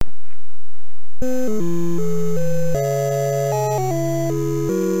This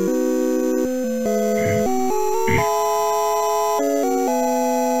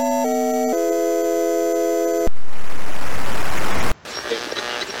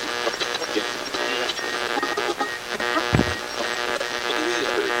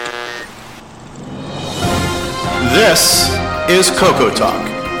is Coco Talk,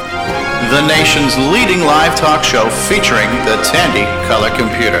 the nation's leading live talk show featuring the Tandy color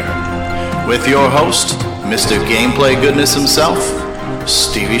computer. With your host, Mr. Gameplay Goodness himself,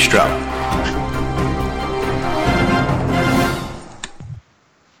 Stevie Stroud.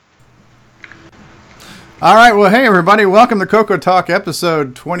 All right, well, hey everybody, welcome to Coco Talk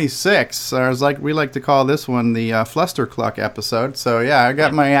episode 26. Or as we like to call this one the Flustercluck episode. So yeah, I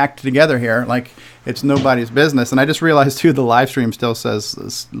got my act together here, like it's nobody's business. And I just realized too, the live stream still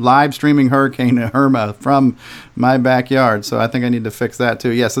says live streaming Hurricane Irma from my backyard. So I think I need to fix that too.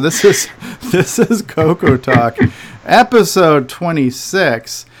 Yeah, so this is Coco Talk episode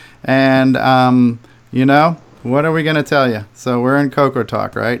 26, and what are we going to tell you? So we're in Coco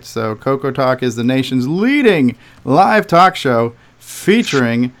Talk, right? So Coco Talk is the nation's leading live talk show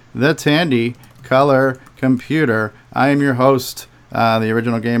featuring the Tandy color computer. I am your host, the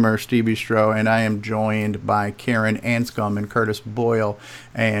original gamer, Stevie Stroh, and I am joined by Karen Anscombe and Curtis Boyle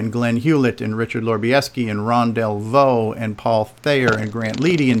and Glenn Hewlett and Richard Lorbieski and Ron Delvaux and Paul Thayer and Grant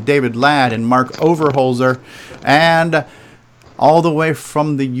Leedy and David Ladd and Mark Overholzer and all the way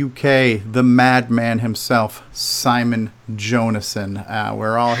from the UK, the madman himself, Simon Jonassen.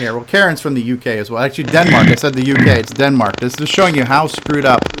 We're all here. Well, Karen's from the UK as well. Actually, Denmark. I said the UK. It's Denmark. This is showing you how screwed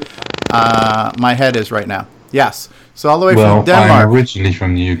up my head is right now. Yes. So all the way from Denmark. I'm originally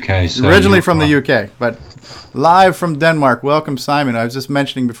from the UK. So originally from the UK, but live from Denmark. Welcome, Simon. I was just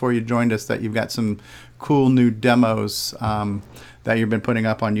mentioning before you joined us that you've got some cool new demos that you've been putting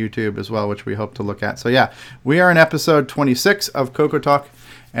up on YouTube as well, which we hope to look at. So yeah, we are in episode 26 of Coco Talk,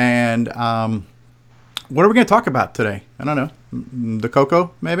 and what are we going to talk about today? I don't know. The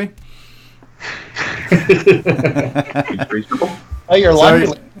cocoa, maybe? Oh, your laundry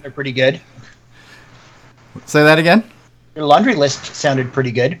list are pretty good. Say that again? Your laundry list sounded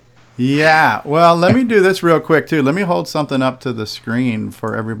pretty good. Yeah, well, let me do this real quick, too. Let me hold something up to the screen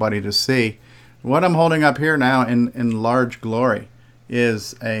for everybody to see. What I'm holding up here now in large glory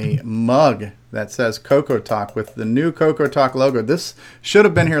is a mug that says Coco Talk with the new Coco Talk logo. This should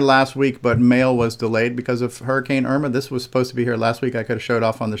have been here last week, but mail was delayed because of Hurricane Irma. This was supposed to be here last week. I could have showed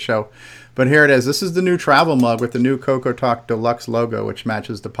off on the show. But here it is. This is the new travel mug with the new Coco Talk Deluxe logo, which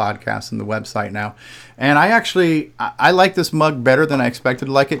matches the podcast and the website now. And I like this mug better than I expected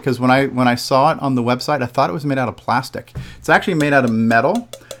to like it, because when I saw it on the website, I thought it was made out of plastic. It's actually made out of metal.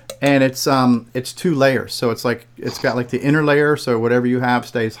 And it's two layers, so it's got like the inner layer, so whatever you have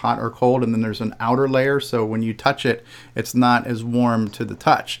stays hot or cold, and then there's an outer layer, so when you touch it, it's not as warm to the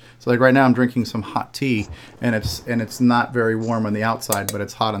touch. So like right now, I'm drinking some hot tea, and it's not very warm on the outside, but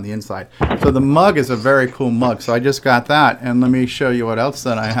it's hot on the inside. So the mug is a very cool mug. So I just got that, and let me show you what else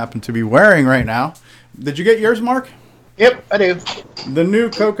that I happen to be wearing right now. Did you get yours, Mark? Yep, I do. The new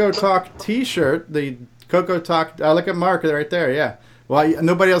Coco Talk T-shirt, the Coco Talk. Look at Mark right there. Yeah. Well,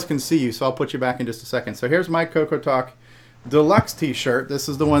 nobody else can see you, so I'll put you back in just a second. So here's my Coco Talk Deluxe T-shirt. This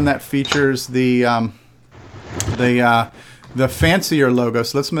is the one that features the fancier logo.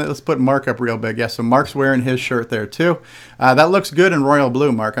 So let's put Mark up real big. Yeah, so Mark's wearing his shirt there too. That looks good in royal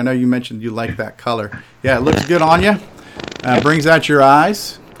blue, Mark. I know you mentioned you like that color. Yeah, it looks good on you. Brings out your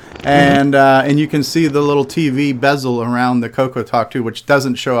eyes. And you can see the little TV bezel around the Coco Talk too, which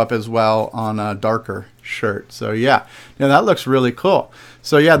doesn't show up as well on a darker shirt. So yeah, that looks really cool.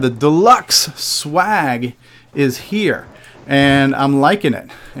 So yeah, the deluxe swag is here, and I'm liking it.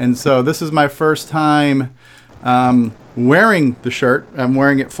 And so this is my first time wearing the shirt. I'm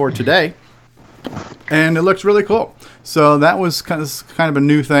wearing it for today, and it looks really cool. So that was kind of a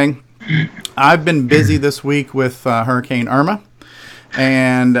new thing. I've been busy this week with Hurricane Irma.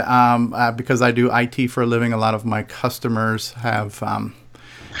 And because I do IT for a living, a lot of my customers have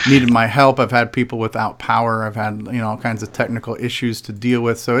needed my help. I've had people without power. I've had all kinds of technical issues to deal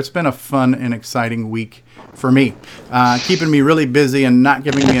with. So it's been a fun and exciting week for me, keeping me really busy and not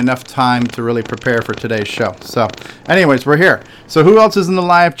giving me enough time to really prepare for today's show. So anyways, we're here. So who else is in the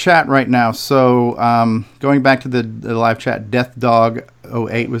live chat right now? So going back to the live chat, Death Dog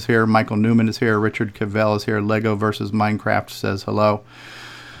 08 was here. Michael Newman is here. Richard Cavell is here. Lego versus Minecraft says hello.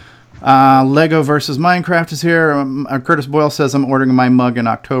 Lego versus Minecraft is here. Curtis Boyle says, I'm ordering my mug in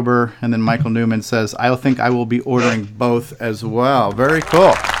October. And then Michael Newman says, I think I will be ordering both as well. Very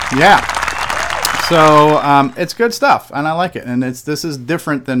cool. Yeah. So it's good stuff, and I like it. And this is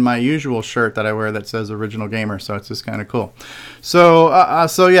different than my usual shirt that I wear that says Original Gamer, so it's just kind of cool.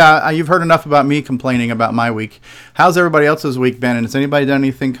 So you've heard enough about me complaining about my week. How's everybody else's week been? And has anybody done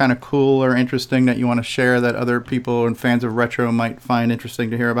anything kind of cool or interesting that you want to share that other people and fans of retro might find interesting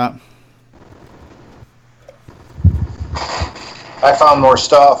to hear about? I found more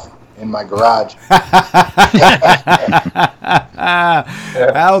stuff in my garage.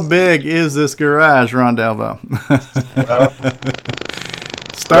 How big is this garage, Ron Delvo?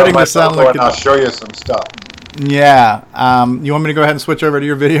 Starting to sound like I'll show you some stuff. Yeah. You want me to go ahead and switch over to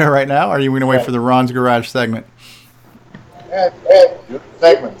your video right now, or are you going to wait for the Ron's Garage segment?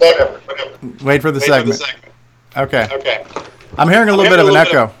 Segment. Wait for the segment. Okay. I'm hearing a little bit of an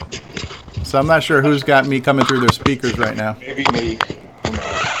echo, so I'm not sure who's got me coming through their speakers right now. Maybe me.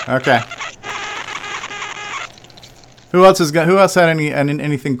 Okay. Who else had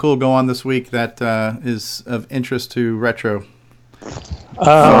anything cool go on this week that is of interest to retro?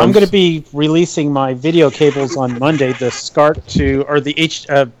 I'm going to be releasing my video cables on Monday. The SCART to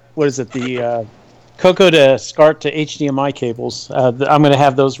the Coco to SCART to HDMI cables. I'm going to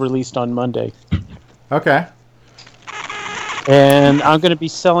have those released on Monday. Okay. And I'm going to be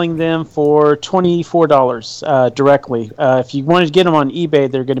selling them for $24 directly. If you wanted to get them on eBay,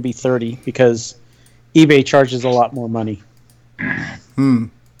 they're going to be $30 because eBay charges a lot more money.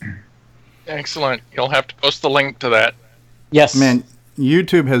 Excellent. You'll have to post the link to that. Yes. Man,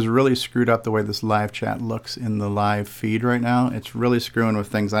 YouTube has really screwed up the way this live chat looks in the live feed right now. It's really screwing with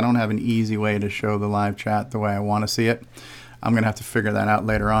things. I don't have an easy way to show the live chat the way I want to see it. I'm going to have to figure that out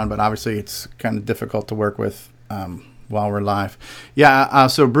later on, but obviously it's kind of difficult to work with while we're live. Yeah,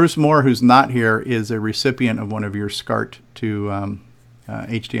 so Bruce Moore, who's not here, is a recipient of one of your SCART to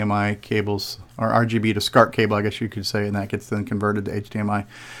HDMI cables, or RGB to SCART cable, I guess you could say, and that gets then converted to HDMI.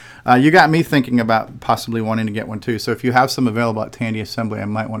 You got me thinking about possibly wanting to get one too. So if you have some available at Tandy Assembly, I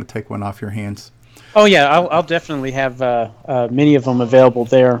might want to take one off your hands. Oh yeah, I'll definitely have many of them available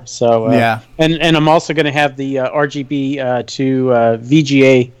there. So yeah, and I'm also going to have the RGB to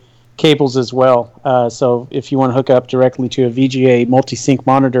VGA cables as well. So if you want to hook up directly to a VGA multi-sync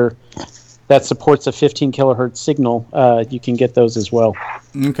monitor that supports a 15 kilohertz signal, you can get those as well.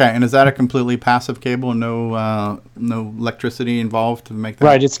 Okay, and is that a completely passive cable? No electricity involved to make that?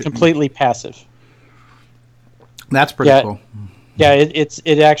 Right, it's completely passive. That's pretty cool. Yeah,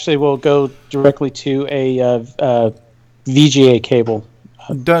 it actually will go directly to a VGA cable.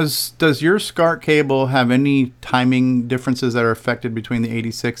 Does your SCART cable have any timing differences that are affected between the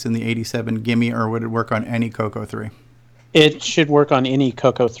 86 and the 87 Gimme, or would it work on any Coco 3? It should work on any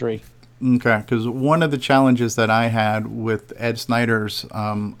Coco 3. Okay, because one of the challenges that I had with Ed Snyder's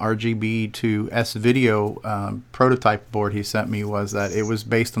RGB to S-Video prototype board he sent me was that it was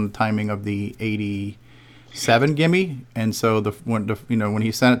based on the timing of the 87 Gimme, and so when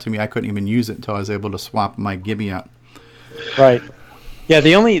he sent it to me, I couldn't even use it until I was able to swap my Gimme out. Right. Yeah,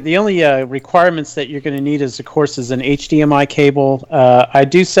 the only requirements that you're going to need is, of course, is an HDMI cable. I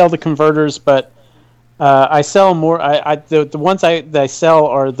do sell the converters, but I sell more. The ones that I sell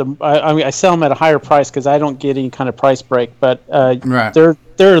are I sell them at a higher price because I don't get any kind of price break. But right. there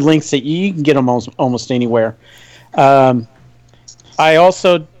are links that you can get them almost anywhere. I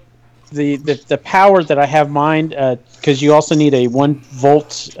also the power that I have mine, because you also need a 1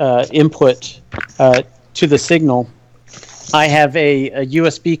 volt input to the signal. I have a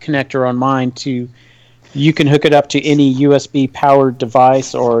USB connector on mine you can hook it up to any USB powered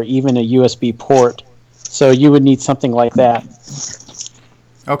device or even a USB port. So you would need something like that.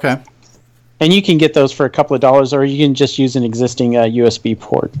 Okay. And you can get those for a couple of dollars, or you can just use an existing USB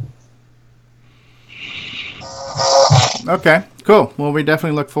port. Okay, cool. Well, we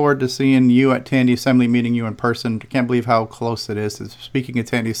definitely look forward to seeing you at Tandy Assembly, meeting you in person. I can't believe how close it is. Speaking of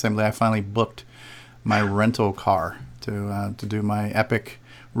Tandy Assembly, I finally booked my rental car to do my epic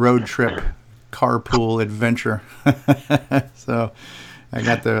road trip carpool adventure. So I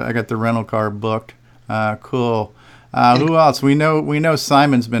got the rental car booked. Cool. Who else? We know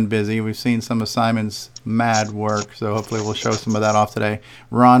Simon's been busy. We've seen some of Simon's mad work, so hopefully we'll show some of that off today.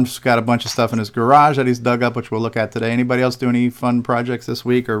 Ron's got a bunch of stuff in his garage that he's dug up, which we'll look at today. Anybody else do any fun projects this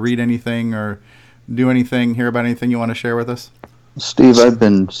week, or read anything, or do anything, hear about anything you want to share with us? Steve, I've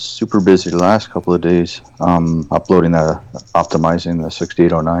been super busy the last couple of days optimizing the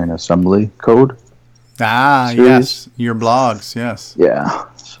 6809 assembly code. Series. Yes, your blogs, yes. Yeah,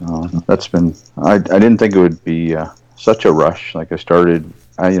 so that's been, I didn't think it would be such a rush. Like I've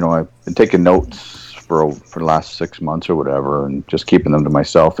been taking notes for the last 6 months or whatever, and just keeping them to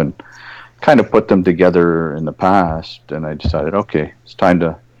myself, and kind of put them together in the past, and I decided, okay, it's time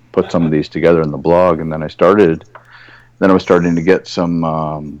to put some of these together in the blog, and then I was starting to get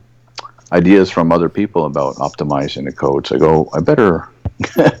some ideas from other people about optimizing the code. So I go, I better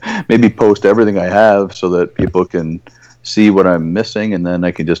maybe post everything I have so that people can see what I'm missing, and then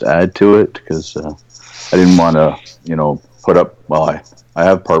I can just add to it, because I didn't want to, put up, well, I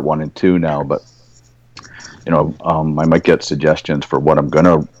have part 1 and 2 now, but I might get suggestions for what I'm going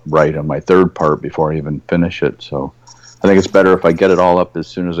to write on my third part before I even finish it. So I think it's better if I get it all up as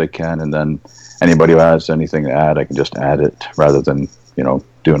soon as I can, and then anybody who has anything to add, I can just add it, rather than,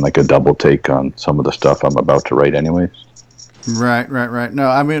 doing like a double take on some of the stuff I'm about to write anyways. Right. No,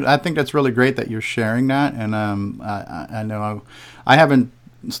 I mean, I think that's really great that you're sharing that. And I know I haven't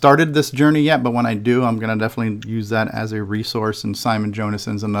started this journey yet, but when I do, I'm going to definitely use that as a resource. And Simon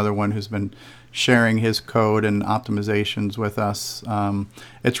Jonason's another one who's been sharing his code and optimizations with us.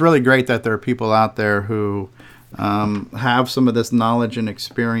 It's really great that there are people out there who have some of this knowledge and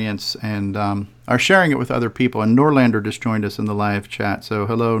experience and are sharing it with other people. And Norlander just joined us in the live chat. So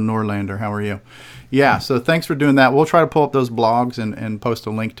hello, Norlander. How are you? Yeah, so thanks for doing that. We'll try to pull up those blogs and post a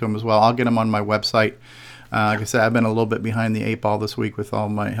link to them as well. I'll get them on my website. Like I said, I've been a little bit behind the 8 ball this week with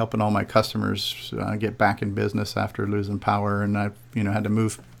helping all my customers get back in business after losing power, and I've had to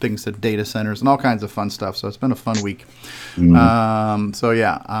move things to data centers and all kinds of fun stuff. So it's been a fun week.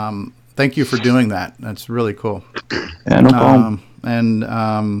 Mm-hmm. Thank you for doing that. That's really cool. Yeah, no problem.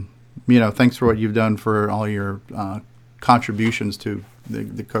 Thanks for what you've done for all your contributions to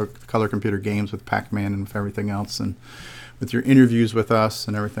the Color Computer Games with Pac-Man and with everything else, and with your interviews with us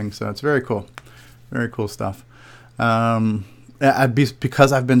and everything. So it's very cool. Very cool stuff. Because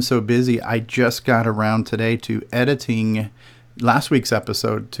I've been so busy, I just got around today to editing last week's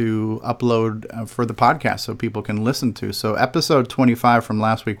episode to upload for the podcast so people can listen to. So episode 25 from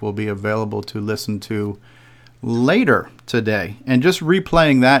last week will be available to listen to later today. And just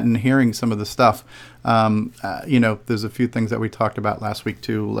replaying that and hearing some of the stuff, there's a few things that we talked about last week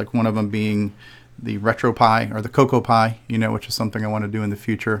too, like one of them being the RetroPie or the CocoaPie, which is something I want to do in the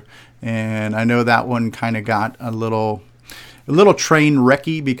future. And I know that one kind of got a little train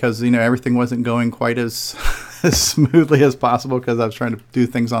wrecky because, everything wasn't going quite as smoothly as possible because I was trying to do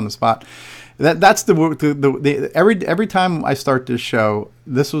things on the spot. That's every time I start this show,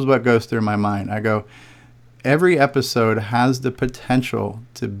 this was what goes through my mind. I go, every episode has the potential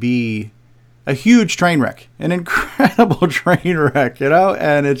to be a huge train wreck, an incredible train wreck,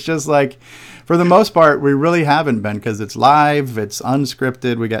 and it's just like, for the most part, we really haven't been, because it's live, it's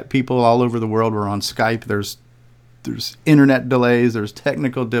unscripted, we got people all over the world, we're on Skype, there's internet delays, there's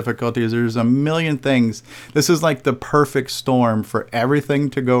technical difficulties, there's a million things. This is like the perfect storm for everything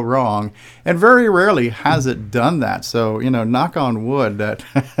to go wrong, and very rarely has it done that. So, knock on wood that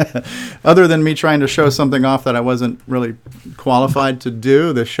other than me trying to show something off that I wasn't really qualified to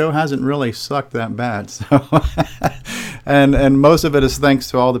do, the show hasn't really sucked that bad. So and most of it is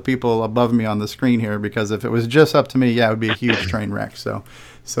thanks to all the people above me on the screen here, because if it was just up to me, it would be a huge train wreck. So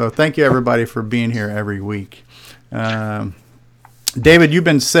thank you everybody for being here every week. David, you've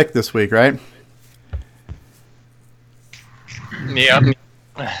been sick this week, right? Yeah. More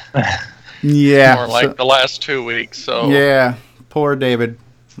like the last 2 weeks. So yeah, poor David.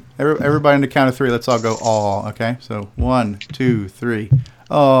 Everybody on the count of 3, let's all go all. Okay, so 1, 2, 3.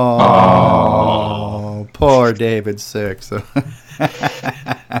 Oh, poor David's sick. So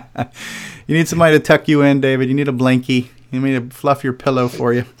you need somebody to tuck you in, David. You need a blankie. You need me to fluff your pillow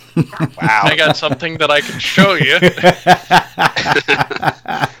for you. Wow. I got something that I can show you.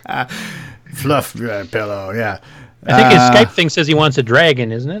 Fluff your pillow, yeah. I think his Skype thing says he wants a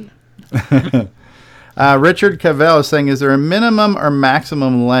dragon, isn't it? Richard Cavell is saying, is there a minimum or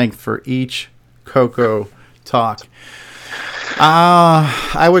maximum length for each Coco talk?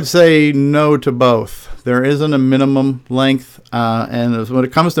 I would say no to both. There isn't a minimum length, and when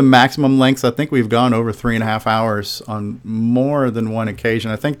it comes to maximum lengths, I think we've gone over 3.5 hours on more than one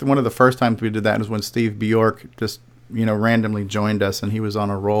occasion. I think one of the first times we did that was when Steve Bjork just, randomly joined us, and he was on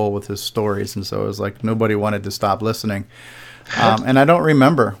a roll with his stories, and so it was like nobody wanted to stop listening. And I don't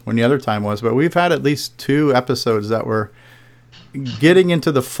remember when the other time was, but we've had at least 2 episodes that were getting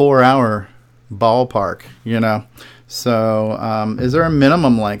into the 4-hour ballpark, So, is there a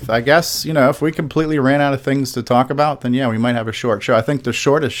minimum length? I guess, if we completely ran out of things to talk about, then we might have a short show. I think the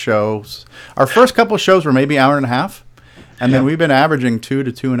shortest shows, our first couple shows were maybe 1.5 hours, and then we've been averaging 2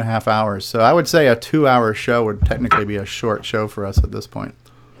 to 2.5 hours. So I would say a 2-hour show would technically be a short show for us at this point.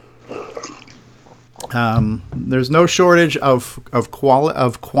 There's no shortage of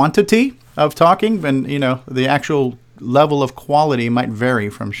quantity of talking, and the actual level of quality might vary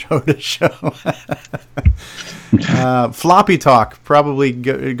from show to show. Floppy Talk probably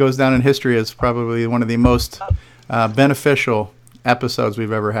goes down in history as probably one of the most beneficial episodes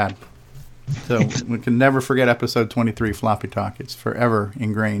we've ever had. So we can never forget episode 23, Floppy Talk. It's forever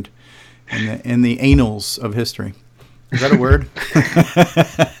ingrained in the annals of history. Is that a word?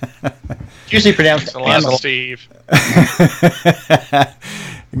 Usually pronounced Hello, Steve.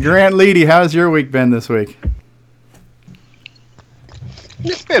 Grant Leedy, how's your week been this week?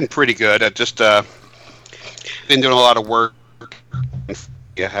 It's been pretty good. I just been doing a lot of work.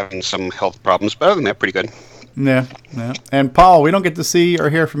 Yeah, having some health problems, but other than that, pretty good. Yeah. And Paul, we don't get to see or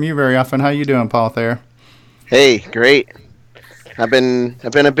hear from you very often. How you doing, Paul Thayer? Hey, great. I've been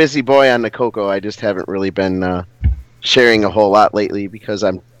a busy boy on the Coco. I just haven't really been sharing a whole lot lately because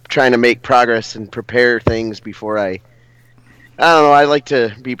I'm trying to make progress and prepare things before I don't know. I like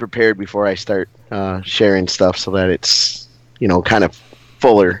to be prepared before I start sharing stuff so that it's kind of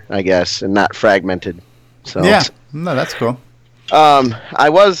fuller, I guess, and not fragmented. So yeah, no, that's cool. I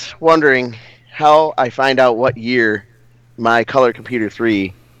was wondering how I find out what year my Color Computer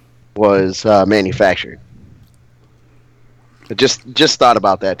 3 was manufactured. I just thought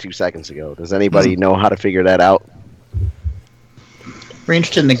about that 2 seconds ago. Does anybody know how to figure that out? We're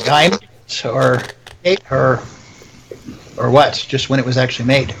interested in the guidance or what? Just when it was actually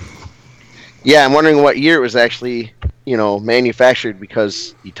made. Yeah, I'm wondering what year it was actually, manufactured,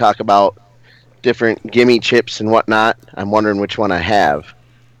 because you talk about different gimme chips and whatnot. I'm wondering which one I have.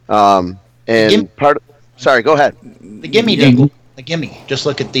 Sorry, go ahead. The gimme doesn't. The gimme. Just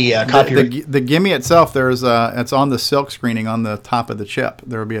look at the copy. The gimme itself. There's it's on the silk screening on the top of the chip.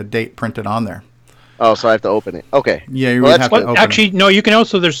 There will be a date printed on there. Oh, so I have to open it. Okay. Yeah, you would have to open actually, it. no, you can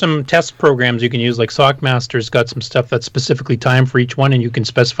also, there's some test programs you can use, like Sockmaster's got some stuff that's specifically timed for each one, and you can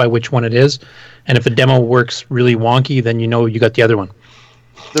specify which one it is. And if a demo works really wonky, then you got the other one.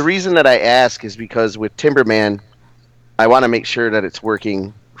 The reason that I ask is because with Timberman, I want to make sure that it's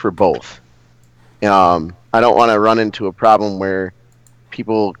working for both. I don't want to run into a problem where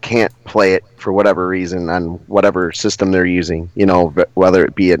people can't play it for whatever reason on whatever system they're using, whether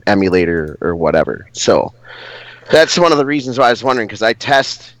it be an emulator or whatever. So that's one of the reasons why I was wondering, because I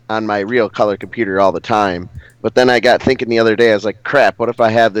test on my real color computer all the time. But then I got thinking the other day, I was like, crap, what if I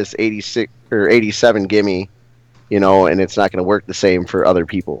have this 86 or 87 gimme, and it's not going to work the same for other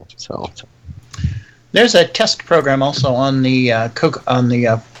people. So there's a test program also on the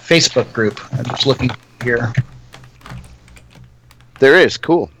Facebook group. I'm just looking here. There is.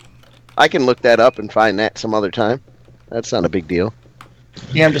 Cool. I can look that up and find that some other time. That's not a big deal.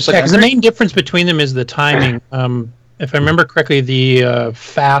 Yeah, I'm just looking. 'Cause the main difference between them is the timing. If I remember correctly, the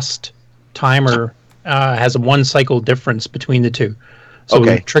fast timer has a 1 cycle difference between the two. So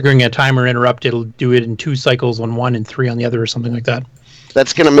triggering a timer interrupt, it'll do it in 2 cycles on one and 3 on the other, or something like that.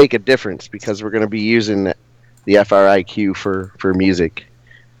 That's going to make a difference because we're going to be using the FRIQ for music.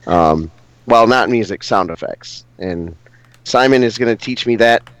 Well, not music, sound effects. And Simon is going to teach me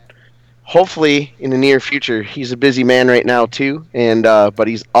that, hopefully, in the near future. He's a busy man right now, too, and but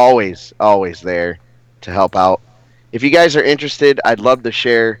he's always there to help out. If you guys are interested, I'd love to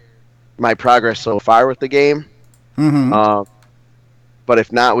share my progress so far with the game. Mm-hmm. But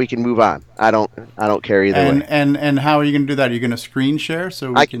if not, we can move on. I don't care either way. And how are you going to do that? Are you going to screen share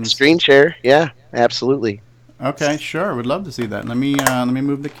so I can screen share? Yeah, absolutely. Okay, sure. Would love to see that. Let me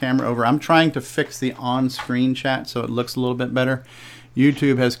move the camera over. I'm trying to fix the on-screen chat so it looks a little bit better.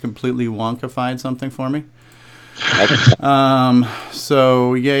 YouTube has completely wonkified something for me.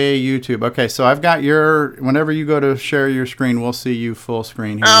 So yay, YouTube. Okay, so I've got whenever you go to share your screen, we'll see you full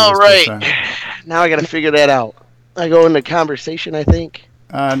screen here. All right. Now I got to figure that out. I go into conversation, I think.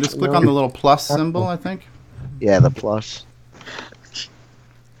 Just click on the little plus symbol, I think. Yeah, the plus.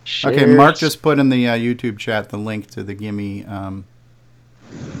 Okay, Mark just put in the YouTube chat the link to the gimme.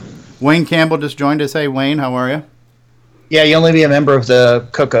 Wayne Campbell just joined us. Hey, Wayne, how are you? Yeah, you only be a member of the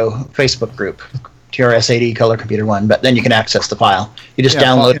Coco Facebook group, TRS-80 Color Computer 1, but then you can access the file. You just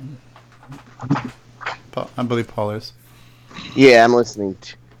download it. I believe Paul is. Yeah, I'm listening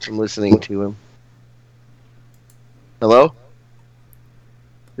to him. Hello?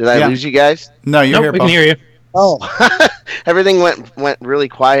 Did I lose you guys? No, you're here, we Paul. can hear you. Oh, everything went really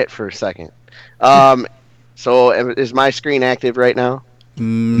quiet for a second. So is my screen active right now?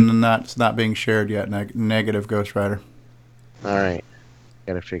 It's not being shared yet. Negative, Ghost Rider. All right,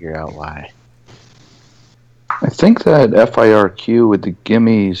 gotta figure out why. I think that FIRQ with the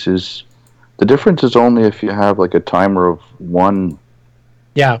gimmies is the difference is only if you have like a timer of 1.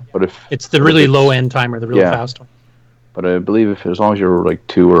 Yeah, but if it's the really low end timer, the really fast one. But I believe as long as you're like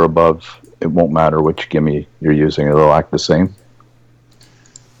 2 or above, it won't matter which gimme you're using; it'll act the same.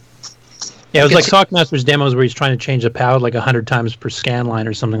 Yeah, it was like Talkmaster's demos where he's trying to change the POW like 100 times per scan line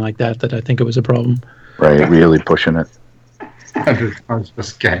or something like that. That I think it was a problem. Right, really pushing it. 100 times per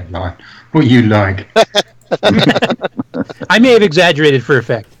scan line. What you like? I may have exaggerated for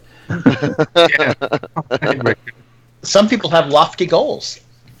effect. Some people have lofty goals.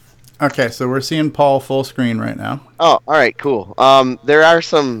 Okay, so we're seeing Paul full screen right now. Oh, all right, cool. There are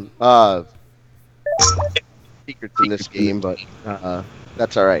some secrets in this game, but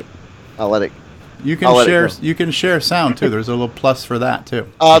that's all right. I'll let it. You can share. You can share sound too. There's a little plus for that too.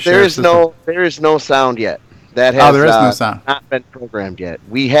 There is no sound yet. That has there is no sound. Not been programmed yet.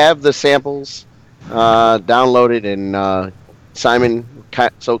 We have the samples downloaded, and Simon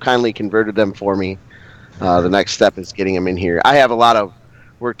so kindly converted them for me. The next step is getting them in here. I have a lot of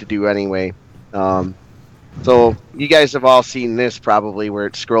work to do anyway. So you guys have all seen this probably, where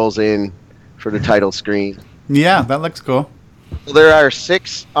it scrolls in for the title screen. Yeah, that looks cool. Well, there are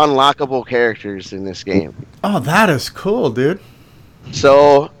 6 unlockable characters in this game. Oh, that is cool, dude.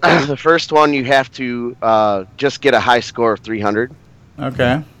 So the first one, you have to just get a high score of 300.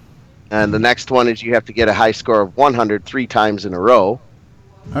 Okay. And the next one is you have to get a high score of 100 3 times in a row.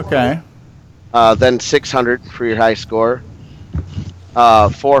 Okay. Then 600 for your high score.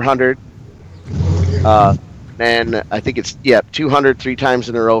 400. And I think it's 200 3 times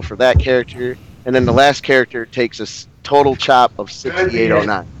in a row for that character. And then the last character takes a total chop of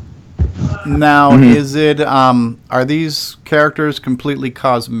 6809. Now, is it are these characters completely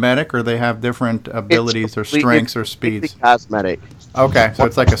cosmetic, or they have different abilities or strengths or speeds? Cosmetic. Okay, so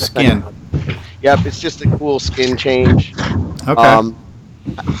it's like a skin. Yep, it's just a cool skin change. Okay.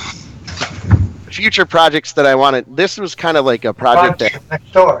 Future projects that I wanted. This was kind of like a project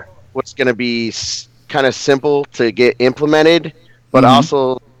that was going to be kind of simple to get implemented, but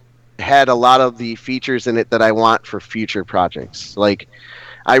also had a lot of the features in it that I want for future projects. Like,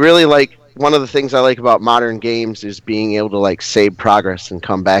 I really like, one of the things I like about modern games is being able to like save progress and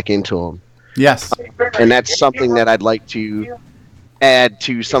come back into them. Yes. And that's something that I'd like to add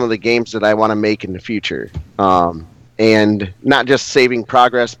to some of the games that I want to make in the future. And not just saving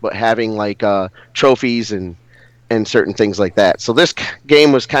progress, but having like trophies and certain things like that. So this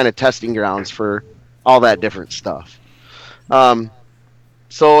game was kind of testing grounds for all that different stuff.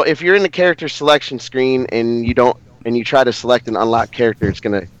 So if you're in the character selection screen and you try to select an unlocked character, it's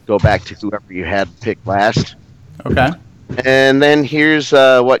going to go back to whoever you had picked last. Okay. And then here's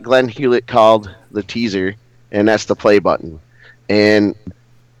what Glenn Hewlett called the teaser, and that's the play button. And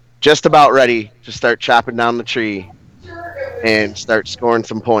just about ready to start chopping down the tree and start scoring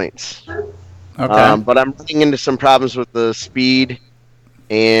some points. Okay. But I'm running into some problems with the speed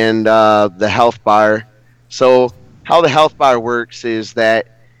and the health bar. So how the health bar works is that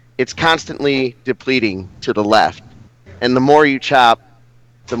it's constantly depleting to the left, and the more you chop,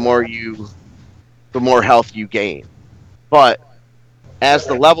 the more health you gain. But as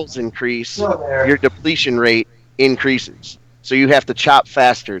the levels increase, your depletion rate increases. So you have to chop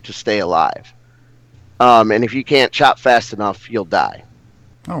faster to stay alive. And if you can't chop fast enough, you'll die.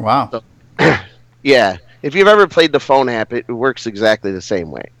 Oh, wow. So, yeah. If you've ever played the phone app, it works exactly the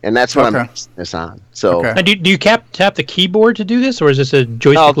same way. And that's what I'm basing this on. So, Now, do you tap the keyboard to do this, or is this a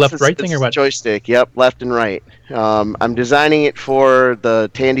joystick left-right thing, or what? Joystick, yep, left and right. I'm designing it for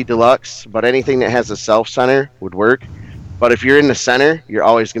the Tandy Deluxe, but anything that has a self-center would work. But if you're in the center, you're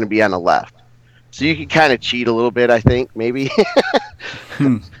always going to be on the left. So you can kind of cheat a little bit, I think, maybe.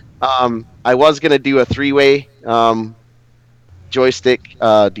 I was going to do a 3-way joystick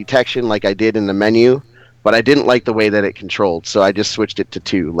detection like I did in the menu, but I didn't like the way that it controlled, so I just switched it to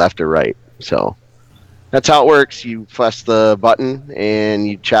 2, left or right. So that's how it works. You press the button, and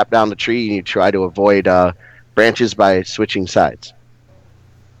you chop down the tree, and you try to avoid branches by switching sides.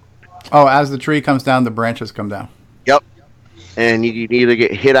 Oh, as the tree comes down, the branches come down. Yep. And you can either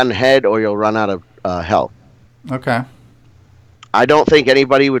get hit on the head, or you'll run out of health. Okay. I don't think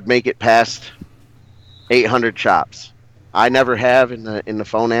anybody would make it past 800 chops. I never have in the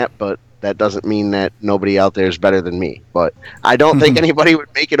phone app, but that doesn't mean that nobody out there is better than me. But I don't think anybody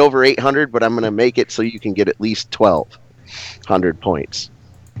would make it over 800, but I'm going to make it so you can get at least 1,200 points.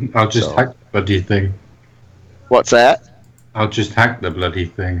 I'll just hack the bloody thing. What's that? I'll just hack the bloody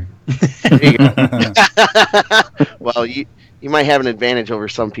thing. Well, you might have an advantage over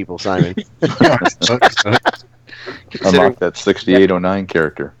some people, Simon. Unlock that 6809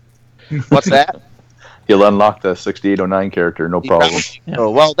 character. What's that? He'll unlock the 6809 character, no problem.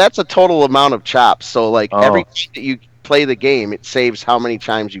 Oh, well, that's a total amount of chops. So, like, every time that you play the game, it saves how many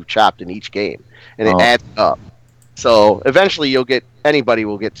times you've chopped in each game, and it adds up. So, eventually, anybody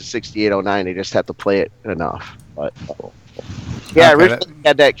will get to 6809. They just have to play it enough. But Yeah, I originally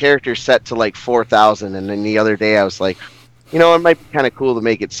had that character set to like 4,000, and then the other day I was like, it might be kind of cool to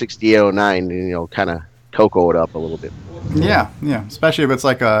make it 6809 and, kind of cocoa it up a little bit. Yeah, especially if it's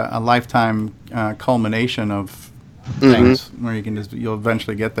like a lifetime culmination of things where you'll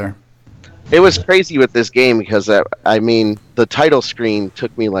eventually get there. It was crazy with this game because, the title screen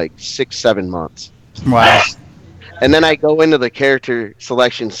took me like 6-7 months. Wow. And then I go into the character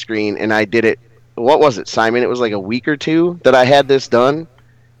selection screen and I did it. What was it, Simon? It was like a week or two that I had this done.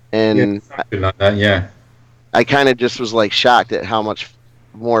 And like that, yeah. I kind of just was like shocked at how much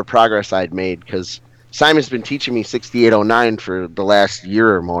more progress I'd made because Simon's been teaching me 6809 for the last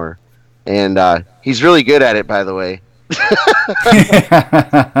year or more. And he's really good at it, by the way.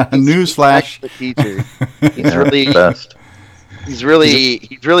 Newsflash. The teacher. He's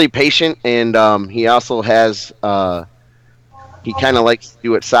really patient, and he also has he kind of likes to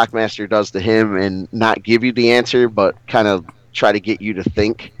do what Sockmaster does to him and not give you the answer, but kind of try to get you to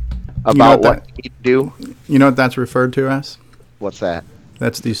think about what you need to do. You know what that's referred to as? What's that?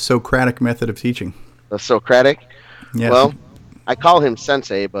 That's the Socratic method of teaching. The Socratic? Yes. Well, I call him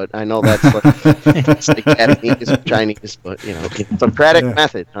Sensei, but I know that's like Japanese or Chinese, but Socratic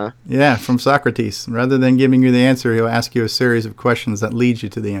method, huh? Yeah, from Socrates. Rather than giving you the answer, he'll ask you a series of questions that leads you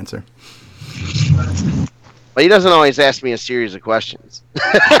to the answer. But he doesn't always ask me a series of questions.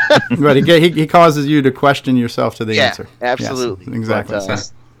 But he causes you to question yourself to the answer. Absolutely. Yes, exactly.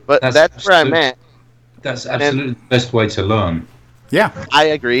 But that's where I'm at. That's absolutely the best way to learn. Yeah. I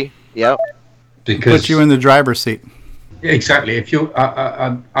agree. Yep. Because put you in the driver's seat. Exactly. If you,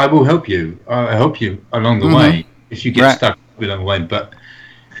 I will help you. I help you along the way if you get stuck along the way. But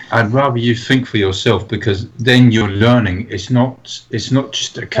I'd rather you think for yourself because then you're learning. It's not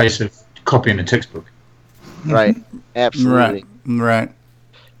just a case of copying a textbook. Right. Absolutely. Right.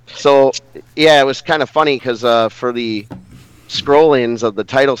 So it was kind of funny because for the scroll-ins of the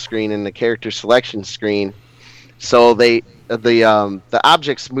title screen and the character selection screen, so the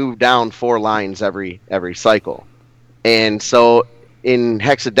objects move down 4 lines every cycle. And so in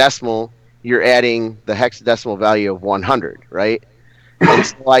hexadecimal, you're adding the hexadecimal value of 100, right? And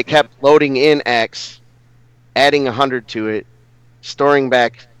so I kept loading in X, adding 100 to it, storing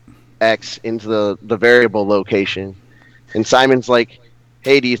back X into the variable location. And Simon's like,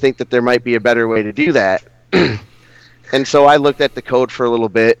 hey, do you think that there might be a better way to do that? And so I looked at the code for a little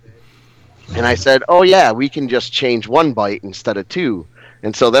bit, and I said, oh, yeah, we can just change 1 byte instead of 2.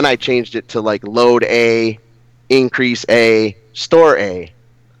 And so then I changed it to like load A, increase A, store A.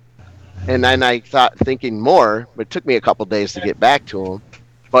 And then I thinking more, but it took me a couple days to get back to him.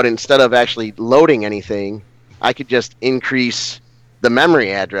 But instead of actually loading anything, I could just increase the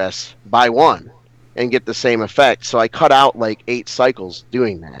memory address by 1 and get the same effect. So I cut out like 8 cycles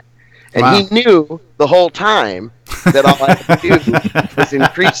doing that. And he knew the whole time that all I had to do was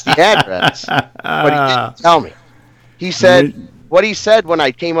increase the address. But he didn't tell me. He said, what he said when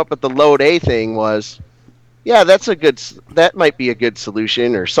I came up with the load A thing was, yeah, that might be a good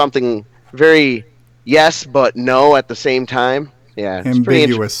solution, or something very yes but no at the same time. Yeah, it's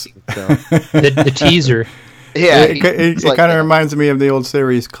ambiguous. So. the teaser. Yeah, it like kind of reminds me of the old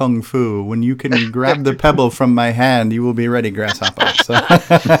series Kung Fu. When you can grab the pebble from my hand, you will be ready, grasshopper. So.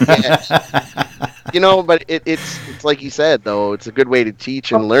 But it's like you said, though, it's a good way to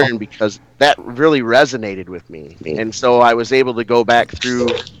teach and learn because that really resonated with me, and so I was able to go back through,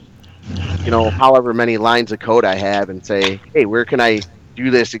 however many lines of code I have and say, hey, where can I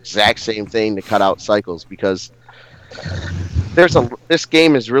do this exact same thing to cut out cycles? Because this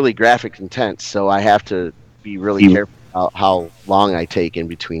game is really graphics intense, so I have to be really careful about how long I take in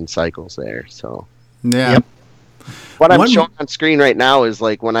between cycles there. So what I'm showing on screen right now is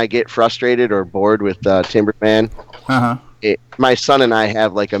like when I get frustrated or bored with Timberman. My son and I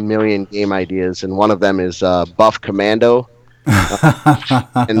have like a million game ideas, and one of them is Buff Commando.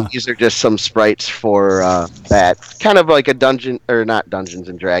 And these are just some sprites for that, kind of like a dungeon, or not Dungeons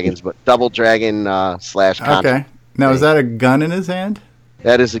and Dragons, but Double Dragon / Okay. Now, is that a gun in his hand?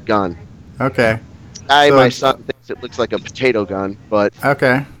 That is a gun. Okay. My son thinks it looks like a potato gun, but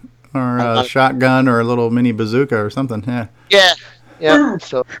okay, or a shotgun, or a little mini bazooka, or something. Yeah.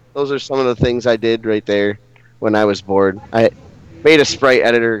 So those are some of the things I did right there when I was bored. I made a sprite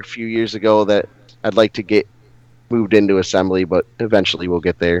editor a few years ago that I'd like to get moved into assembly, but eventually we'll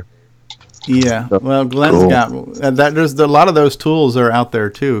get there. Yeah, well, Glenn's got that. There's a lot of those tools are out there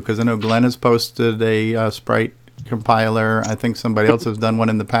too, because I know Glenn has posted a sprite compiler. I think somebody else has done one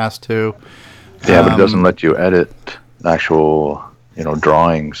in the past too. Yeah, but it doesn't let you edit actual,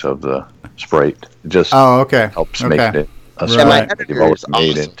 drawings of the sprite. It just helps make it a sprite you've always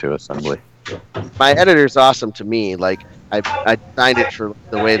made into assembly. My editor's awesome to me. Like, I designed it for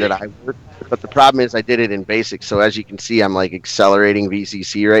the way that I work. But the problem is I did it in BASIC. So as you can see, I'm like accelerating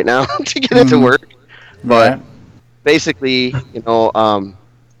VCC right now to get it to work. But basically, you know,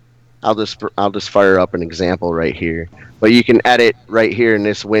 I'll just fire up an example right here. But you can edit right here in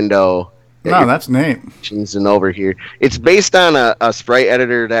this window. No, that's neat. And over here, it's based on a sprite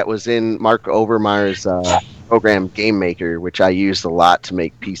editor that was in Mark Overmeier's program Game Maker, which I used a lot to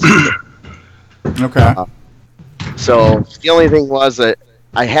make PC. Okay. So the only thing was that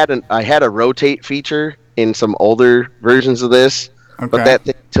I had a rotate feature in some older versions of this, but that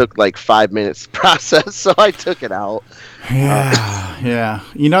thing took like 5 minutes to process, so I took it out. Yeah.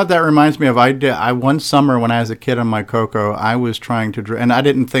 You know what that reminds me of? I one summer when I was a kid on my Coco, I was trying to and I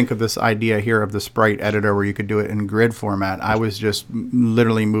didn't think of this idea here of the sprite editor where you could do it in grid format. I was just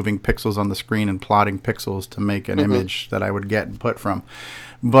literally moving pixels on the screen and plotting pixels to make an image that I would get input from.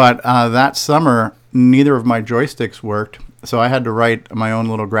 But that summer, neither of my joysticks worked, so I had to write my own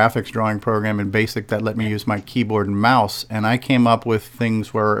little graphics drawing program in BASIC that let me use my keyboard and mouse. And I came up with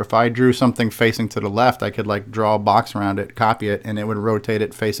things where if I drew something facing to the left, I could like draw a box around it, copy it, and it would rotate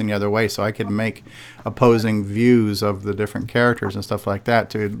it facing the other way. So I could make opposing views of the different characters and stuff like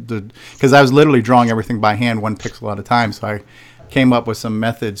that. Because I was literally drawing everything by hand, 1 pixel at a time. So I came up with some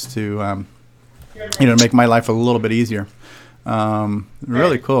methods to, make my life a little bit easier.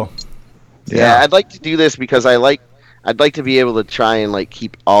 Really cool. Yeah, I'd like to do this because I'd like to be able to try and like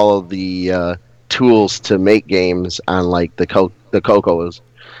keep all of the tools to make games on like the Cocos.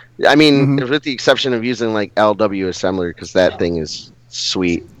 I mean, with the exception of using like LW Assembler because that thing is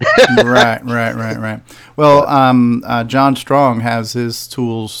sweet. Right. Well, John Strong has his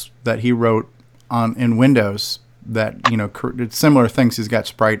tools that he wrote in Windows that it's similar things. He's got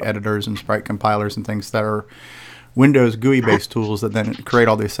sprite editors and sprite compilers and things that are Windows GUI-based tools that then create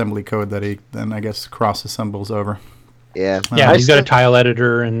all the assembly code that he then, I guess, cross-assembles over. Yeah. He's got a tile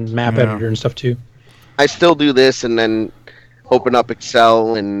editor and map editor and stuff, too. I still do this and then open up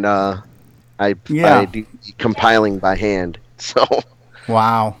Excel and I do compiling by hand. So.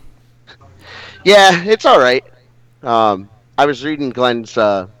 Wow. Yeah, it's all right. I was reading Glenn's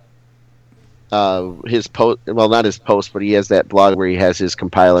his post. Well, not his post, but he has that blog where he has his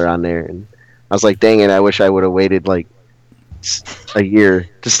compiler on there, and I was like, "Dang it! I wish I would have waited like a year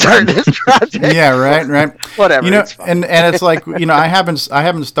to start this project." Yeah, right. Whatever. And it's like I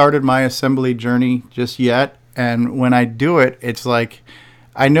haven't started my assembly journey just yet, and when I do it, it's like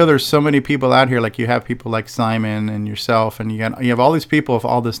I know there's so many people out here. Like you have people like Simon and yourself, and you have all these people with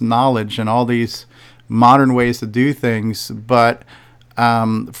all this knowledge and all these modern ways to do things, but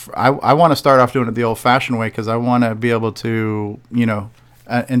I want to start off doing it the old-fashioned way because I want to be able to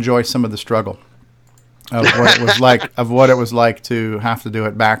enjoy some of the struggle of what it was like to have to do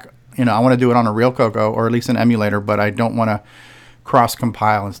it back. I want to do it on a real Coco or at least an emulator, but I don't want to cross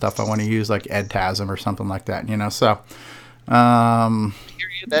compile and stuff. I want to use like EdTASM or something like that. So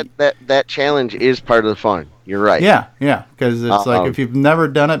that challenge is part of the fun. You're right. Yeah, because it's like if you've never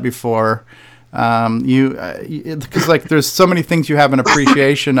done it before, because like there's so many things you have an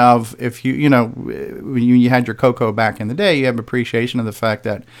appreciation of. If when you had your Coco back in the day, you have appreciation of the fact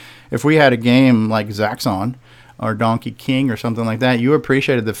that if we had a game like Zaxxon or Donkey King or something like that, you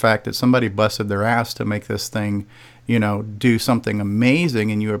appreciated the fact that somebody busted their ass to make this thing do something amazing,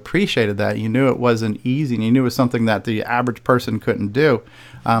 and you appreciated that. You knew it wasn't easy, and you knew it was something that the average person couldn't do.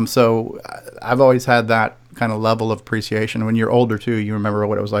 So I've always had that kind of level of appreciation. When you're older too, you remember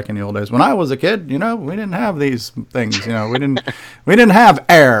what it was like in the old days. When I was a kid, we didn't have these things. We didn't have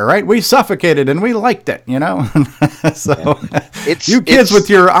air, right? We suffocated and we liked it. So you kids with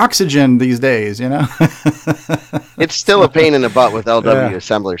your oxygen these days, It's still a pain in the butt with LW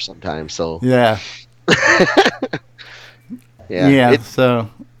Assembler sometimes. So yeah. Yeah. So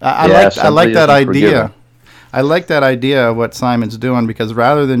I like that idea. I like that idea of what Simon's doing because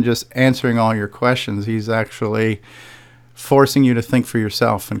rather than just answering all your questions, he's actually forcing you to think for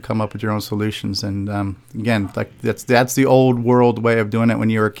yourself and come up with your own solutions. And again, like that's the old world way of doing it. When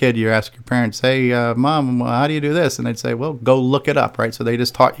you were a kid, you ask your parents, "Hey, Mom, how do you do this?" And they'd say, "Well, go look it up." Right. So they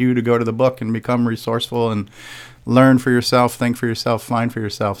just taught you to go to the book and become resourceful and learn for yourself, think for yourself, find for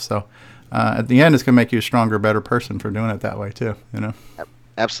yourself. So. At the end, it's going to make you a stronger, better person for doing it that way, too,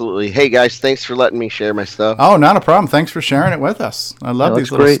 Absolutely. Hey, guys, thanks for letting me share my stuff. Oh, not a problem. Thanks for sharing it with us. I love these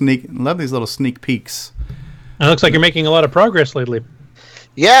little sneak peeks. It looks like you're making a lot of progress lately.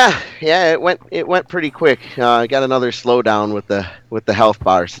 Yeah, it went pretty quick. I got another slowdown with the health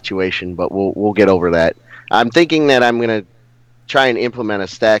bar situation, but we'll get over that. I'm thinking that I'm going to try and implement a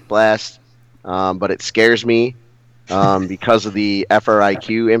stack blast, but it scares me. Because of the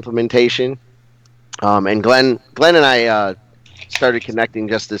FRIQ implementation. And Glenn and I started connecting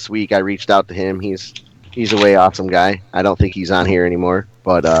just this week. I reached out to him. He's a way awesome guy. I don't think he's on here anymore,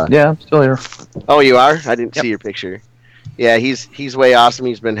 but yeah, I'm still here. Oh, you are? I didn't see your picture. Yeah, he's way awesome.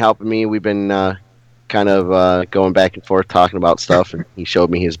 He's been helping me. We've been kind of going back and forth talking about stuff, and he showed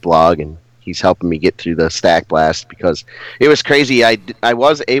me his blog, and he's helping me get through the Stack Blast because it was crazy. I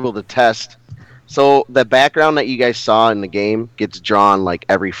was able to test. So the background that you guys saw in the game gets drawn like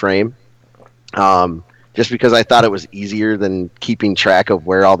every frame. Just because I thought it was easier than keeping track of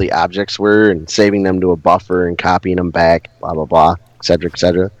where all the objects were and saving them to a buffer and copying them back, blah, blah, blah, et cetera, et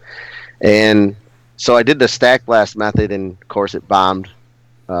cetera. And so I did the Stack Blast method, and of course it bombed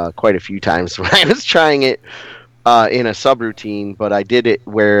quite a few times when I was trying it in a subroutine, but I did it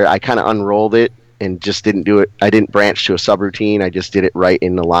where I kind of unrolled it and just didn't do it. I didn't branch to a subroutine. I just did it right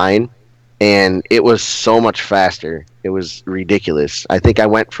in the line, and it was so much faster. It was ridiculous. I think I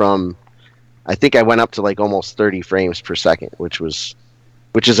went up to like almost 30 frames per second, which is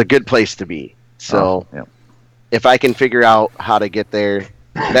a good place to be. So if I can figure out how to get there,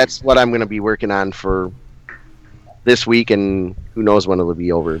 that's what I'm going to be working on for this week, and who knows when it'll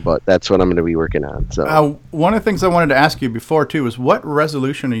be over, but that's what I'm going to be working on. So one of the things I wanted to ask you before too is what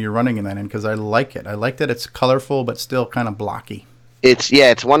resolution are you running in that in? Because I like it. I like that it's colorful but still kind of blocky. It's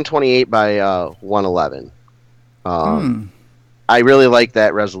 128 by 111. I really like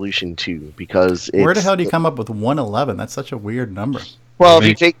that resolution too because where the hell do you come up with 111? That's such a weird number. Well, if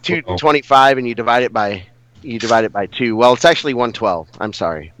you take 225 and you divide it by 2, well, it's actually 112. I'm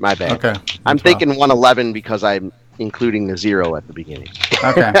sorry, my bad. Okay. I'm thinking 111 because I'm including the 0 at the beginning.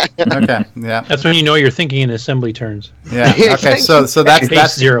 Okay. Yeah. That's when you know you're thinking in assembly terms. Yeah. Okay. So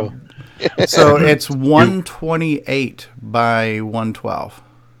that's 0. So it's 128 by 112.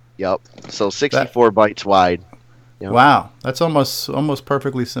 Yep. So 64 bytes wide. Yep. Wow, that's almost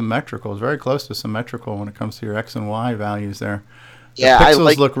perfectly symmetrical. It's very close to symmetrical when it comes to your X and Y values there. The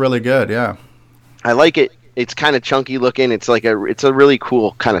pixels look really good. Yeah, I like it. It's kind of chunky looking. It's like it's a really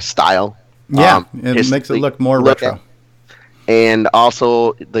cool kind of style. Yeah, it makes it look more retro. And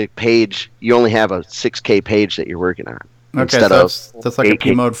also the page, you only have a 6K page that you're working on. Okay, so that's like 8K. A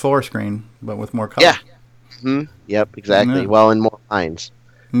P Mode 4 screen, but with more color. Yeah. Mm-hmm. Yep, exactly. Yeah. Well, and more lines.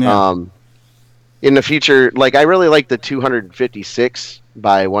 Yeah. In the future, like I really like the 256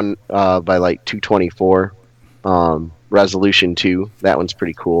 by 224 resolution too. That one's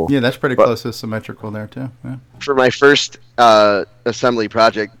pretty cool. Yeah, that's pretty close to symmetrical there too. Yeah. For my first assembly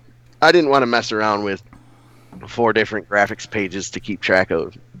project, I didn't want to mess around with 4 different graphics pages to keep track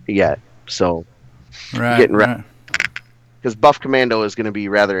of yet. So getting ready. Because Buff Commando is going to be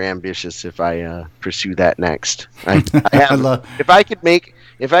rather ambitious if I pursue that next. If I could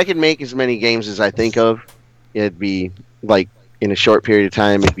make as many games as I think of, it'd be like in a short period of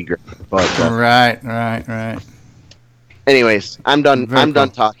time. It'd be great. But right. Anyways, I'm done.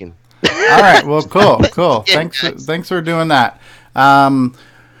 Done talking. All right. Well, cool. Thanks for doing that.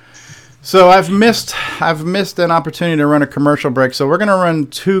 So I've missed an opportunity to run a commercial break. So we're going to run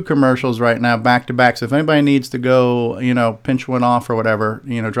 2 commercials right now, back to back. So if anybody needs to go, pinch one off or whatever,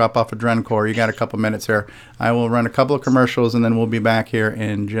 drop off a Drencore, you got a couple minutes here. I will run a couple of commercials and then we'll be back here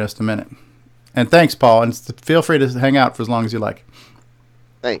in just a minute. And thanks, Paul. And feel free to hang out for as long as you like.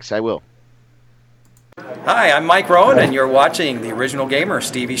 Thanks. I will. Hi, I'm Mike Rowan, and you're watching the original gamer,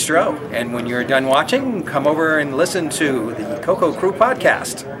 Stevie Stroh. And when you're done watching, come over and listen to the Coco Crew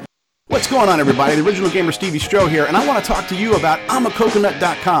podcast. What's going on, everybody? The original gamer Stevie Stroh here, and I want to talk to you about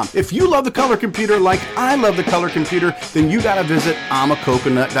amacoconut.com. If you love the color computer like I love the color computer, then you got to visit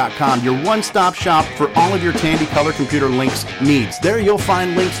amacoconut.com, your one-stop shop for all of your Tandy color computer links needs. There you'll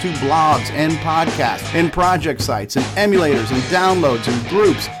find links to blogs and podcasts and project sites and emulators and downloads and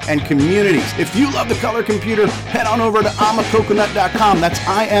groups and communities. If you love the color computer, head on over to amacoconut.com. That's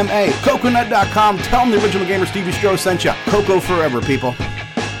IMA, coconut.com. Tell them the original gamer Stevie Stroh sent you. Coco forever, people.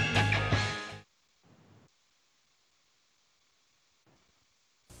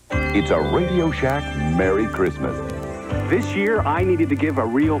 It's a Radio Shack Merry Christmas. This year, I needed to give a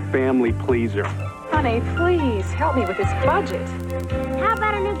real family pleaser. Honey, please help me with this budget. How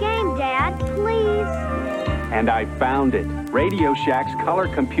about a new game, Dad? Please. And I found it. Radio Shack's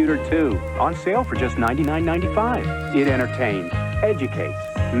Color Computer 2. On sale for just $99.95. It entertains, educates,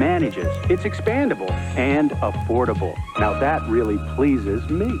 manages. It's expandable and affordable. Now that really pleases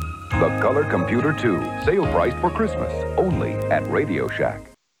me. The Color Computer 2. Sale priced for Christmas. Only at Radio Shack.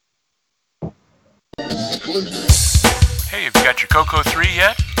 Hey, have you got your Coco 3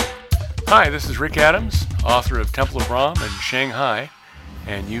 yet? Hi, this is Rick Adams, author of Temple of Ram and Shanghai,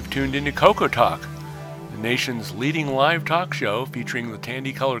 and you've tuned into Coco Talk, the nation's leading live talk show featuring the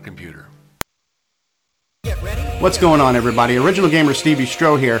Tandy color computer. What's going on, everybody? Original Gamer Stevie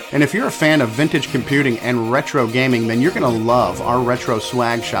Stroh here, and if you're a fan of vintage computing and retro gaming, then you're going to love our retro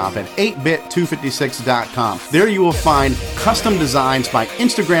swag shop at 8bit256.com. There you will find custom designs by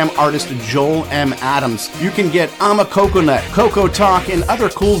Instagram artist Joel M. Adams. You can get I'm a Coconut, Coco Talk, and other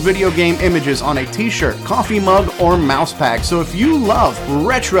cool video game images on a t-shirt, coffee mug, or mouse pad. So if you love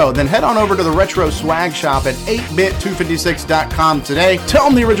retro, then head on over to the retro swag shop at 8bit256.com today. Tell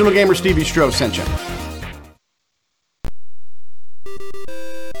them the Original Gamer Stevie Stroh sent you.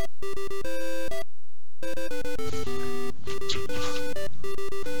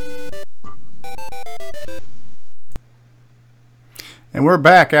 And we're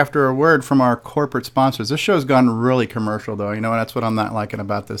back after a word from our corporate sponsors. This show's gone really commercial, though. You know, and that's what I'm not liking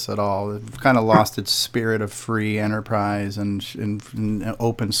about this at all. It's kind of lost its spirit of free enterprise and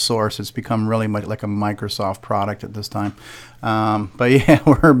open source. It's become really much like a Microsoft product at this time. But yeah,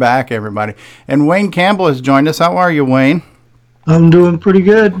 we're back, everybody. And Wayne Campbell has joined us. How are you, Wayne? I'm doing pretty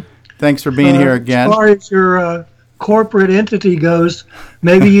good. Thanks for being here again. As far as your corporate entity goes,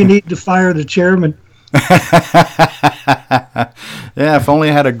 maybe you need to fire the chairman. Yeah, if only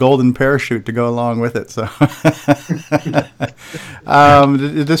I had a golden parachute to go along with it. So,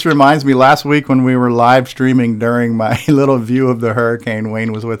 this reminds me. Last week when we were live streaming during my little view of the hurricane,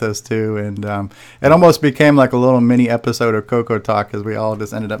 Wayne was with us too, and it almost became like a little mini episode of Coco Talk because we all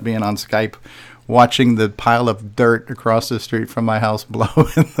just ended up being on Skype, watching the pile of dirt across the street from my house blow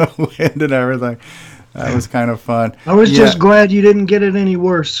in the wind and everything. That was kind of fun. I was just glad you didn't get it any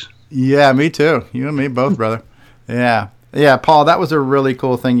worse. Yeah, me too. You and me both, brother. Yeah. Yeah, Paul, that was a really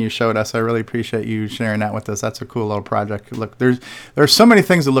cool thing you showed us. I really appreciate you sharing that with us. That's a cool little project. Look, there's so many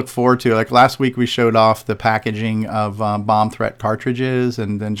things to look forward to. Like last week, we showed off the packaging of bomb threat cartridges,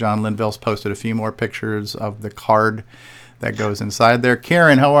 and then John Linville's posted a few more pictures of the card that goes inside there.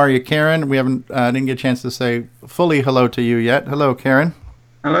 Karen, how are you, Karen? We didn't get a chance to say fully hello to you yet. Hello, Karen.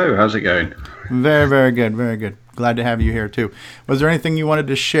 Hello, how's it going? Very, very good, very good. Glad to have you here, too. Was there anything you wanted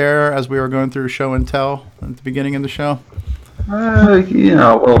to share as we were going through show and tell at the beginning of the show?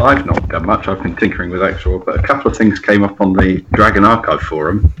 Well, I've not done much. I've been tinkering with Extra, but a couple of things came up on the Dragon Archive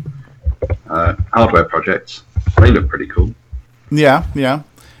forum. Hardware projects. They look pretty cool. Yeah, yeah.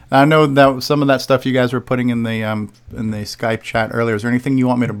 I know that some of that stuff you guys were putting in the Skype chat earlier. Is there anything you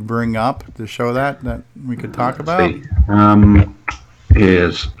want me to bring up to show that we could talk about?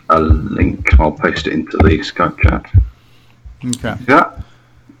 Here's a link. I'll paste it into the Skype chat. Okay. Yeah.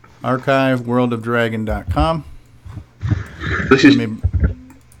 ArchiveWorldOfDragon.com. This is.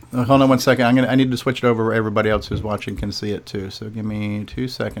 Hold on 1 second. I need to switch it over where everybody else who's watching can see it too. So give me 2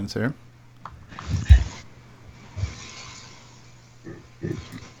 seconds here.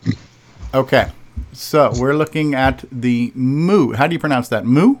 Okay. So we're looking at the Mu. How do you pronounce that?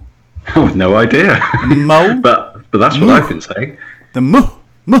 Mu? Oh, no idea. Mo? but that's what I've been saying. The Mu.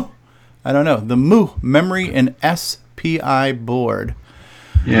 I don't know. The Mu Memory and SPI board.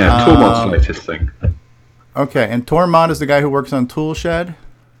 Yeah, Tormod's latest thing. Okay, and Tormod is the guy who works on Toolshed?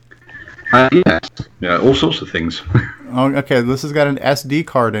 Yes. Yeah, all sorts of things. Oh, okay, this has got an SD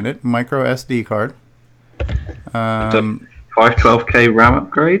card in it, micro SD card. 512K RAM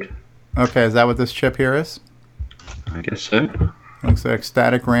upgrade. Okay, is that what this chip here is? I guess so. Looks like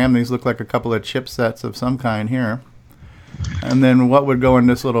static RAM. These look like a couple of chipsets of some kind here. And then what would go in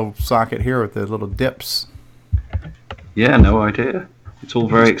this little socket here with the little dips? Yeah, no idea. It's all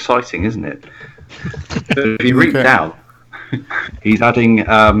very exciting, isn't it? If you read down, he's adding...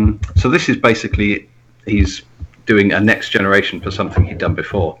 so this is basically... He's doing a next generation for something he'd done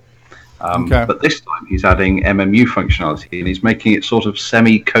before. But this time he's adding MMU functionality, and he's making it sort of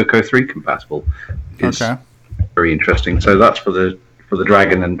semi-Coco 3 compatible. It's very interesting. So that's for the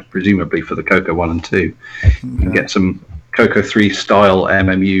Dragon and presumably for the Coco 1 and 2. You can get some Coco 3 style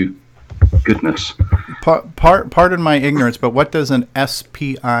MMU goodness. Pardon my ignorance, but what does an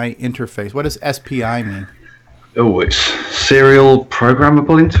SPI interface? What does SPI mean? Oh, it's serial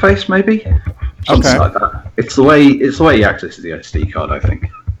programmable interface, maybe. Something like that. It's the way he accesses the SD card, I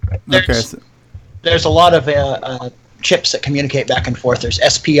think. There's a lot of chips that communicate back and forth. There's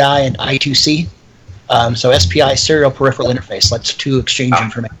SPI and I2C. So SPI, serial peripheral interface, lets two exchange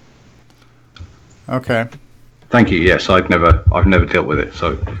information. Okay. Thank you. Yes, I've never dealt with it.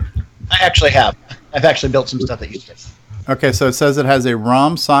 So I actually have. I've actually built some stuff that uses it. Okay, so it says it has a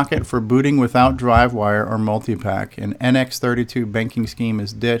ROM socket for booting without drive wire or multipack. An NX32 banking scheme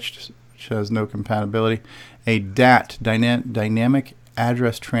is ditched, which has no compatibility. A DAT, Dynamic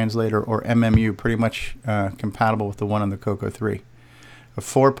Address Translator, or MMU, pretty much compatible with the one on the Coco 3. A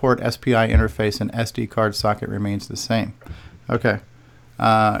 4-port SPI interface and SD card socket remains the same. Okay.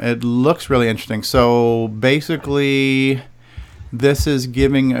 It looks really interesting. So basically, this is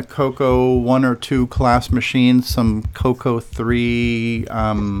giving a Coco 1 or 2 class machine some Coco 3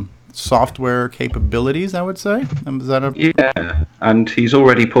 software capabilities, I would say. Is that a... Yeah, and he's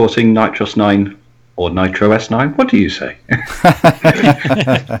already porting Nitros 9 or Nitro S9. What do you say?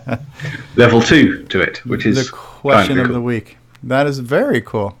 Level 2 to it, which is the question of the week. That is very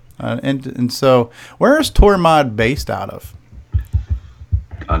cool. And so, where is Tormod based out of?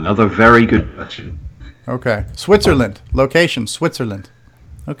 Another very good question. Okay, Switzerland. Location, Switzerland.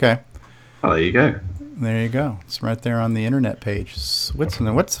 Okay. Oh, there you go. There you go. It's right there on the internet page.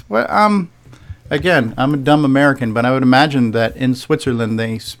 Switzerland. Again, I'm a dumb American, but I would imagine that in Switzerland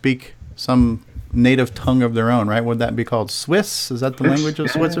they speak some native tongue of their own, right? Would that be called Swiss? Is that the language of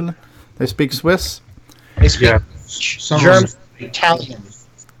Switzerland? They speak Swiss? They speak German, Italian.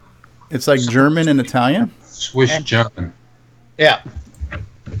 It's like German and Italian? Swiss German. Yeah.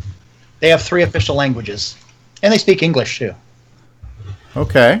 They have 3 official languages. And they speak English, too.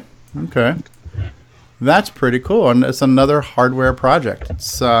 Okay. That's pretty cool. And it's another hardware project.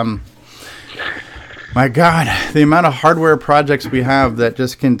 It's, my God, the amount of hardware projects we have that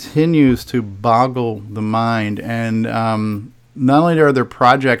just continues to boggle the mind. And not only are there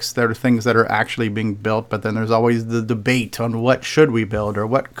projects that are things that are actually being built, but then there's always the debate on what should we build or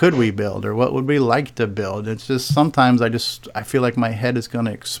what could we build or what would we like to build. It's just sometimes I feel like my head is going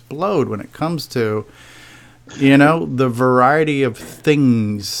to explode when it comes to, the variety of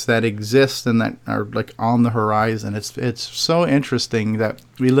things that exist and that are like on the horizon. It's so interesting that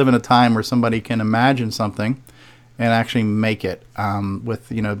we live in a time where somebody can imagine something and actually make it with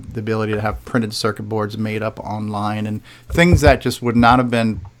the ability to have printed circuit boards made up online and things that just would not have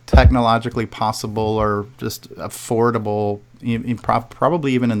been technologically possible or just affordable,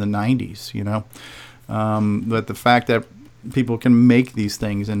 probably even in the 90s. But the fact that people can make these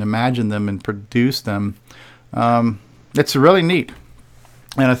things and imagine them and produce them, it's really neat.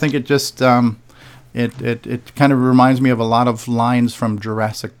 And I think it just It kind of reminds me of a lot of lines from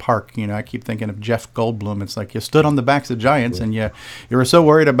Jurassic Park. I keep thinking of Jeff Goldblum. It's like you stood on the backs of giants and you were so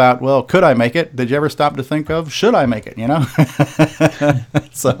worried about, well, could I make it? Did you ever stop to think of, should I make it?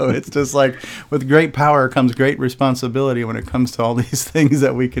 So it's just like with great power comes great responsibility when it comes to all these things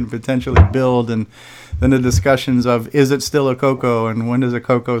that we can potentially build. And then the discussions of, is it still a Coco? And when does a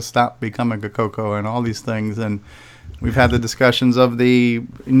Coco stop becoming a Coco? And all these things. And we've had the discussions of the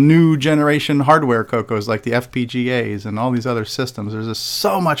new generation hardware Cocos, like the FPGAs and all these other systems. There's just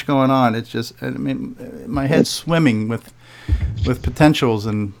so much going on. It's just, my head's swimming with potentials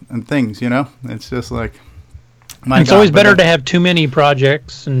and things, It's just like, it's always better to have too many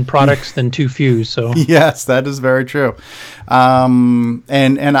projects and products than too few. So yes, that is very true.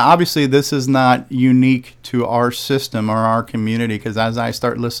 And obviously this is not unique to our system or our community, because as I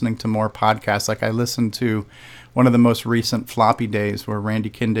start listening to more podcasts, like I listened to one of the most recent Floppy Days where Randy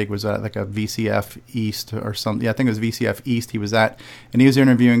Kindig was at like a VCF East or something. Yeah, I think it was VCF East he was at. And he was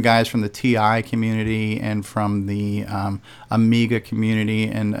interviewing guys from the TI community and from the Amiga community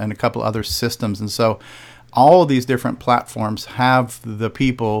and a couple other systems. And so all of these different platforms have the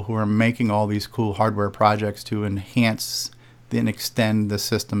people who are making all these cool hardware projects to enhance and extend the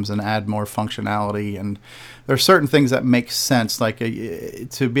systems and add more functionality. And there are certain things that make sense, like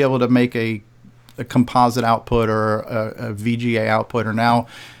to be able to make a composite output or a VGA output, or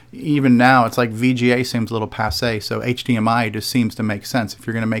even now it's like VGA seems a little passe, so HDMI just seems to make sense. If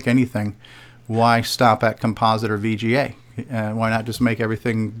you're going to make anything, why stop at composite or VGA? Why not just make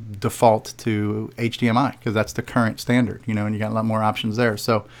everything default to HDMI, because that's the current standard, and you got a lot more options there.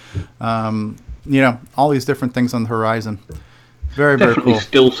 So all these different things on the horizon. Very, very cool.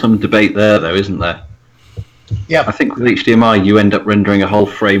 Still some debate there though, isn't there? Yeah, I think with HDMI you end up rendering a whole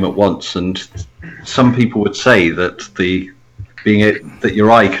frame at once, and some people would say that that your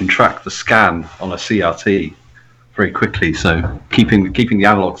eye can track the scan on a CRT very quickly, so keeping the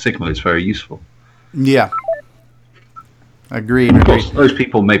analog signal is very useful. Yeah, agreed. Of course, those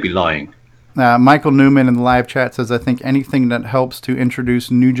people may be lying. Michael Newman in the live chat says, I think anything that helps to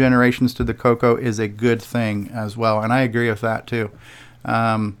introduce new generations to the Coco is a good thing as well, and I agree with that too.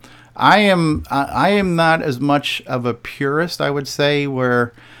 I am not as much of a purist, I would say,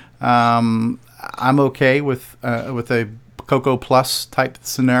 where I'm okay with a Coco Plus type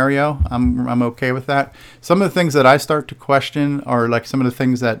scenario. I'm okay with that. Some of the things that I start to question are like some of the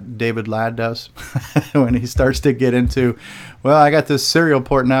things that David Ladd does when he starts to get into, well, I got this serial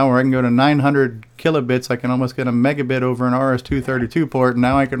port now where I can go to 900 kilobits. I can almost get a megabit over an RS-232 port, and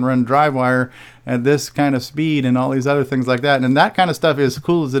now I can run DriveWire at this kind of speed and all these other things like that. And that kind of stuff, as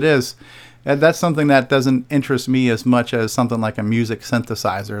cool as it is, And that's something that doesn't interest me as much as something like a music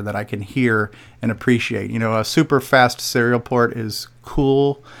synthesizer that I can hear and appreciate. You know, a super fast serial port is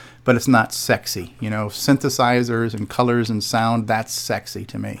cool, but it's not sexy. You know, synthesizers and colors and sound, that's sexy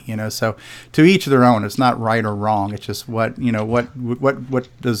to me. You know, so to each their own. It's not right or wrong. It's just what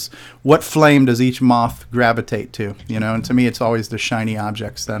flame does each moth gravitate to? You know, and to me, it's always the shiny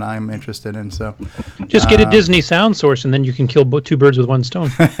objects that I'm interested in. So just get a Disney sound source, and then you can kill two birds with one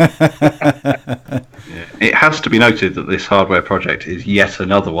stone. It has to be noted that this hardware project is yet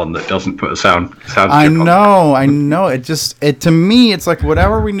another one that doesn't put a sound chip on. I know. It to me, it's like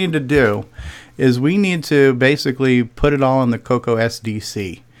whatever we need to do is we need to basically put it all in the Coco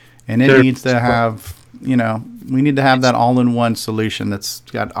SDC, and it needs to have, you know, we need to have that all-in-one solution that's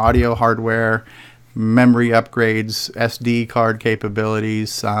got audio hardware, memory upgrades, SD card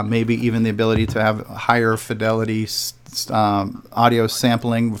capabilities, maybe even the ability to have higher fidelity audio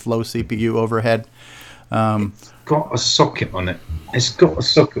sampling with low CPU overhead. It's got a socket on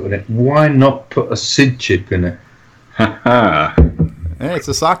it. Why not put a SID chip in it? Hey, it's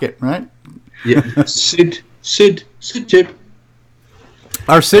a socket, right? Yeah, SID chip.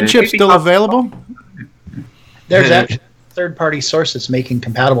 Are SID chips still available? There's actually a third-party source that's making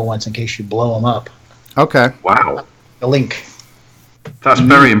compatible ones in case you blow them up. Okay. Wow. The link. That's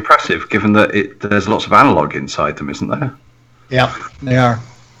very impressive, given that there's lots of analog inside them, isn't there? Yeah, they are.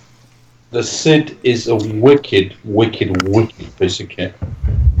 The SID is a wicked piece of kit.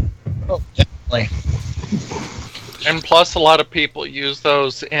 Oh, definitely. And plus, a lot of people use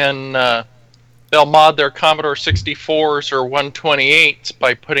those in. They'll mod their Commodore 64s or 128s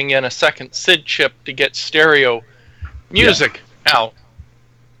by putting in a second SID chip to get stereo music out.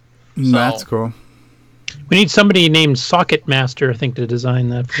 So. That's cool. We need somebody named Socket Master, I think, to design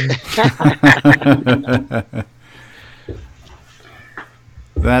that for you.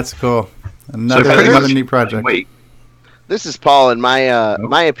 That's cool. Another neat project. This is Paul, and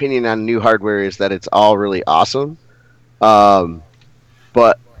my opinion on new hardware is that it's all really awesome.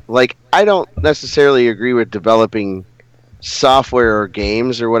 But like, I don't necessarily agree with developing software or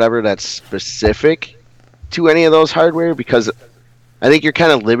games or whatever that's specific to any of those hardware, because I think you're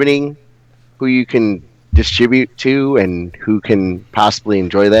kind of limiting who you can distribute to and who can possibly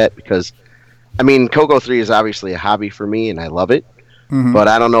enjoy that. Because, I mean, Coco 3 is obviously a hobby for me, and I love it. Mm-hmm. But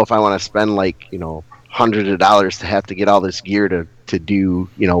I don't know if I want to spend, like, you know, hundreds of dollars to have to get all this gear to do,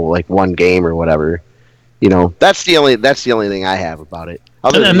 you know, like one game or whatever. You know, that's the only thing I have about it.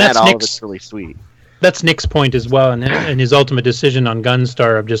 Other than that, all of it's really sweet. That's Nick's point as well, and his ultimate decision on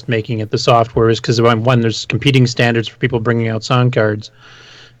Gunstar of just making it the software is because one, there's competing standards for people bringing out sound cards,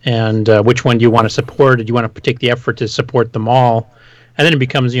 and which one do you want to support? Do you want to take the effort to support them all? And then it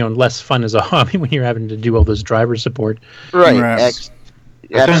becomes, you know, less fun as a hobby when you're having to do all those driver support. Right.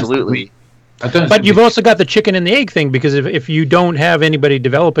 Absolutely. But you've also got the chicken and the egg thing, because if you don't have anybody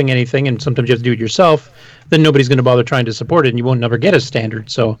developing anything, and sometimes you have to do it yourself, then nobody's going to bother trying to support it, and you won't never get a standard.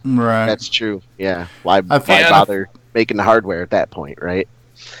 So right, that's true. Yeah, why bother making the hardware at that point, right?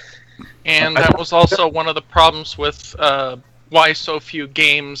 And that was also one of the problems with why so few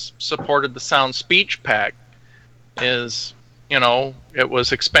games supported the Sound Speech Pack. Is, you know, it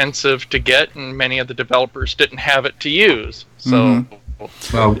was expensive to get, and many of the developers didn't have it to use. So. Mm-hmm.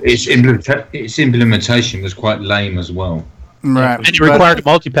 Well, its implementation was quite lame as well. Right. And it required a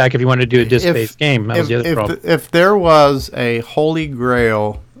multi-pack if you wanted to do a disc-based game. That was the other problem. If there was a holy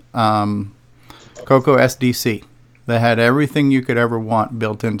grail Coco SDC that had everything you could ever want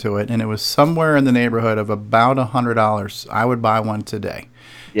built into it, and it was somewhere in the neighborhood of about $100, I would buy one today.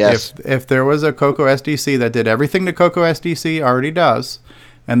 Yes. If there was a Coco SDC that did everything the Coco SDC already does,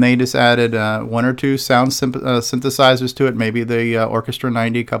 and they just added one or two sound synthesizers to it, maybe the Orchestra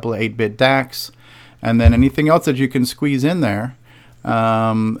 90, a couple of 8-bit DACs, and then anything else that you can squeeze in there,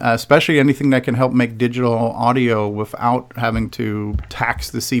 especially anything that can help make digital audio without having to tax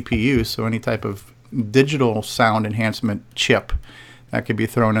the CPU, so any type of digital sound enhancement chip that could be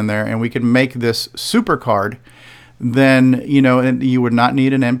thrown in there, and we can make this super card, then, you know, you would not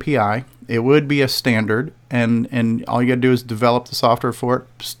need an MPI. It would be a standard, and all you got to do is develop the software for it,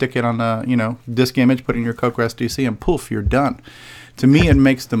 stick it on a, you know, disk image, put it in your Coco SDC, and poof, you're done. To me, it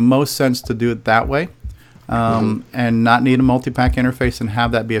makes the most sense to do it that way, and not need a multi-pack interface and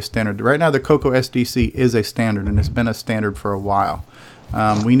have that be a standard. Right now, the Coco SDC is a standard, and it's been a standard for a while.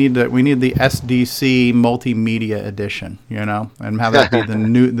 We need the SDC Multimedia Edition, you know, and have that be the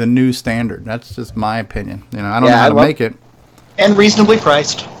new standard. That's just my opinion. You know, I don't know how to make it. And reasonably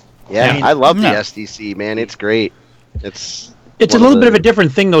priced. Yeah, I love the SDC, man. It's great. It's a little bit of a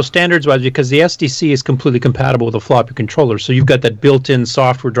different thing, though, standards-wise, because the SDC is completely compatible with a floppy controller. So you've got that built-in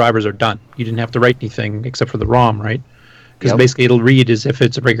software drivers are done. You didn't have to write anything except for the ROM, right? Because basically it'll read as if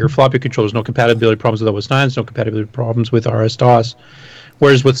it's a regular floppy controller. There's no compatibility problems with OS 9. There's no compatibility problems with RS-DOS.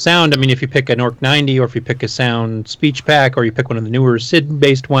 Whereas with sound, I mean, if you pick an ORC-90 or if you pick a sound speech pack or you pick one of the newer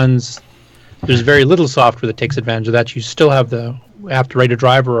SID-based ones, there's very little software that takes advantage of that. You still have to write a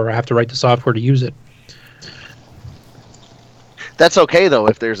driver or have to write the software to use it. That's okay though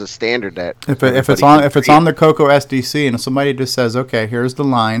if there's a standard that if it's on the Coco SDC and somebody just says, okay, here's the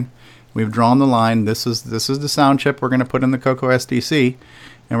line, we've drawn the line. This is the sound chip we're going to put in the Coco SDC,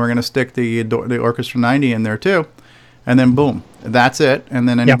 and we're going to stick the Orchestra 90 in there too, and then boom, that's it. And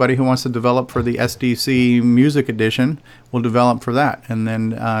then anybody who wants to develop for the SDC Music Edition will develop for that, and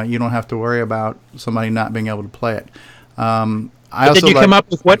then you don't have to worry about somebody not being able to play it. Did you come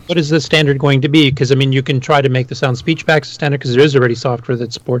up with what is the standard going to be? Because, I mean, you can try to make the sound speech packs standard because there is already software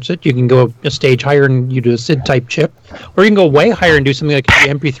that supports it. You can go a stage higher and you do a SID-type chip. Or you can go way higher and do something like the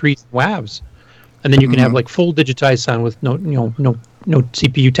MP3s and WAVs. And then you can have, like, full digitized sound with no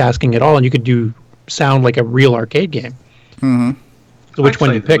CPU tasking at all. And you could do sound like a real arcade game. Mm-hmm. So which one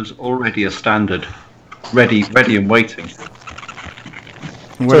do you pick? There's already a standard ready and waiting.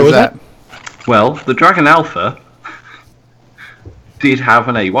 What is that? Well, the Dragon Alpha did have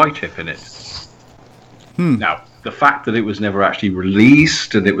an AY chip in it. Now, the fact that it was never actually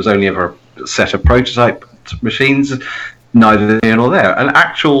released and it was only ever a set of prototype machines, neither here nor there. An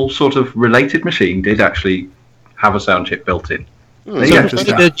actual sort of related machine did actually have a sound chip built in.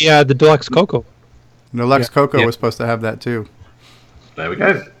 The Deluxe Coco. The Deluxe Coco was supposed to have that too. There we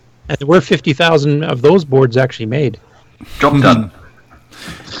go. And there were 50,000 of those boards actually made. Job done.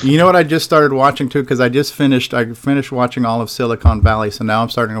 You know what I just started watching too, because I finished watching all of Silicon Valley, so now I'm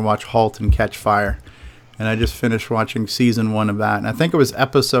starting to watch Halt and Catch Fire, and I just finished watching season 1 of that, and I think it was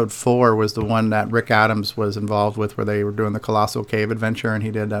episode 4 was the one that Rick Adams was involved with, where they were doing the Colossal Cave Adventure, and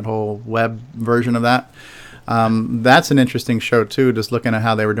he did that whole web version of that. That's an interesting show too, just looking at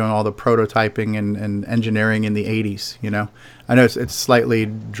how they were doing all the prototyping and engineering in the 80s. You know, I know it's slightly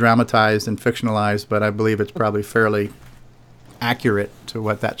dramatized and fictionalized, but I believe it's probably fairly accurate to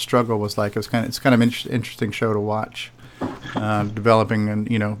what that struggle was like. It's kind of interesting show to watch. Developing, and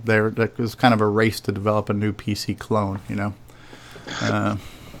it was kind of a race to develop a new PC clone.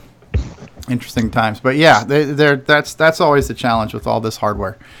 Interesting times, but yeah, that's always the challenge with all this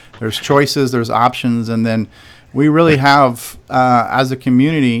hardware. There's choices, there's options, and then we really have, as a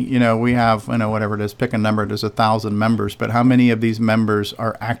community, we have, whatever it is, pick a number. There's 1,000 members, but how many of these members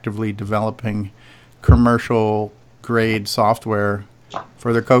are actively developing commercial grade software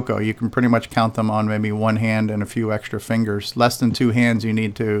for the Coco? You can pretty much count them on maybe one hand and a few extra fingers. Less than 2 hands you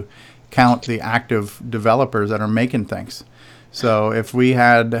need to count the active developers that are making things. So if we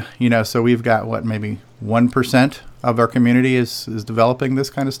had, so we've got maybe 1% of our community is developing this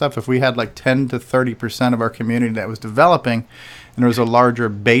kind of stuff. If we had like 10 to 30% of our community that was developing, and there was a larger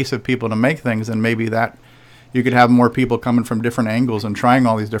base of people to make things, then maybe that you could have more people coming from different angles and trying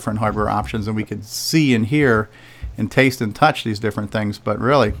all these different hardware options, and we could see and hear and taste and touch these different things. But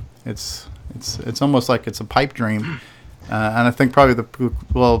really, it's almost like it's a pipe dream. And I think probably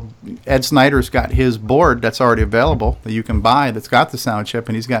Ed Snyder's got his board that's already available that you can buy that's got the sound chip,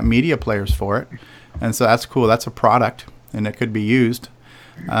 and he's got media players for it. And so that's cool. That's a product, and it could be used.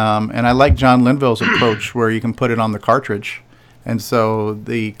 And I like John Linville's approach where you can put it on the cartridge. And so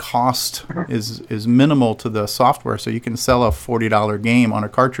the cost is minimal to the software. So you can sell a $40 game on a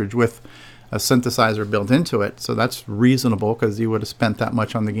cartridge with a synthesizer built into it. So that's reasonable because you would have spent that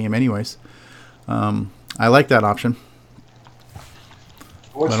much on the game anyways. I like that option.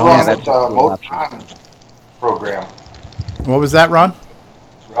 What's wrong with the Motoron program? What was that, Ron?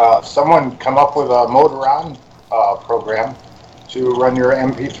 Someone come up with a Motoron program to run your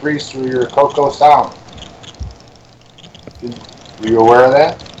MP3s through your Coco Sound. Were you aware of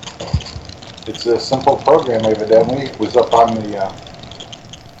that? It's a simple program, evidently. It was up on the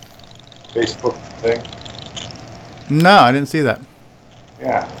Facebook thing. No, I didn't see that.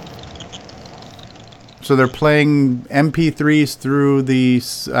 Yeah. So they're playing MP3s through the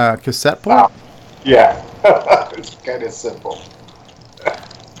cassette port? Yeah. It's kind of simple.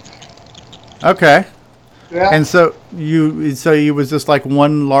 Okay. Yeah. And so it was just like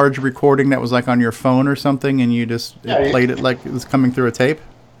one large recording that was like on your phone or something, and you just played it like it was coming through a tape?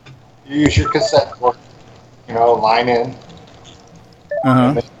 You use your cassette port, line in,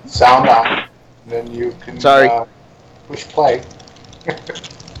 and then sound on, and then you can push play.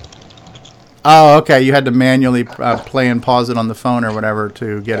 Oh, okay. You had to manually play and pause it on the phone or whatever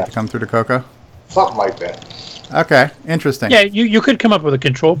to get it to come through the Coco? Something like that. Okay, interesting. Yeah, you could come up with a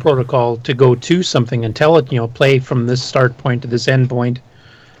control protocol to go to something and tell it, play from this start point to this end point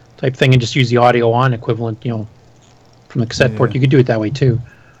type thing, and just use the audio on equivalent, from the cassette port. You could do it that way too.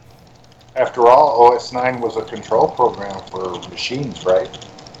 After all, OS 9 was a control program for machines, right?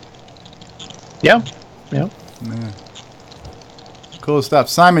 Yeah. Cool stuff.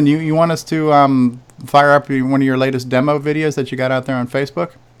 Simon, you want us to fire up one of your latest demo videos that you got out there on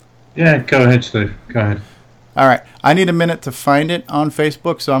Facebook? Yeah, go ahead, Steve. Go ahead. All right. I need a minute to find it on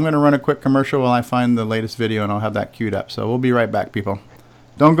Facebook, so I'm going to run a quick commercial while I find the latest video, and I'll have that queued up. So we'll be right back, people.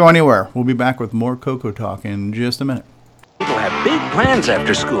 Don't go anywhere. We'll be back with more Coco Talk in just a minute. People have big plans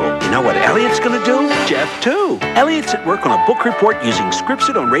after school. You know what Elliot's going to do? Jeff, too. Elliot's at work on a book report using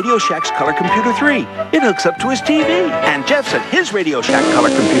Scripsit on Radio Shack's Color Computer 3. It hooks up to his TV. And Jeff's at his Radio Shack Color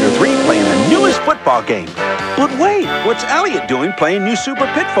Computer 3 playing the newest football game. But wait, what's Elliot doing playing new Super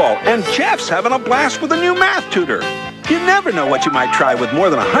Pitfall? And Jeff's having a blast with a new math tutor. You never know what you might try with more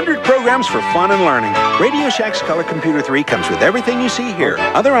than 100 programs for fun and learning. Radio Shack's Color Computer 3 comes with everything you see here.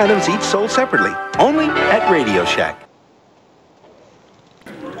 Other items each sold separately. Only at Radio Shack.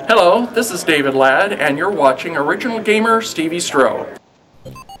 Hello, this is David Ladd, and you're watching Original Gamer Stevie Stroh.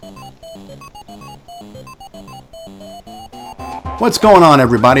 What's going on,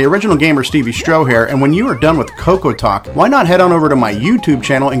 everybody? Original Gamer Stevie Stroh here, and when you are done with Coco Talk, why not head on over to my YouTube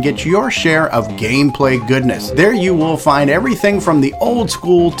channel and get your share of gameplay goodness. There you will find everything from the old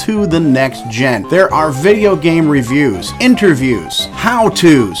school to the next gen. There are video game reviews, interviews,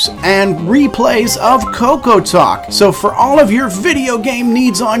 how-tos, and replays of Coco Talk. So for all of your video game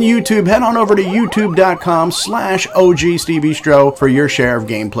needs on YouTube, head on over to youtube.com/OG Stevie Stroh for your share of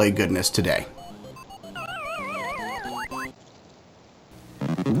gameplay goodness today.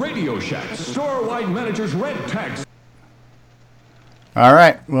 Radio Shack store-wide manager's red tags. All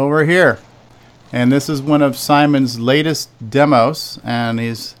right, well, we're here, and this is one of Simon's latest demos, and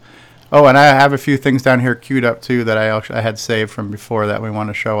he's and I have a few things down here queued up too that I had saved from before that we want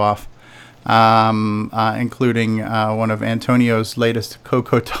to show off, including one of Antonio's latest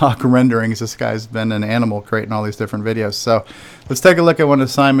Coco Talk renderings. This guy's been an animal creating all these different videos, so let's take a look at one of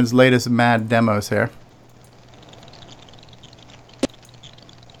Simon's latest mad demos here.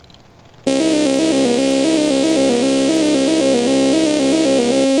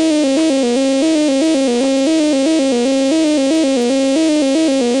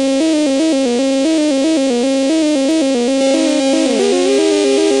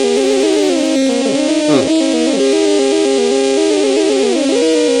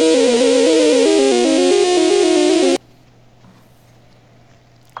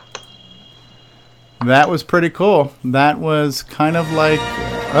 That was pretty cool. That was kind of like,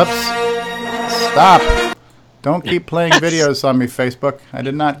 oops, stop. Don't keep playing videos on me, Facebook. I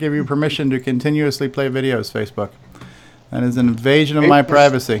did not give you permission to continuously play videos, Facebook. That is an invasion of my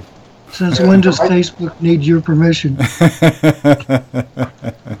privacy. Since when does Facebook need your permission?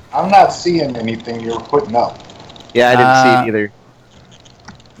 I'm not seeing anything you're putting up. Yeah, I didn't see it either.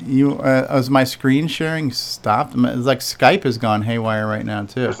 As my screen sharing stopped, it's like Skype has gone haywire right now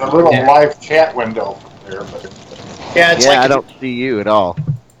too. There's a little live chat window there, but I don't see you at all.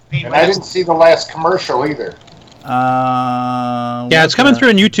 And I didn't see the last commercial either. Yeah, it's coming through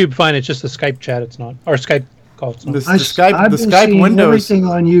on YouTube fine. It's just the Skype chat. It's not, or Skype call. It's not. I've been seeing everything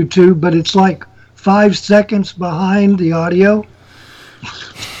on YouTube, but it's like 5 seconds behind the audio.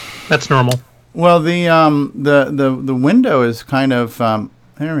 That's normal. Well, the window is kind of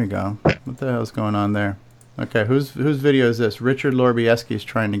there we go. What the hell's going on there? Okay, whose video is this? Richard Lorbieski is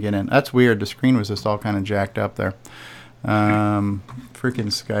trying to get in. That's weird. The screen was just all kind of jacked up there. Freaking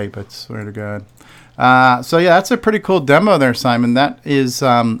Skype, I swear to God. So yeah, that's a pretty cool demo there, Simon. That is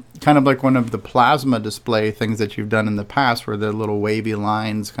kind of like one of the plasma display things that you've done in the past, where the little wavy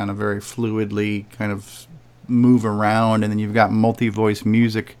lines kind of very fluidly kind of move around, and then you've got multi-voice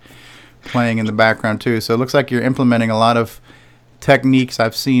music playing in the background too. So it looks like you're implementing a lot of techniques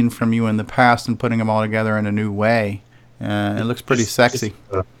I've seen from you in the past and putting them all together in a new way. It looks pretty sexy.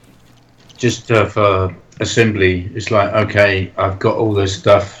 Just for assembly, it's like, okay, I've got all this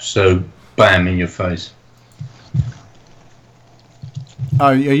stuff, so bam, in your face.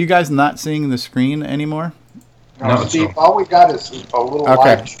 Are you guys not seeing the screen anymore? No, Steve, all we got is a little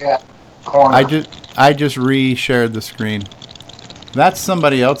live chat corner. I just re-shared the screen. That's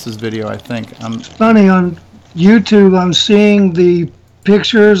somebody else's video, I think. It's funny, on YouTube I'm seeing the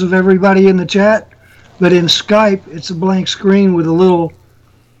pictures of everybody in the chat, but in Skype it's a blank screen with a little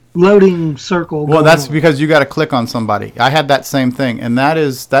loading circle. Well, that's because you got to click on somebody. I had that same thing, and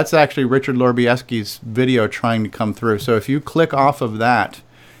that's actually Richard Lorbieski's video trying to come through. So if you click off of that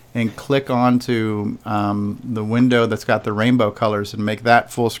and click onto the window that's got the rainbow colors and make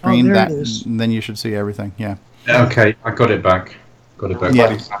that full screen. there that it is. then you should see everything. Yeah. Okay, I got it back.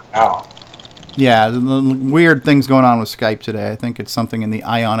 Yeah, the weird things going on with Skype today. I think it's something in the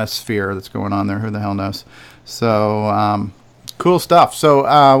ionosphere that's going on there. Who the hell knows? So, cool stuff.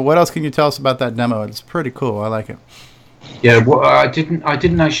 So, what else can you tell us about that demo? It's pretty cool. I like it. Yeah, well, I didn't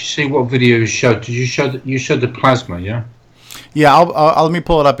actually see what video you showed. Did you show you showed the plasma? Yeah. Yeah, I'll let me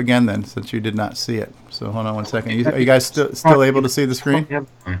pull it up again then, since you did not see it. So hold on one second. Are you guys still able to see the screen?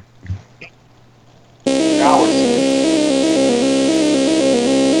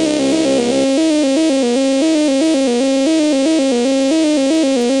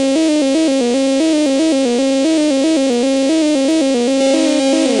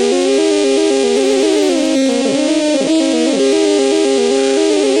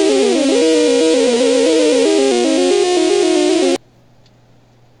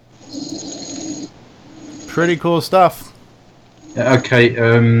 Pretty cool stuff. Okay,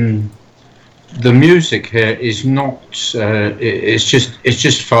 the music here is not. It's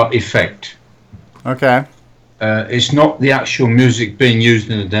just for effect. Okay. It's not the actual music being used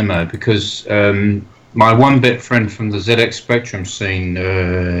in the demo because my one-bit friend from the ZX Spectrum scene,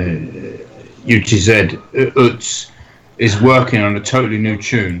 UTZ Utz, is working on a totally new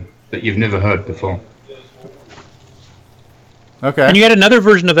tune that you've never heard before. Okay. And you had another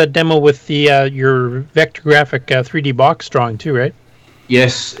version of that demo with the your vector graphic 3D box drawing too, right?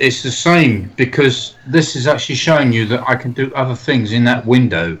 Yes, it's the same because this is actually showing you that I can do other things in that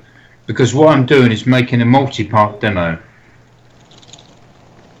window because what I'm doing is making a multi-part demo.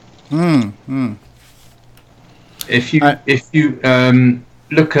 If you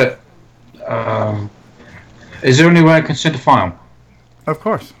look at, is there any way I can send a file? Of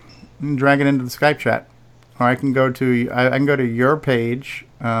course. You can drag it into the Skype chat. Or I can go to I can go to your page.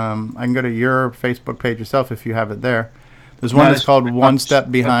 I can go to your Facebook page yourself if you have it there. There's one that's called One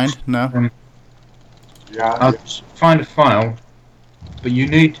Step Behind. No. Yeah. I'll find a file, but you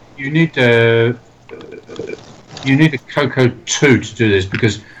need a Coco 2 to do this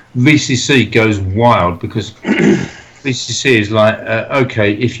because VCC goes wild because VCC is like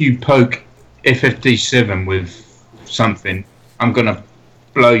okay, if you poke FFD7 with something, I'm gonna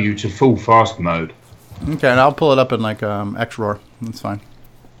blow you to full fast mode. Okay, and I'll pull it up in like XROAR. That's fine.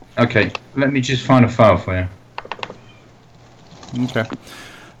 Okay, let me just find a file for you. Okay.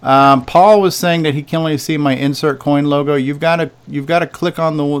 Paul was saying that he can only see my insert coin logo. You've got to click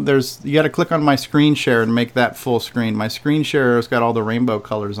on you got to click on my screen share and make that full screen. My screen share has got all the rainbow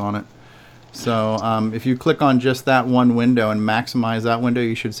colors on it. So if you click on just that one window and maximize that window,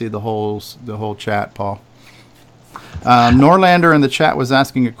 you should see the whole chat, Paul. Norlander in the chat was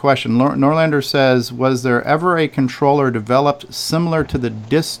asking a question. Norlander says, was there ever a controller developed similar to the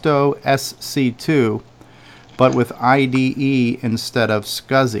Disto SC2, but with IDE instead of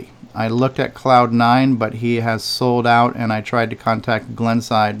SCSI? I looked at Cloud9, but he has sold out, and I tried to contact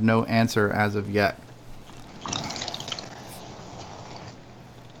Glenside. No answer as of yet.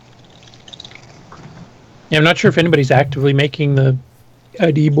 Yeah, I'm not sure if anybody's actively making the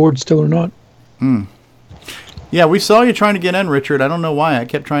IDE board still or not. Yeah, we saw you trying to get in, Richard. I don't know why. I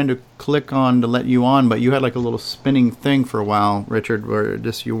kept trying to click on to let you on, but you had like a little spinning thing for a while, Richard, where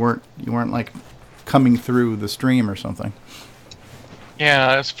just you weren't like coming through the stream or something.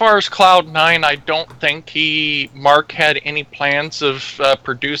 Yeah, as far as Cloud9, I don't think Mark had any plans of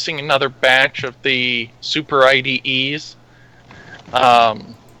producing another batch of the Super IDEs.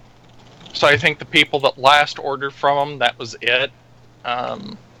 So I think the people that last ordered from him, that was it.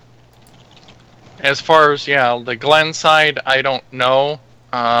 As far as, the Glen side, I don't know.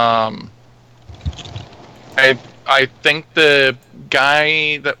 I think the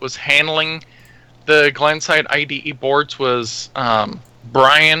guy that was handling the Glenside IDE boards was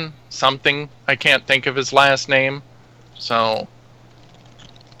Brian something. I can't think of his last name. So.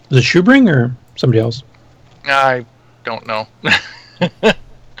 Is it Shoebring or somebody else? I don't know.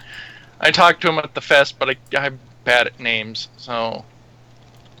 I talked to him at the fest, but I'm bad at names, so.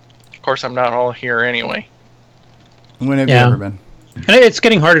 Of course, I'm not all here anyway. When have you ever been? And it's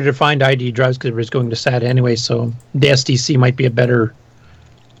getting harder to find ID drives because it's going to SATA anyway. So the SDC might be a better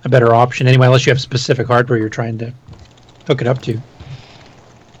option anyway, unless you have specific hardware you're trying to hook it up to.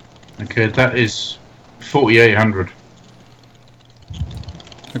 Okay, that is 4800.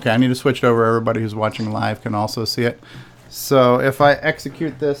 Okay, I need to switch it over. Everybody who's watching live can also see it. So if I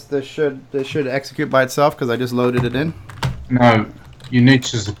execute this should execute by itself because I just loaded it in. No. You need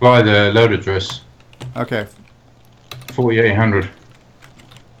to supply the load address. Okay. 4800.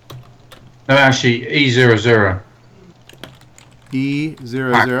 No, actually, E00.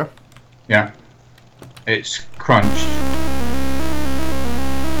 E00. Yeah. It's crunched.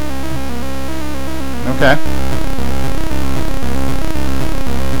 Okay.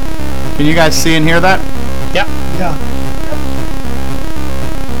 Can you guys see and hear that? Yeah. Yeah.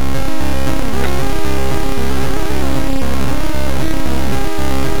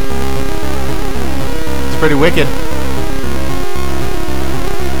 It's pretty wicked.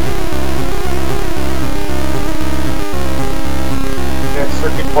 That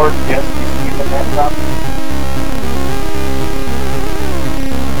circuit board, yes, you see the laptop.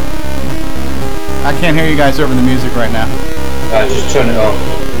 I can't hear you guys over the music right now. Just turn it off.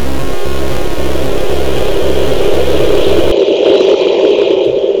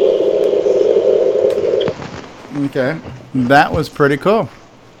 Okay. That was pretty cool.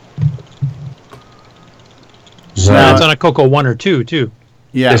 So Now it's on a Coco 1 or 2 too.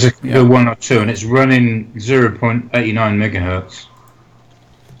 Yeah. There's a Coco 1 or 2, and it's running 0.89 megahertz.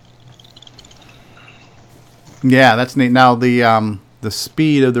 Yeah, that's neat. Now the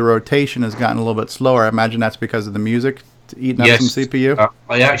speed of the rotation has gotten a little bit slower. I imagine that's because of the music eating up some CPU.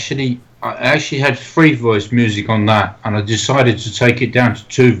 I actually had 3-voice music on that, and I decided to take it down to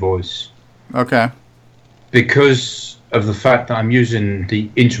 2-voice. Okay. Because of the fact that I'm using the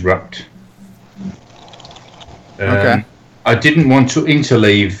interrupt. Okay. I didn't want to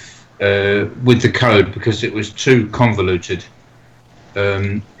interleave with the code because it was too convoluted.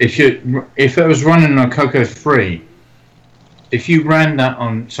 If it was running on Coco 3, if you ran that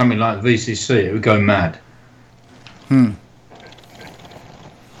on something like VCC, it would go mad. Hmm.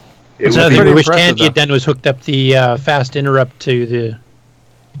 So I think we wish Tandy had done was hooked up the fast interrupt to the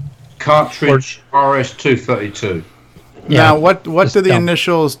cartridge RS-232. Now, what do the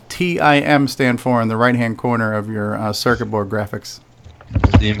initials TIM stand for in the right-hand corner of your circuit board graphics?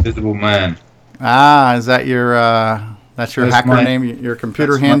 The Invisible Man. Ah, is that your that's your hacker name, your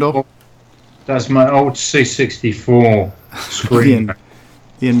computer handle? That's my old C64 screen.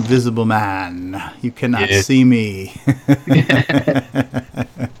 The Invisible Man. You cannot see me.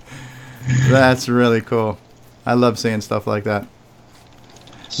 That's really cool. I love seeing stuff like that.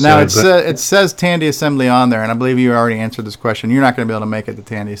 Now, it says Tandy Assembly on there, and I believe you already answered this question. You're not going to be able to make it to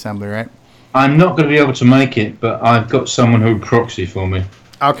Tandy Assembly, right? I'm not going to be able to make it, but I've got someone who proxy for me.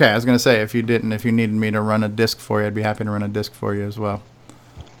 Okay, I was going to say, if you needed me to run a disk for you, I'd be happy to run a disk for you as well.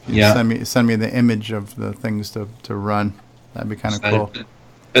 Yeah. Send me the image of the things to run. That'd be kind of cool.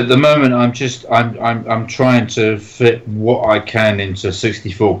 At the moment, I'm trying to fit what I can into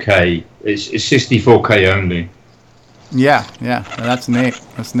 64K. It's 64K only. Yeah, that's neat.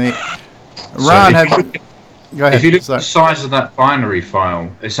 That's neat. Ron, go ahead. If you look at the size of that binary file,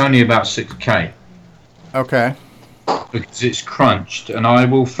 it's only about 6K. Okay. Because it's crunched, and I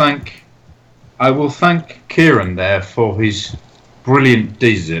will thank Kieran there for his brilliant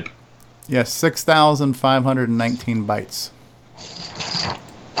dzip. Yes, 6,519 bytes.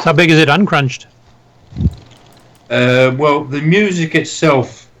 How big is it uncrunched? Well, the music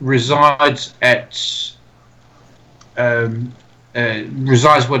itself resides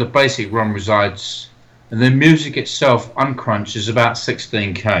resides where the basic ROM resides, and the music itself uncrunched is about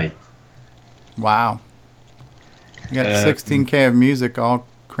 16K. Wow. You got 16K of music all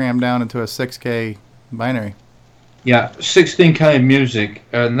crammed down into a 6K binary. Yeah, 16K of music,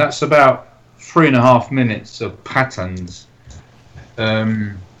 and that's about 3.5 minutes of patterns.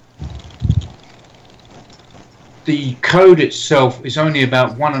 The code itself is only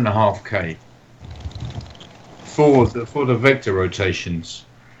about 1.5K for the vector rotations.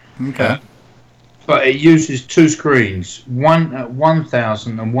 Okay. But it uses 2 screens, one at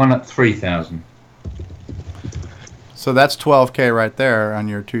 1,000 and one at 3,000. So that's 12K right there on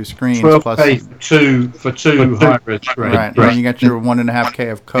your 2 screens. 12K for two high-res screens. Right, and you got your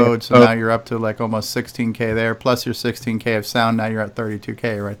 1.5K of code, so now you're up to like almost 16K there, plus your 16K of sound, now you're at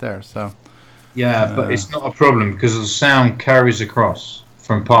 32K right there. So. Yeah, but it's not a problem because the sound carries across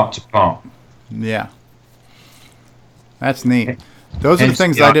from part to part. Yeah. That's neat. Those are the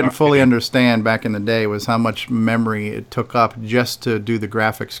things I didn't fully understand back in the day, was how much memory it took up just to do the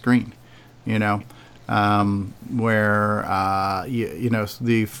graphic screen, you know. Where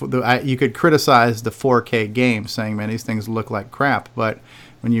you could criticize the 4K game, saying, man, these things look like crap, but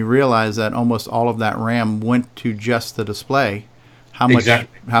when you realize that almost all of that RAM went to just the display, how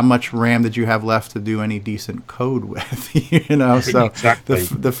much RAM did you have left to do any decent code with? You know, so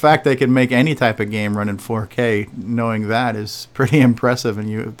the fact they can make any type of game run in 4K, knowing that, is pretty impressive, and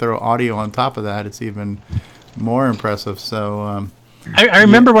you throw audio on top of that, it's even more impressive. So I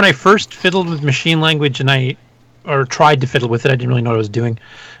remember when I first fiddled with machine language, or tried to fiddle with it. I didn't really know what I was doing,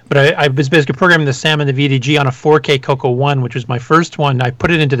 But I was basically programming the SAM and the VDG on a 4K Coco 1, which was my first one. I put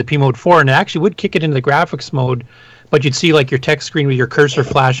it into the P mode 4, and it actually would kick it into the graphics mode, but you'd see like your text screen with your cursor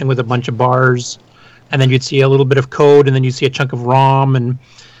flashing with a bunch of bars, and then you'd see a little bit of code, and then you'd see a chunk of ROM, and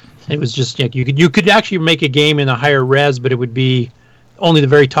it was just like you could actually make a game in a higher res, but it would be only the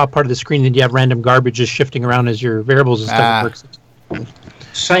very top part of the screen, and you have random garbage just shifting around as your variables and stuff works.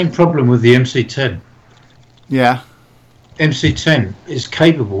 Same problem with the MC10. Yeah. MC10 is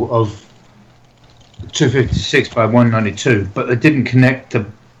capable of 256 by 192, but they didn't connect the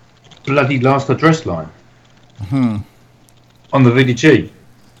bloody last address line on the VDG.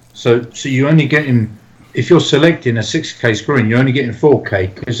 So you're only getting, if you're selecting a 6K screen, you're only getting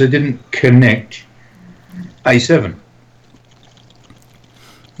 4K because they didn't connect A7.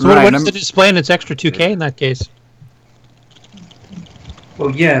 So what is the display in its extra 2K in that case?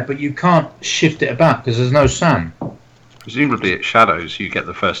 Well, yeah, but you can't shift it about because there's no SAM. Presumably it shadows, you get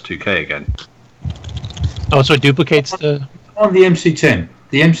the first 2K again. Oh, so it duplicates the... On the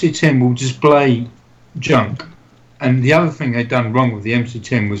MC10 will display junk. And the other thing they'd done wrong with the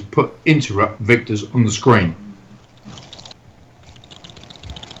MC10 was put interrupt vectors on the screen.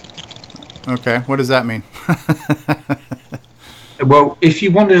 Okay, what does that mean? Well, if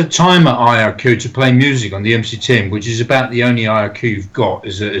you wanted a timer IRQ to play music on the MC10, which is about the only IRQ you've got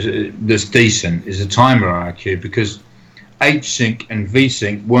that's decent, is a timer IRQ, because H-Sync and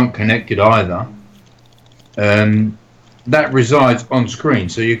V-Sync weren't connected either. That resides on screen,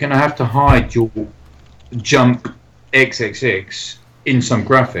 so you're going to have to hide your jump XXX in some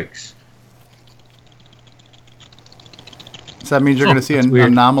graphics. So that means you're going to see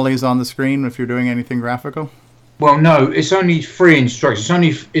anomalies on the screen if you're doing anything graphical? Well, no, it's only 3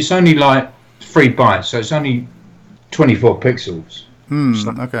 instructions. It's only like 3 bytes, so it's only 24 pixels.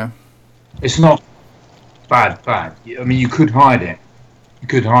 So okay. It's not bad. I mean, you could hide it.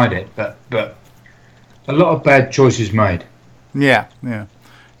 But a lot of bad choices made. Yeah.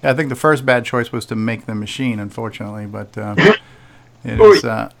 I think the first bad choice was to make the machine, unfortunately, but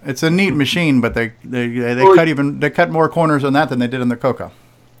it's a neat machine, but they cut more corners on that than they did on the Coco.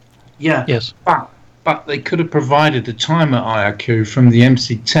 Yeah. Yes. But they could have provided the timer IRQ from the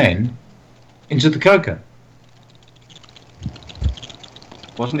MC10 into the Coco.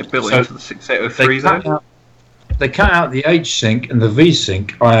 Wasn't it built into the 6803 though? They cut out the H-Sync and the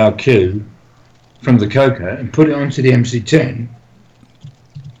V-Sync IRQ from the Coco and put it onto the MC10.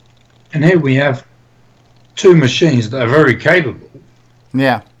 And here we have 2 machines that are very capable.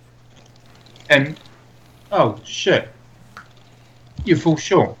 Yeah. And, oh, shit. You fall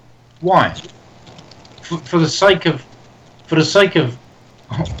short. Why? For the sake of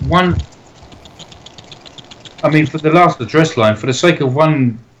one, I mean, for the last address line, for the sake of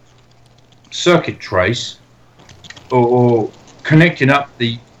one circuit trace, or connecting up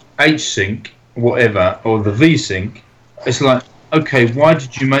the H-Sync, whatever, or the V-Sync, it's like, okay, why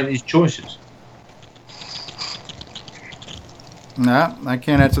did you make these choices? No, I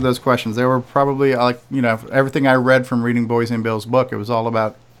can't answer those questions. They were probably, like, everything I read from reading Boise and Bill's book, it was all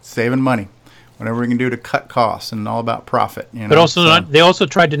about saving money. Whatever we can do to cut costs and all about profit. But also, they also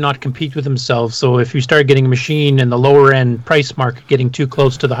tried to not compete with themselves. So if you start getting a machine in the lower end price mark getting too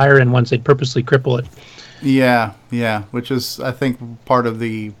close to the higher end ones, they'd purposely cripple it. Yeah, which is, I think, part of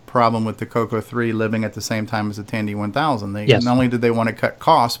the problem with the Coco 3 living at the same time as the Tandy 1000. Not only did they want to cut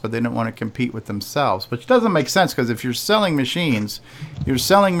costs, but they didn't want to compete with themselves, which doesn't make sense because if you're selling machines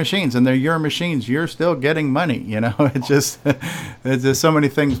and they're your machines, you're still getting money. It's just so many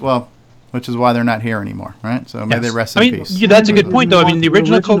things. Well, which is why they're not here anymore, right? So may they rest in peace. Yeah, that's a good point, though. I mean, the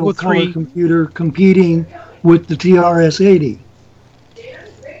original Coco 3 computer competing with the TRS-80.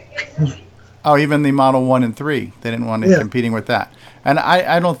 Oh, even the Model 1 and 3, they didn't want it competing with that. And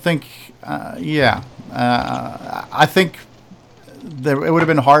I don't think, I think it would have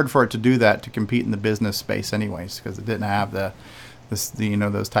been hard for it to do that, to compete in the business space anyways, because it didn't have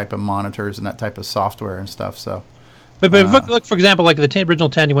those type of monitors and that type of software and stuff. So. But look, for example, like the original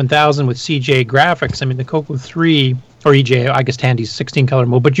Tandy 1000 with CJ graphics. I mean, the Coco 3 or EJ, I guess Tandy's 16-color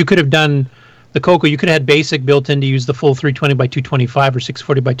mode. But you could have done the Coco. You could have had BASIC built in to use the full 320 by 225 or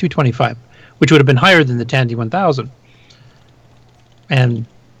 640 by 225, which would have been higher than the Tandy 1000. And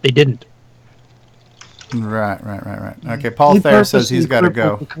they didn't. Right. Okay, Paul Thayer says he's got to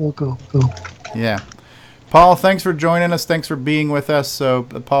go. Yeah. Paul, thanks for joining us. Thanks for being with us. So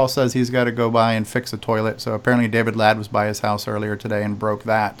Paul says he's got to go by and fix a toilet. So apparently David Ladd was by his house earlier today and broke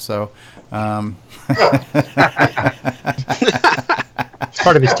that. So it's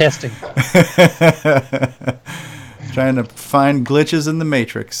part of his testing. Trying to find glitches in the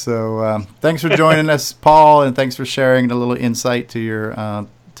matrix. So thanks for joining us, Paul, and thanks for sharing a little insight to your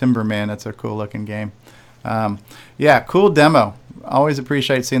Timberman. That's a cool looking game. Yeah, cool demo. Always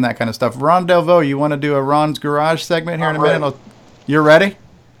appreciate seeing that kind of stuff. Ron Delvaux, you want to do a Ron's Garage segment here in a minute? You're ready?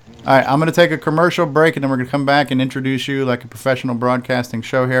 All right, I'm going to take a commercial break, and then we're going to come back and introduce you like a professional broadcasting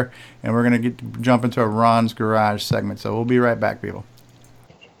show here, and we're going to jump into a Ron's Garage segment. So we'll be right back, people.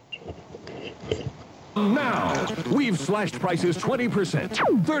 Now, we've slashed prices 20%,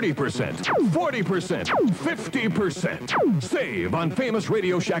 30%, 40%, 50%. Save on famous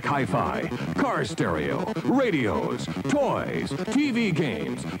Radio Shack Hi-Fi, car stereo, radios, toys, TV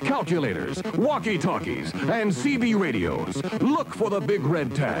games, calculators, walkie-talkies, and CB radios. Look for the big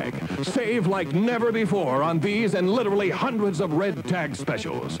red tag. Save like never before on these and literally hundreds of red tag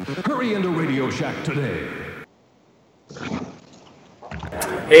specials. Hurry into Radio Shack today.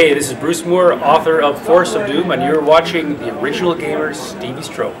 Hey, this is Bruce Moore, author of Force of Doom, and you're watching the Original Gamer Stevie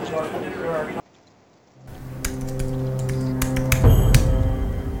Stroh.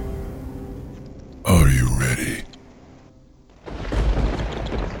 Are you ready?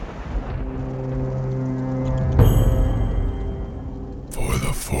 For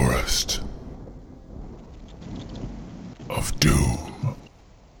the Forest of Doom.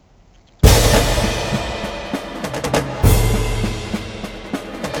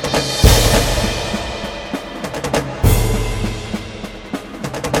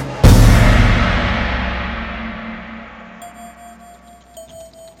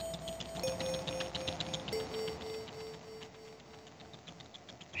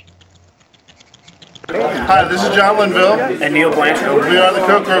 Hi, this is John Linville. And Neil Blanchard. We are the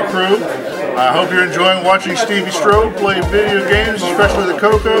Coco Crew. I hope you're enjoying watching Stevie Stroh play video games, especially the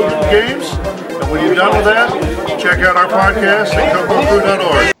Coco games. And when you're done with that, check out our podcast at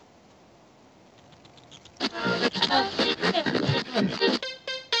cococrew.org.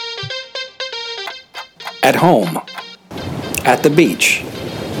 At home, at the beach,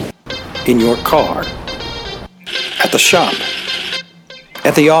 in your car, at the shop,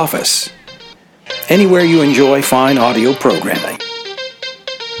 at the office, anywhere you enjoy fine audio programming.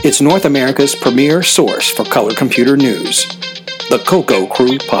 It's North America's premier source for color computer news, the Coco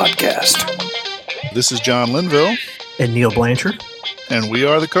Crew Podcast. This is John Linville. And Neil Blanchard. And we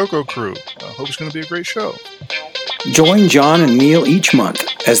are the Coco Crew. I hope it's going to be a great show. Join John and Neil each month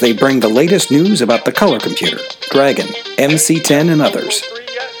as they bring the latest news about the color computer, Dragon, MC10, and others.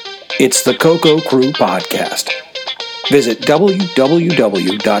 It's the Coco Crew Podcast. Visit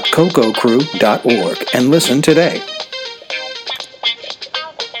www.cococrew.org and listen today.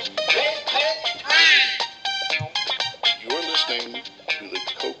 You're listening to the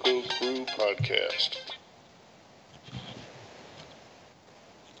Coco Crew Podcast.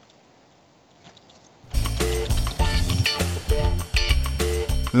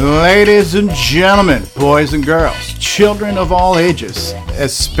 Ladies and gentlemen, boys and girls, children of all ages,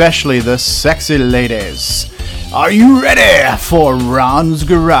 especially the sexy ladies, are you ready for Ron's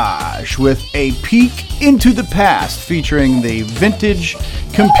Garage with a peek into the past featuring the vintage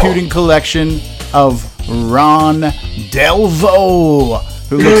computing collection of Ron Delvaux,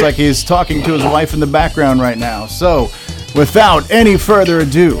 who looks like he's talking to his wife in the background right now. So, without any further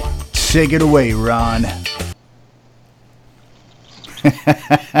ado, take it away, Ron.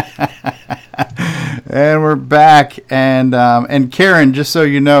 And we're back, and Karen, just so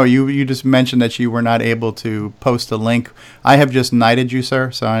you know, you just mentioned that you were not able to post a link. I have just knighted you,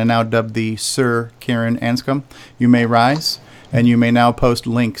 sir, so I now dub the Sir Karen Anscombe. You may rise, and you may now post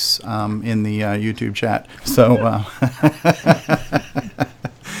links in the YouTube chat. So,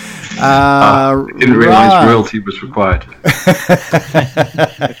 didn't realize royalty was required.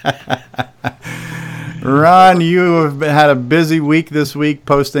 Ron, you have had a busy week this week,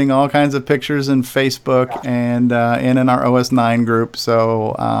 posting all kinds of pictures in Facebook and in our OS9 group.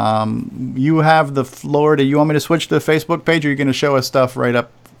 So you have the floor. Do you want me to switch to the Facebook page, or are you going to show us stuff right up?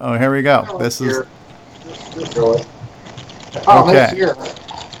 Oh, here we go. This is. Okay. This here,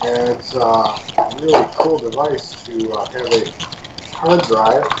 and it's a really cool device to have a hard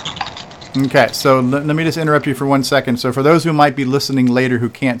drive. Okay, so let me just interrupt you for 1 second. So for those who might be listening later who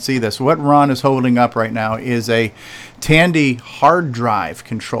can't see this, what Ron is holding up right now is a Tandy hard drive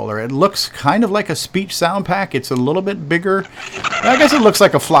controller. It looks kind of like a speech sound pack. It's a little bit bigger. I guess it looks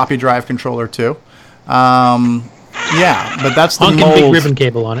like a floppy drive controller too. Yeah, but that's the honking big ribbon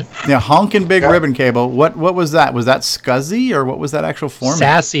cable on it. Yeah, honking big ribbon cable. What was that? Was that SCSI or what was that actual format?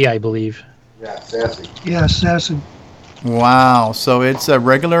 Sassy, I believe. Yeah, Sassy. Yeah, Sassy. Wow, so it's a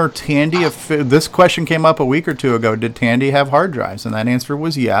regular Tandy. This question came up a week or two ago. Did Tandy have hard drives? And that answer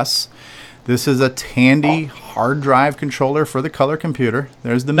was yes. This is a Tandy hard drive controller for the color computer.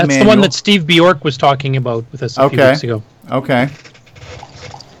 There's the manual. That's the one that Steve Bjork was talking about with us a few weeks ago. Okay.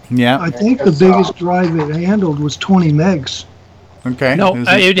 Yeah. I think the biggest drive it handled was 20 megs. Okay. No,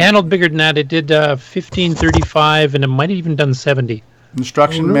 it handled bigger than that. It did 15, 35, and it might have even done 70.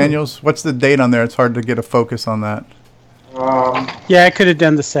 Instruction manuals. What's the date on there? It's hard to get a focus on that. Yeah, I could have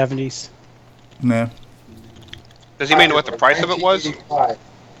done the 70s. Yeah. Does he mean what the price of it was?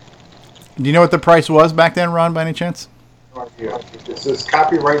 Do you know what the price was back then, Ron, by any chance? It says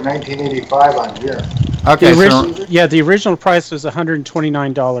copyright 1985 on here. Okay. The original price was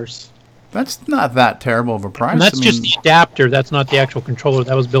 $129. That's not that terrible of a price. And that's just the adapter. That's not the actual controller.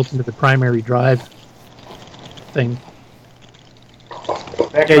 That was built into the primary drive thing.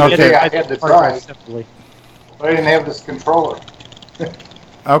 Back in the day, I had the drive, but I didn't have this controller.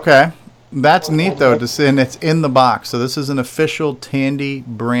 Okay. That's neat, though, to see, and it's in the box. So this is an official Tandy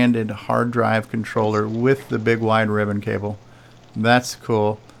branded hard drive controller with the big wide ribbon cable. That's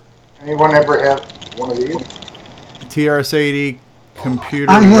cool. Anyone ever have one of these? TRS-80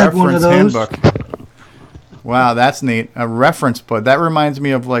 Computer I had one Reference of those. Handbook. Wow, that's neat. A reference book. That reminds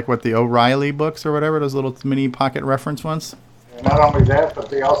me of like what the O'Reilly books or whatever, those little mini pocket reference ones. And not only that, but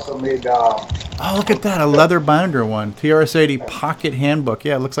they also made... Oh, look at that, a leather binder one. TRS-80 Pocket Handbook.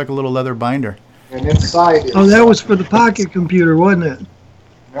 Yeah, it looks like a little leather binder. And inside is... Oh, that was for the pocket computer, wasn't it?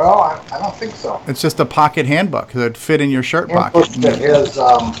 No, I don't think so. It's just a pocket handbook that would fit in your shirt Handbook pocket. that has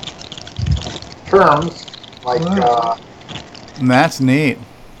terms like... That's neat.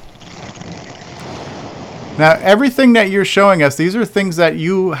 Now, everything that you're showing us, these are things that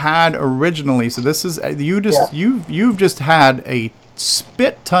you had originally. So this is you've just had a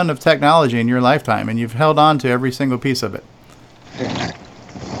spit ton of technology in your lifetime, and you've held on to every single piece of it.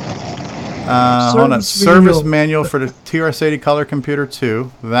 Hold on, service manual for the TRS-80 Color Computer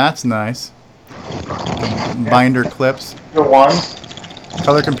 2. That's nice. Binder clips. The one.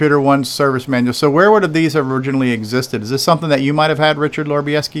 Color Computer 1 service manual. So where would have these have originally existed? Is this something that you might have had, Richard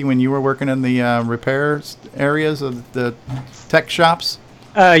Lorbieski, when you were working in the repairs areas of the tech shops?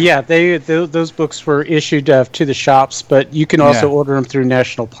 Yeah, those books were issued to the shops, but you can also order them through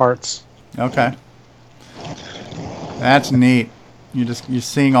National Parts. Okay. That's neat. You're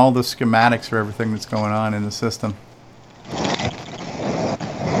seeing all the schematics for everything that's going on in the system.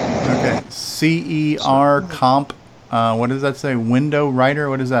 Okay. CER comp. What does that say? Window writer?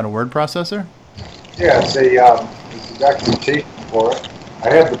 What is that? A word processor? Yeah, it's a documentation for it. I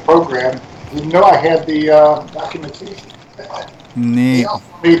had the program, even though I had the documentation. Neat. They also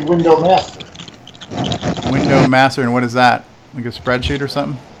made Window Master. Window Master, and what is that? Like a spreadsheet or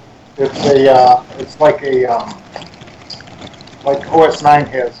something? It's like like OS 9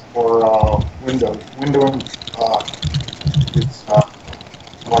 has for Windows. It's like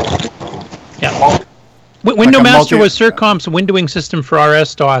Window Master was Sercom's windowing system for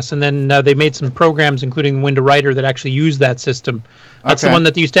RS-DOS, and then they made some programs, including Window Writer, that actually used that system. That's the one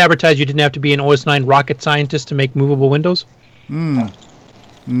that they used to advertise. You didn't have to be an OS 9 rocket scientist to make movable windows.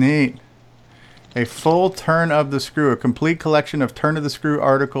 Neat. A full Turn of the Screw, a complete collection of Turn of the Screw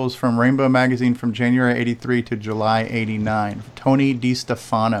articles from Rainbow Magazine from January 83 to July 89. Tony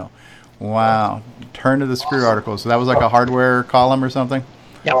DiStefano. Wow. Turn of the Screw articles. So that was like a hardware column or something?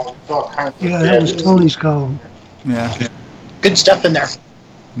 Yeah, that was Tony's column. Yeah. Good stuff in there.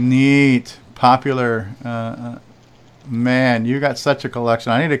 Neat. Popular. Man, you got such a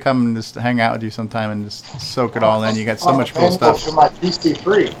collection. I need to come and just hang out with you sometime and just soak it all in. You got so much cool stuff. For my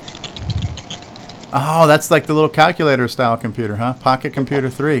PC3. Oh, that's like the little calculator style computer, huh? Pocket Computer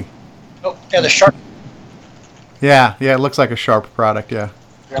 3. Oh, yeah, the Sharp. Yeah, it looks like a Sharp product, yeah.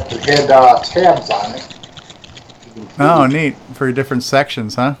 It had tabs on it. Oh, neat. For different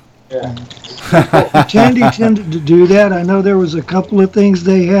sections, huh? Yeah. Tandy tended to do that. I know there was a couple of things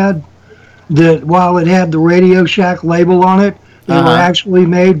they had that, while it had the Radio Shack label on it, they were actually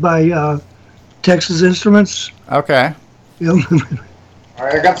made by Texas Instruments. Okay. All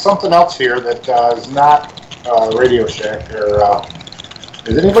right, I got something else here that is not Radio Shack. Or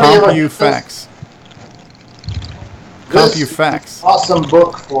is anybody CompuFax. CompuFax. Awesome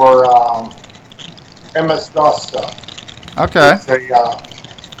book for MS-DOS stuff. Okay.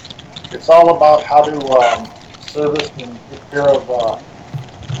 It's all about how to service and take care of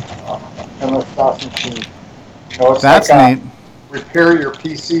MS-DOS machines. You know, it's That's like neat. Repair Your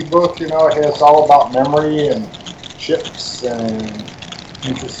PC book. You know, it has all about memory and chips and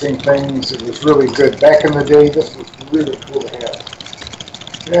interesting things. It was really good. Back in the day, this was really cool to have.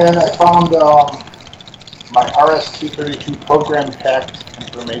 And I found my RS-232 program pack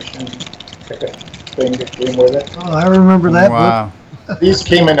information thing that came with it. Oh, I remember that book. These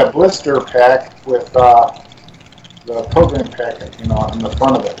came in a blister pack with the program packet, you know, on the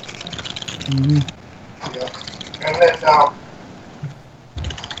front of it. Yeah. And then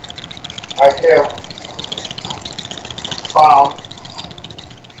I have found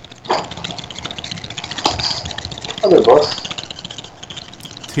other books.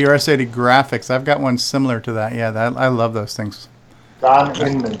 TRS-80 graphics. I've got one similar to that. Yeah, I love those things. Don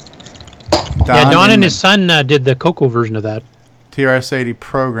Inman. Don and his son did the Coco version of that. TRS-80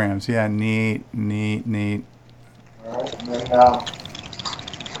 programs. Yeah, neat. All right, and then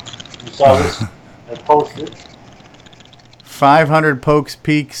you saw this. I posted 500 pokes,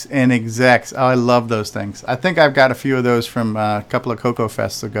 peaks, and execs. Oh, I love those things. I think I've got a few of those from a couple of Coco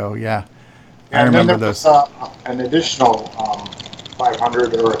Fests ago. Yeah, I remember those. An additional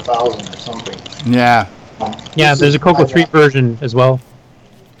 500 or 1,000 or something. Yeah. Yeah, there's a Coco 3 version as well.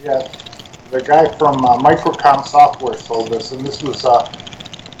 Yeah, the guy from Microcom Software sold this, and this was, I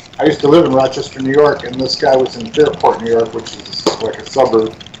used to live in Rochester, New York, and this guy was in Fairport, New York, which is like a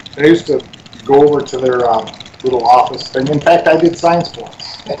suburb. And I used to go over to their little office thing. In fact, I did signs for them.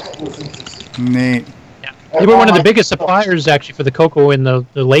 It was interesting. Neat. They were one of the biggest suppliers, actually, for the Coco in the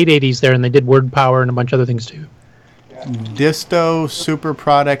late 80s there, and they did Word Power and a bunch of other things, too. Disto Super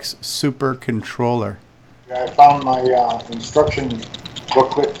Products Super Controller. Yeah, I found my instruction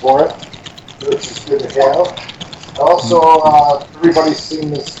booklet for it, which is good to have. Also, everybody's seen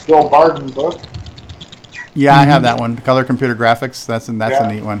this Bill Barden book. Yeah, I have that one. Color Computer Graphics. That's a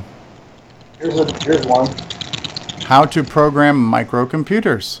neat one. Here's one. How to Program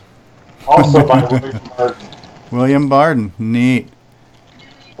Microcomputers. Also by William Barden. William Barden. Neat.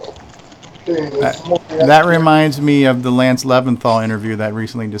 That reminds me of the Lance Leventhal interview that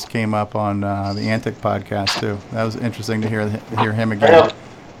recently just came up on the Antic podcast too. That was interesting to hear him again.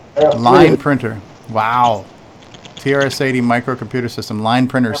 Line printer. Wow. TRS-80 microcomputer system. Line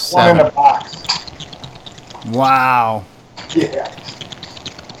printer 7. One in a box. Wow. Yeah.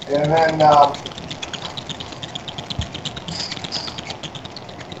 And then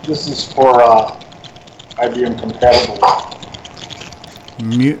this is for IBM compatible.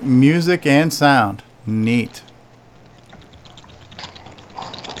 Music and sound. Neat.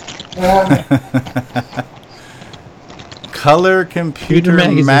 Color Computer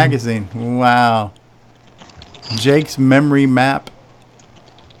Magazine. Wow. Jake's Memory Map.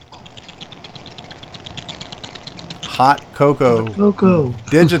 Hot Cocoa.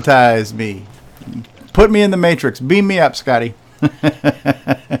 Digitize me. Put me in the Matrix. Beam me up, Scotty.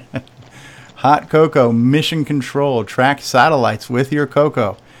 Hot Cocoa, Mission Control, track satellites with your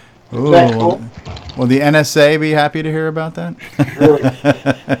Coco. Ooh, will the NSA be happy to hear about that?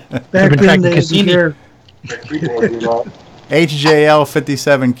 Back then they didn't hear. HJL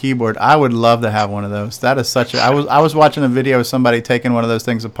 57 keyboard. I would love to have one of those. That is such a. I was watching a video of somebody taking one of those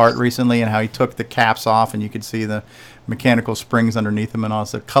things apart recently, and how he took the caps off, and you could see the mechanical springs underneath them, and all.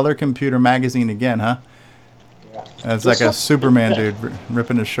 So Color Computer Magazine again, huh? Yeah. It's like a Superman dude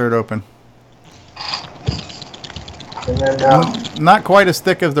ripping his shirt open. And then, not quite as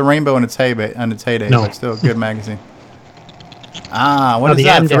thick as the Rainbow in its heyday, No. but still a good magazine. What is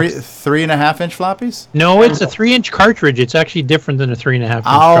that? 3.5 inch floppies? No, it's a 3-inch cartridge. It's actually different than a 3.5 inch.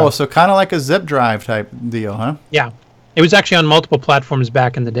 Oh, so kind of like a zip drive type deal, huh? Yeah, it was actually on multiple platforms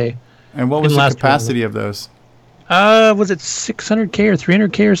back in the day. And what was the capacity of those? Was it 600K or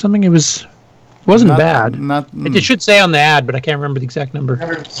 300K or something? It wasn't bad. It should say on the ad, but I can't remember the exact number.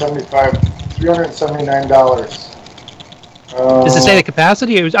 $379. Does it say the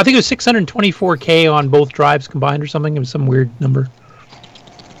capacity? I think it was 624K on both drives combined or something. It was some weird number.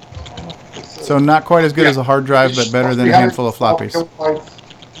 So not quite as good as a hard drive, but better than a handful of floppies.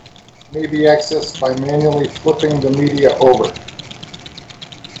 May be accessed by manually flipping the media over.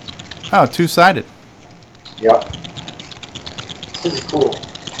 Oh, two-sided. Yep. Pretty cool.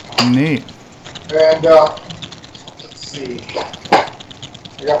 Neat. And let's see.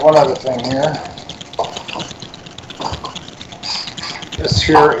 I got one other thing here. This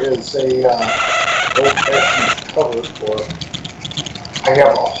here is a old-fashioned cover for. I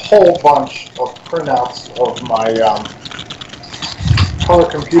have a whole bunch of printouts of my Color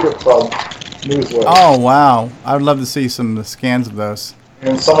Computer Club newsletter. Oh wow! I would love to see some of the scans of those.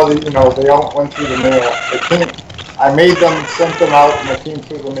 And some of the, they all went through the mail. I made them, sent them out, and they came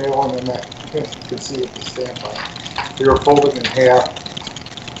through the mail, and then you could see it, the stamp on it. They were folded in half.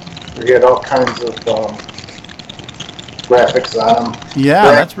 We had all kinds of graphics on them.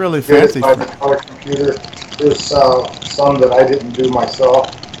 Yeah, that's really fancy. By the Color Computer. There's some that I didn't do myself,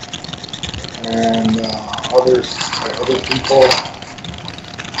 and others by other people.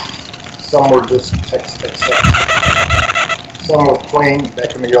 Some were just text accept. Some were plain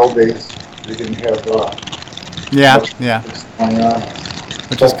back in the old days. They didn't have. Yeah.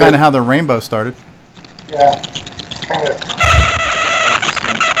 Which is kind of how the Rainbow started. Yeah, kind of.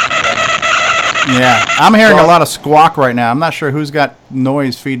 Yeah, I'm hearing a lot of squawk right now. I'm not sure who's got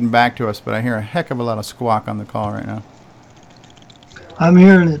noise feeding back to us, but I hear a heck of a lot of squawk on the call right now. I'm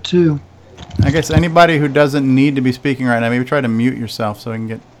hearing it too. I guess anybody who doesn't need to be speaking right now, maybe try to mute yourself so we can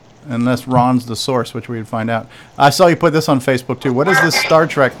get, unless Ron's the source, which we would find out. I saw you put this on Facebook too. What is this Star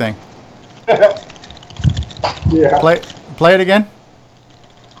Trek thing? Yeah. Play it again.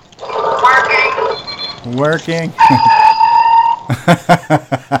 Working.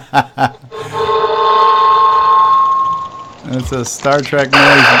 It's a Star Trek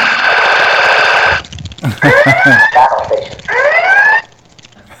noise.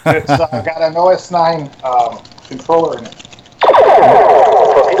 It's got an OS9 controller in it.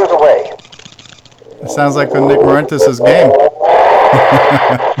 Torpedoes away. It sounds like the Nick Morentis' game.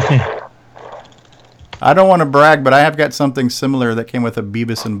 I don't want to brag, but I have got something similar that came with a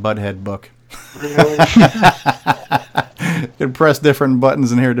Beavis and Butthead book. Really? You can press different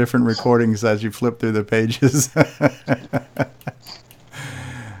buttons and hear different recordings as you flip through the pages.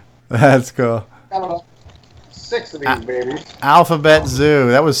 That's cool. Got about 6 of these babies. Alphabet Zoo.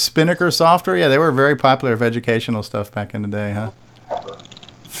 That was Spinnaker software? Yeah, they were very popular for educational stuff back in the day, huh?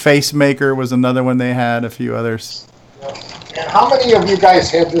 Facemaker was another one they had, a few others. And how many of you guys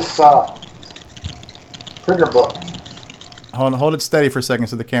had this printer book? Hold it steady for a second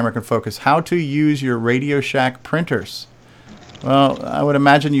so the camera can focus. How to use your Radio Shack printers. Well, I would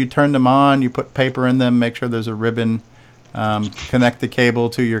imagine you turn them on, you put paper in them, make sure there's a ribbon, connect the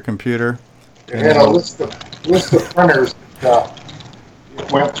cable to your computer. It had a list of printers that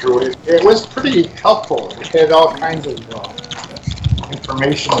went through it. It was pretty helpful. It had all kinds of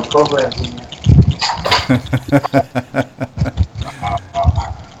information and programs in there.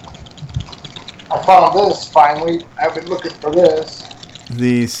 I found this finally. I've been looking for this.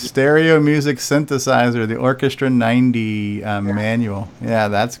 The stereo music synthesizer, the Orchestra 90 manual. Yeah,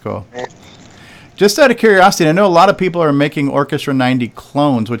 that's cool. Just out of curiosity, I know a lot of people are making Orchestra 90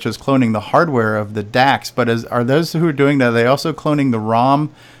 clones, which is cloning the hardware of the DACs, but are those who are doing that, are they also cloning the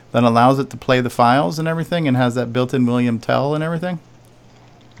ROM that allows it to play the files and everything and has that built-in William Tell and everything?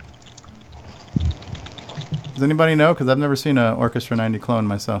 Does anybody know? Because I've never seen an Orchestra 90 clone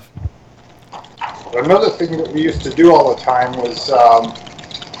myself. Another thing that we used to do all the time was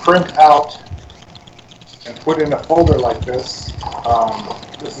print out and put in a folder like this.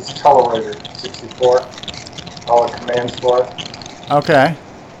 This is Telewriter 64. All the commands for it. Okay.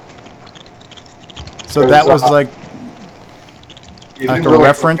 So that was like a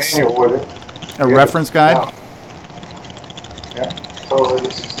reference? A reference guide? Yeah,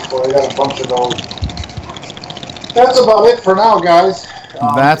 Telewriter 64. I got a bunch of those. That's about it for now, guys.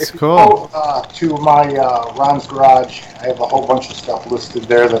 That's if cool. You go, to my Ron's Garage, I have a whole bunch of stuff listed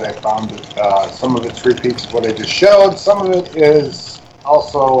there that I found. Some of it's repeats of what I just showed. Some of it is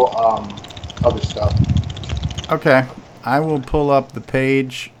also other stuff. Okay. I will pull up the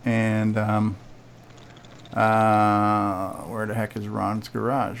page and where the heck is Ron's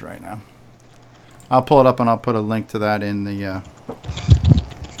Garage right now? I'll pull it up and I'll put a link to that in the here,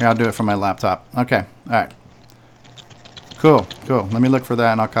 I'll do it from my laptop. Okay. All right. Cool. Let me look for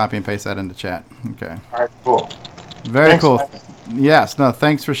that, and I'll copy and paste that into chat. Okay. All right, cool. Very Thanks, cool. man. Yes, no,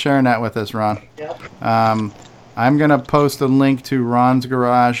 thanks for sharing that with us, Ron. Yep. I'm going to post a link to Ron's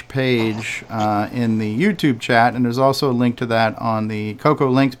Garage page in the YouTube chat, and there's also a link to that on the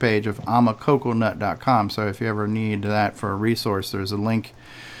Coco Links page of amacoconut.com. So if you ever need that for a resource, there's a link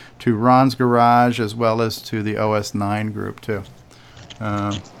to Ron's Garage as well as to the OS9 group, too.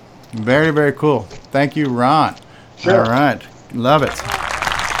 Very, very cool. Thank you, Ron. Sure. All right. Love it.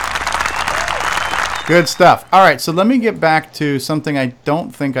 Good stuff. All right, so let me get back to something I don't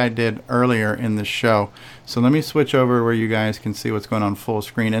think I did earlier in the show. So let me switch over where you guys can see what's going on full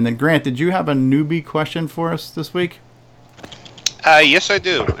screen. And then, Grant, did you have a newbie question for us this week? Yes, I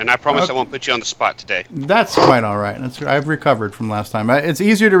do, and I promise I won't put you on the spot today. That's quite all right. I've recovered from last time. It's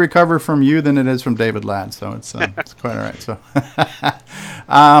easier to recover from you than it is from David Ladd, so it's quite all right. So,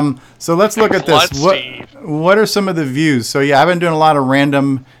 so let's look at this. What are some of the views? So yeah, I've been doing a lot of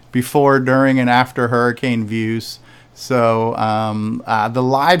random before, during, and after hurricane views. So the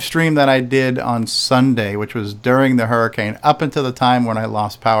live stream that I did on Sunday, which was during the hurricane, up until the time when I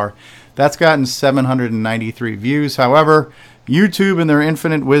lost power, that's gotten 793 views. However, YouTube, in their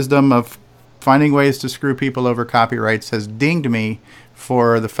infinite wisdom of finding ways to screw people over copyrights, has dinged me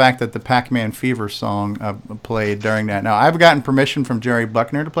for the fact that the Pac-Man Fever song played during that. Now, I've gotten permission from Jerry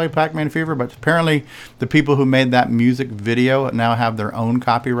Buckner to play Pac-Man Fever, but apparently the people who made that music video now have their own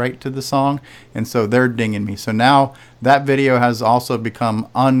copyright to the song, and so they're dinging me. So now that video has also become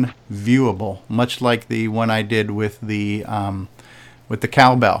unviewable, much like the one I did with the with the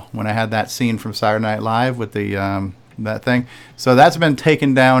cowbell when I had that scene from Saturday Night Live with the that thing. So that's been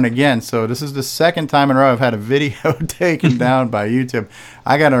taken down again. So this is the second time in a row I've had a video taken down by YouTube.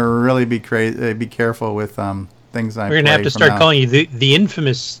 I gotta really be careful with things I. We're gonna have to start calling you the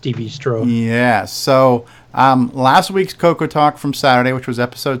infamous Stevie Stroh. Yeah. So last week's Coco Talk from Saturday, which was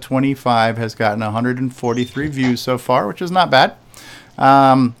episode 25, has gotten 143 views so far, which is not bad.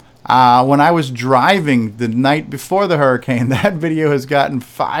 When I was driving the night before the hurricane, that video has gotten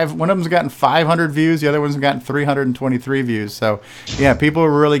one of them's gotten 500 views, the other one's gotten 323 views. So, yeah, people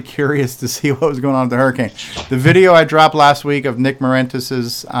were really curious to see what was going on with the hurricane. The video I dropped last week of Nick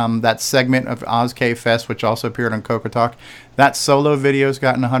Marentis' that segment of OzK Fest, which also appeared on Coco Talk, that solo video's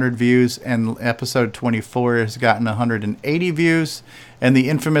gotten 100 views, and episode 24 has gotten 180 views, and the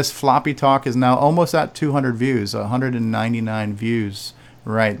infamous Floppy Talk is now almost at 200 views, 199 views.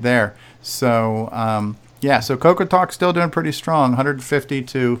 Right there. So, so Coco Talk's still doing pretty strong, 150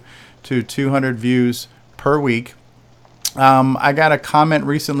 to 200 views per week. I got a comment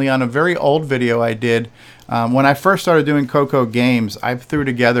recently on a very old video I did. When I first started doing Coco Games, I threw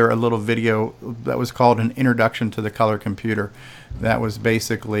together a little video that was called An Introduction to the Color Computer. That was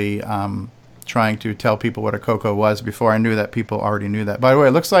basically trying to tell people what a Coco was before I knew that people already knew that. By the way,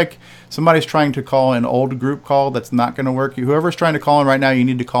 it looks like somebody's trying to call an old group call. That's not going to work. Whoever's trying to call in right now, you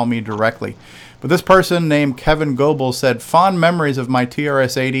need to call me directly. But this person named Kevin Goebel said, fond memories of my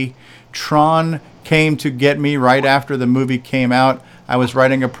TRS-80. Tron came to get me right after the movie came out. I was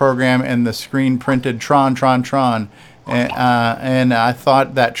writing a program and the screen printed Tron, Tron, Tron. And I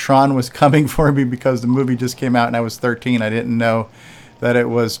thought that Tron was coming for me because the movie just came out and I was 13. I didn't know that it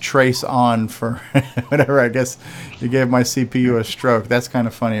was trace on for whatever. I guess you gave my CPU a stroke. That's kind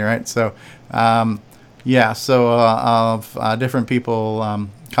of funny, right? So, different people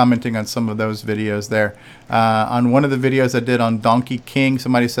commenting on some of those videos there. On one of the videos I did on Donkey King,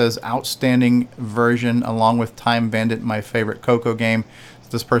 somebody says, outstanding version along with Time Bandit, my favorite Coco game.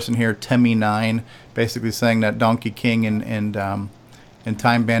 This person here, Timmy9, basically saying that Donkey King and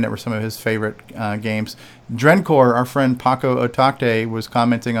Time Bandit were some of his favorite games. Drencor, our friend Paco Otakte, was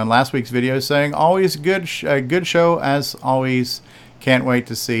commenting on last week's video saying, always good show as always. Can't wait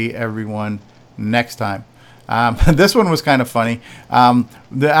to see everyone next time. This one was kind of funny. I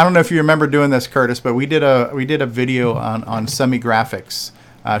don't know if you remember doing this, Curtis, but we did a video on semi-graphics,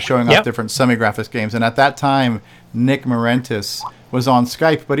 showing off different semi-graphics games. And at that time, Nick Marentis was on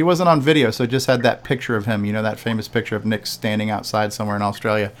Skype, but he wasn't on video, so just had that picture of him, that famous picture of Nick standing outside somewhere in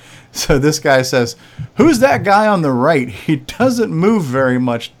Australia. So this guy says, who's that guy on the right? He doesn't move very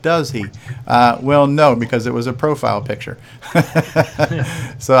much, does he? Well, no, because it was a profile picture.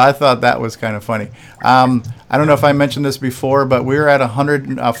 So I thought that was kind of funny. I don't know if I mentioned this before, but we're at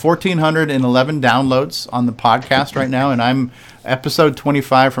 1,411 downloads on the podcast right now, and I'm episode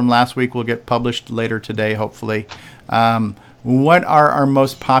 25 from last week will get published later today, hopefully. What are our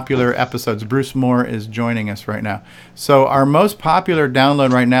most popular episodes? Bruce Moore is joining us right now. So our most popular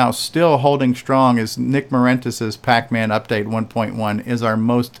download right now, still holding strong, is Nick Marentis' Pac-Man Update 1.1 is our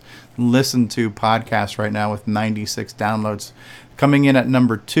most listened to podcast right now with 96 downloads. Coming in at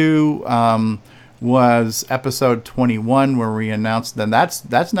number 2 was episode 21, where we announced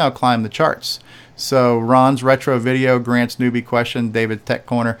that's now climbed the charts. So Ron's Retro Video, Grant's Newbie Question, David Tech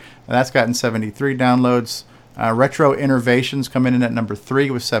Corner, that's gotten 73 downloads. Retro Innovations coming in at number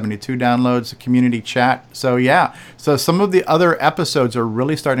 3 with 72 downloads. Community Chat. So some of the other episodes are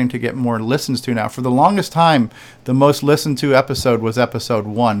really starting to get more listens to now. For the longest time, the most listened to episode was episode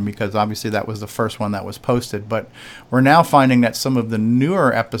 1, because obviously that was the first one that was posted. But we're now finding that some of the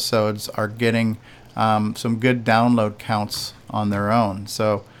newer episodes are getting some good download counts on their own.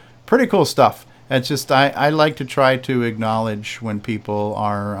 So pretty cool stuff. It's just I like to try to acknowledge when people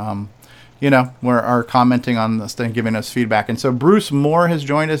are are commenting on this and giving us feedback. And so Bruce Moore has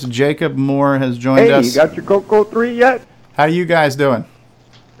joined us. Jacob Moore has joined us. Hey, you got your Coco 3 yet? How you guys doing?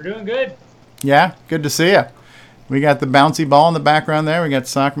 We're doing good. Yeah, good to see you. We got the bouncy ball in the background there. We got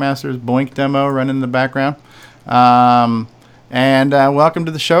Sockmaster's Boink demo running in the background. And welcome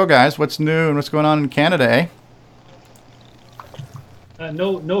to the show, guys. What's new and what's going on in Canada, eh?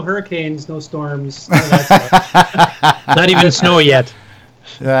 No hurricanes, no storms. None of that stuff. Not even snow yet.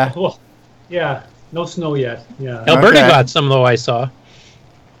 Yeah. Well, yeah, no snow yet. Yeah. Alberta got some, though, I saw.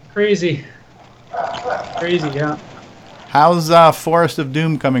 Crazy, yeah. How's Forest of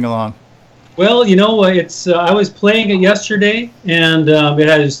Doom coming along? Well, it's I was playing it yesterday, and it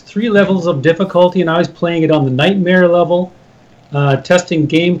has 3 levels of difficulty, and I was playing it on the Nightmare level, testing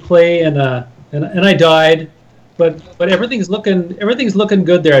gameplay, and I died, but everything's looking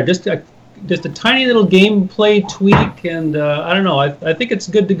good there. just a tiny little gameplay tweak, and I don't know. I think it's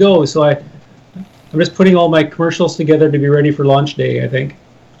good to go. So I'm just putting all my commercials together to be ready for launch day, I think.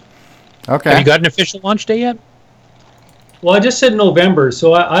 Okay. Have you got an official launch day yet? Well, I just said November,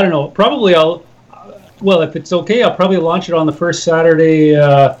 so I don't know. Probably well, if it's okay, I'll probably launch it on the first Saturday,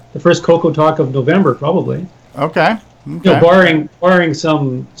 the first Coco Talk of November, probably. Okay. You know, barring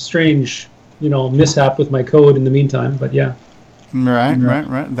some strange, mishap with my code in the meantime, but yeah. Right.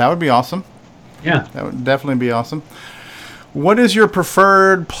 That would be awesome. Yeah. That would definitely be awesome. What is your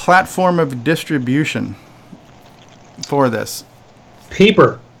preferred platform of distribution for this?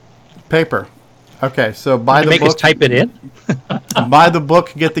 Paper. Okay, so buy the book. Make us type it in. Buy the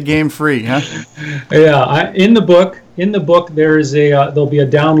book, get the game free, huh? Yeah, in the book there's there'll be a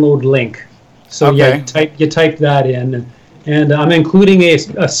download link. So okay. you type that in, and I'm including a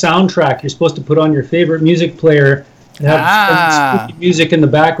soundtrack. You're supposed to put on your favorite music player and have spooky music in the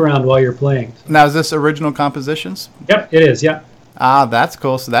background while you're playing. Now, is this original compositions? Yep, it is. Yeah. Ah, that's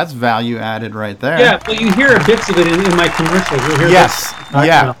cool. So that's value added right there. Yeah, well, you hear bits of it in my commercials. You'll hear yes.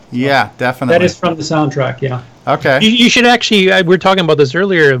 Yeah, definitely. That is from the soundtrack, yeah. Okay. You should actually, we were talking about this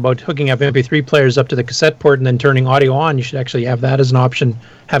earlier, about hooking up MP3 players up to the cassette port and then turning audio on. You should actually have that as an option,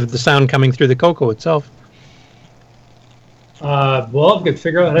 have the sound coming through the Coco itself. Well, if we could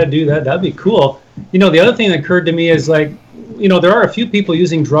figure out how to do that, that'd be cool. The other thing that occurred to me is there are a few people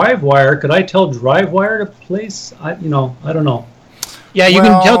using DriveWire. Could I tell DriveWire to place? I don't know. Yeah, you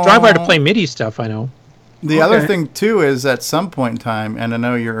can tell DriveWire to play MIDI stuff, I know. The other thing, too, is at some point in time, and I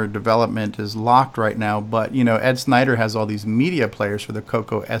know your development is locked right now, but, Ed Snyder has all these media players for the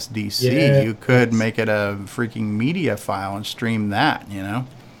Coco SDC. Yeah, you could make it a freaking media file and stream that,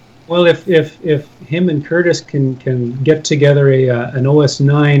 Well, if him and Curtis can get together an OS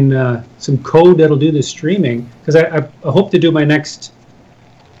 9, some code that'll do the streaming, because I hope to do my next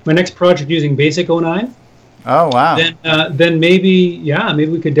project using Basic 09. Oh wow! Then maybe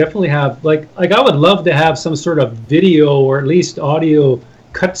we could definitely have like I would love to have some sort of video or at least audio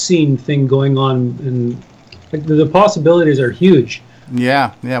cutscene thing going on, and the possibilities are huge.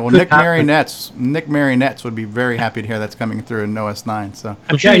 Yeah. Well, Nick Marionettes would be very happy to hear that's coming through in OS 9. So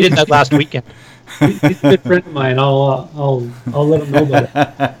I'm sure he did that last weekend. He's a good friend of mine. I'll let him know about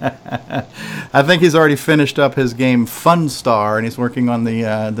it. I think he's already finished up his game Funstar, and he's working on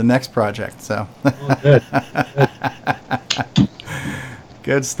the next project. So good.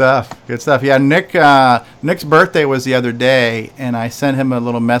 Good stuff. Yeah, Nick's birthday was the other day, and I sent him a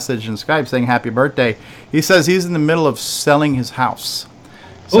little message in Skype saying happy birthday. He says he's in the middle of selling his house.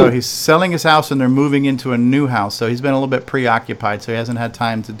 So he's selling his house, and they're moving into a new house. So he's been a little bit preoccupied, so he hasn't had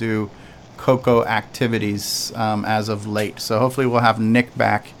time to do Coco activities as of late. So hopefully we'll have Nick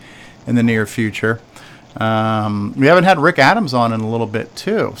back in the near future. We haven't had Rick Adams on in a little bit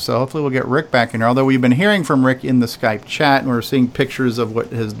too, so hopefully we'll get Rick back in here. Although we've been hearing from Rick in the Skype chat, and we're seeing pictures of what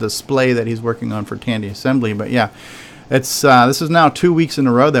his display that he's working on for Tandy Assembly. But yeah, it's this is now 2 weeks in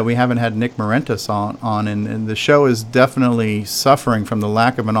a row that we haven't had Nick Marentis on, and the show is definitely suffering from the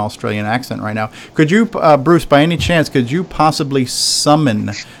lack of an Australian accent right now. Could you, Bruce, by any chance, could you possibly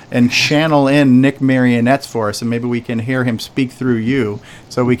summon and channel in Nick Marionettes for us, and maybe we can hear him speak through you,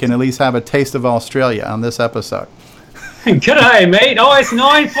 so we can at least have a taste of Australia on this episode? G'day, mate. OS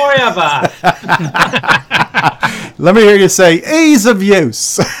 9 forever. Let me hear you say, ease of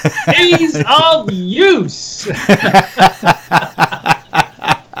use. Ease of use.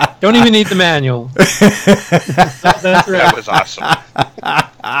 Don't even need the manual. That's right. That was awesome.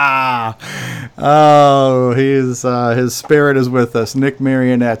 Oh, his spirit is with us. Nick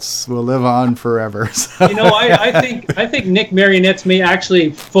Marionettes will live on forever. So. I think Nick Marionettes may actually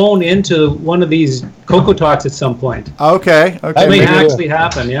phone into one of these Coco Talks at some point. Okay. That may actually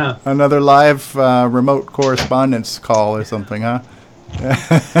happen. Yeah. Another live remote correspondence call or something, huh?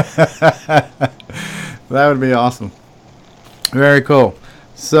 That would be awesome. Very cool.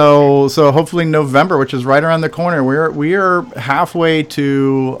 So hopefully November, which is right around the corner, we are halfway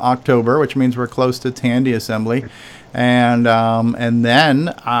to October, which means we're close to Tandy Assembly, and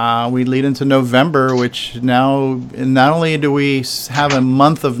then we lead into November, which now not only do we have a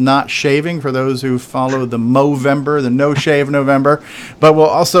month of not shaving for those who follow the Movember, the No Shave November, but we'll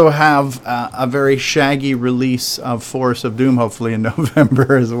also have a very shaggy release of Forest of Doom, hopefully in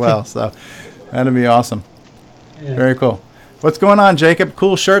November as well. So that'll be awesome. Yeah. Very cool. What's going on, Jacob?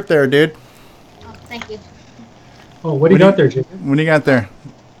 Cool shirt there, dude. Oh, thank you. Oh, what do you got there, Jacob? What do you got there?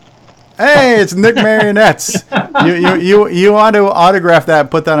 Hey, it's Nick Marionettes. You want to autograph that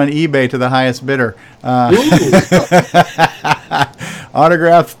and put that on eBay to the highest bidder.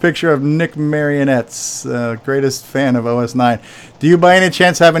 Autographed picture of Nick Marionettes, greatest fan of OS 9. Do you by any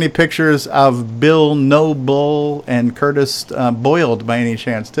chance have any pictures of Bill Noble and Curtis Boiled by any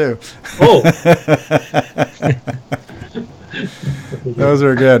chance too? Oh. Those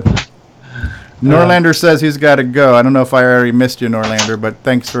are good. Norlander says he's got to go. I don't know if I already missed you, Norlander, but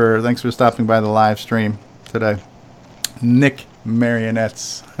thanks for stopping by the live stream today. Nick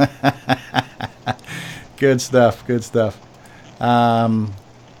Marionettes. Good stuff. Good stuff.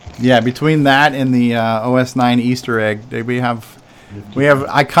 Yeah, between that and the OS 9 Easter egg, we have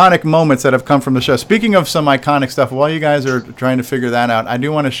iconic moments that have come from the show. Speaking of some iconic stuff, while you guys are trying to figure that out, I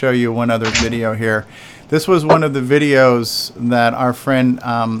do want to show you one other video here. This was one of the videos that our friend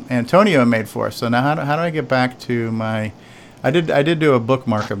Antonio made for us. So now how do I get back to my... I did do a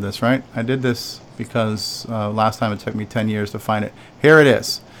bookmark of this, right? I did this because last time it took me 10 years to find it. Here it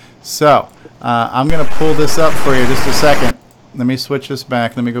is. So I'm going to pull this up for you just a second. Let me switch this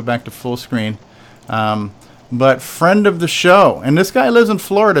back. Let me go back to full screen. But friend of the show, and this guy lives in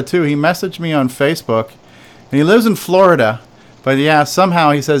Florida too. He messaged me on Facebook, and he lives in Florida. But yeah,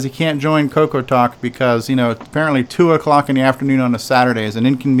 somehow he says he can't join Coco Talk because, you know, apparently 2 o'clock in the afternoon on a Saturday is an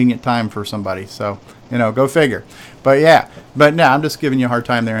inconvenient time for somebody. So, you know, go figure. But yeah, I'm just giving you a hard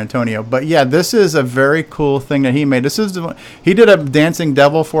time there, Antonio. But yeah, this is a very cool thing that he made. He did a Dancing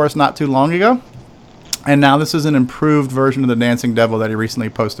Devil for us not too long ago. And now this is an improved version of the Dancing Devil that he recently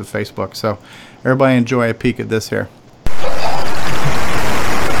posted to Facebook. So everybody enjoy a peek at this here.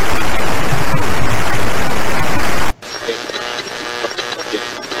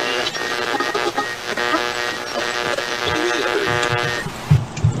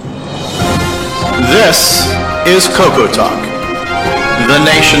 This is Coco Talk, the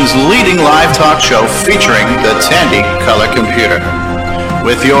nation's leading live talk show featuring the Tandy Color Computer.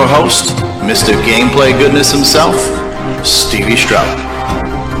 With your host, Mr. Gameplay Goodness himself, Stevie Stroud.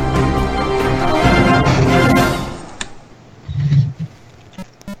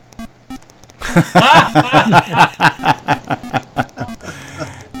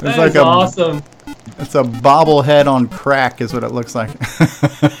 It's like awesome. It's a bobblehead on crack is what it looks like.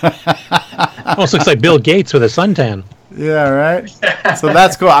 Almost looks like Bill Gates with a suntan. Yeah, right? So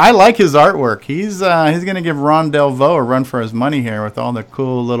that's cool. I like his artwork. He's going to give Ron Delvaux a run for his money here with all the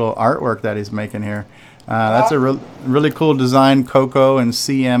cool little artwork that he's making here. That's a really cool design, Coco and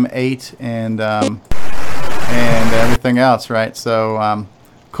CM8 and everything else, right? So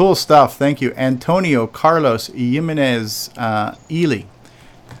cool stuff. Thank you. Antonio Carlos Jimenez Ely.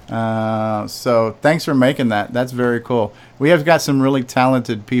 So thanks for making that. That's very cool. We have got some really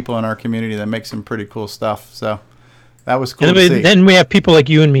talented people in our community that make some pretty cool stuff. So that was cool to see. Then we have people like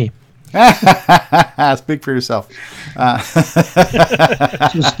you and me. Speak for yourself.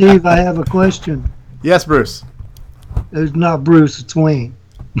 So Steve, I have a question. Yes, Bruce. It's not Bruce, it's Wayne.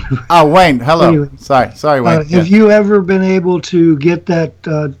 Oh, Wayne. Hello. Anyway, sorry, Wayne. Have you ever been able to get that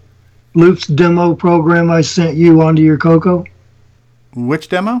Loops demo program I sent you onto your Coco? Which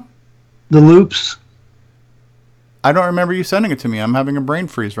demo? The Loops. I don't remember you sending it to me. I'm having a brain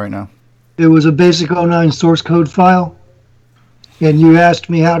freeze right now. It was a basic 09 source code file, and you asked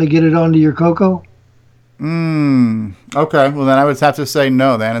me how to get it onto your Coco. Okay. Well, then I would have to say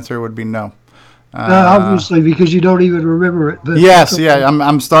no. The answer would be no. Obviously, because you don't even remember it. But yes, okay. Yeah.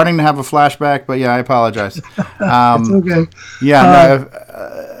 I'm starting to have a flashback, but yeah, I apologize. It's okay. Yeah.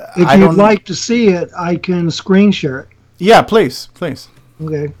 If you'd like to see it, I can screen share it. Yeah, please.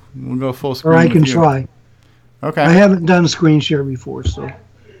 Okay. We'll go full screen. Or I can try. Okay. I haven't done screen share before, so.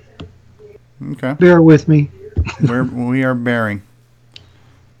 Okay. Bear with me. We are bearing.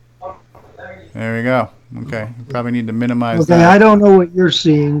 There we go. Okay. Probably need to minimize that. Okay, I don't know what you're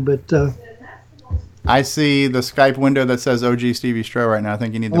seeing, but... I see the Skype window that says OG Stevie Stroh right now. I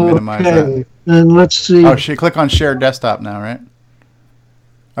think you need to minimize that. Okay, then let's see. Oh, click on Share Desktop now, right?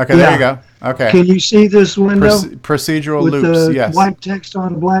 Okay, There you go. Okay. Can you see this window? Procedural with loops, the yes. white text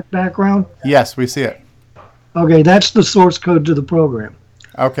on a black background? Yes, we see it. Okay, that's the source code to the program.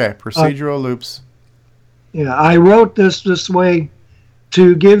 Okay, procedural loops. Yeah, I wrote this way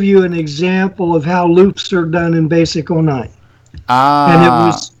to give you an example of how loops are done in Basic 09. And it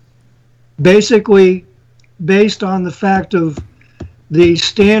was basically based on the fact of the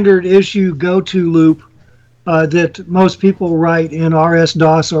standard issue goto loop that most people write in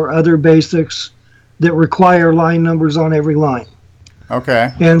RS-DOS or other basics that require line numbers on every line.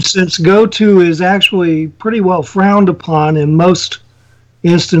 Okay. And since goto is actually pretty well frowned upon in most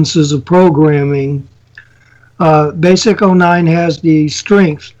instances of programming, Basic 09 has the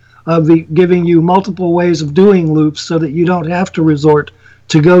strength of giving you multiple ways of doing loops so that you don't have to resort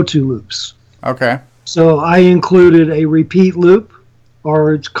to goto loops. Okay. So I included a repeat loop,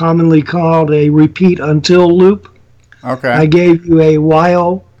 or it's commonly called a repeat until loop. Okay. I gave you a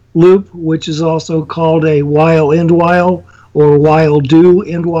while loop, which is also called a while end while or while do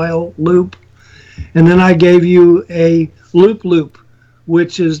end while loop. And then I gave you a loop,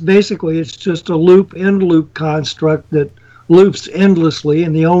 which is basically, it's just a loop end loop construct that loops endlessly,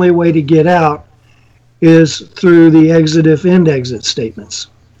 and the only way to get out is through the exit if end exit statements.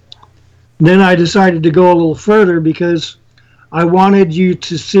 Then I decided to go a little further because I wanted you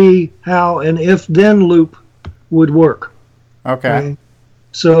to see how an if then loop would work. Okay.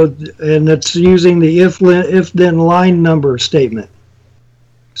 So, and it's using the if then line number statement,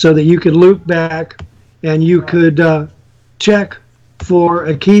 so that you could loop back and you could check for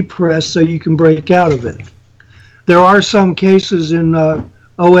a key press so you can break out of it. There are some cases in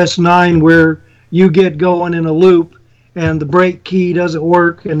OS 9 where you get going in a loop and the break key doesn't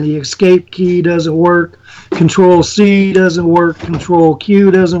work and the escape key doesn't work, Control C doesn't work, Control Q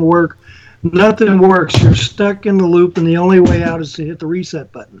doesn't work. Nothing works. You're stuck in the loop, and the only way out is to hit the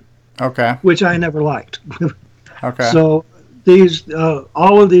reset button. Okay. Which I never liked. Okay. So these,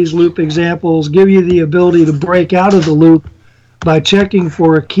 all of these loop examples give you the ability to break out of the loop by checking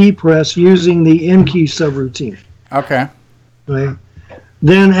for a key press using the N key subroutine. Okay. Right.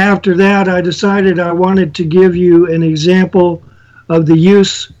 Then after that, I decided I wanted to give you an example of the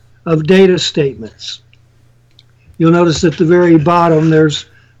use of data statements. You'll notice at the very bottom there's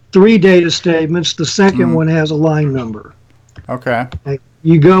 3 data statements. The second one has a line number. Okay.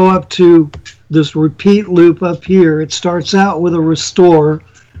 You go up to this repeat loop up here. It starts out with a restore,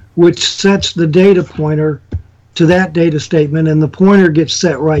 which sets the data pointer to that data statement, and the pointer gets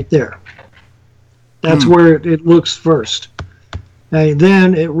set right there. That's where it looks first. And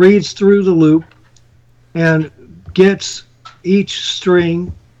then it reads through the loop and gets each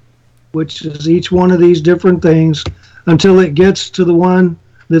string, which is each one of these different things, until it gets to the one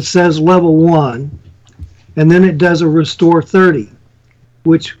that says level 1, and then it does a restore 30,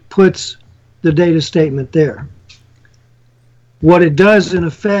 which puts the data statement there. What it does in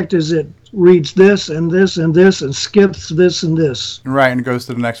effect is it reads this and this and this and skips this and this. Right, and it goes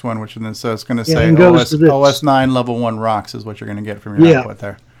to the next one, which then so it's going to Yeah, say and goes to this. OS 9 level 1 rocks is what you're going to get from your output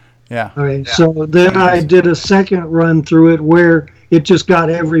there. Yeah. All right. So then I did a second run through it where it just got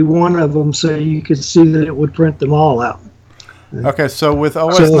every one of them, so you could see that it would print them all out. Okay, so with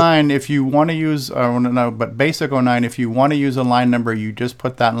OS 9, if you want to use, but basic 09, if you want to use a line number, you just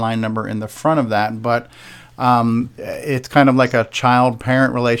put that line number in the front of that. But it's kind of like a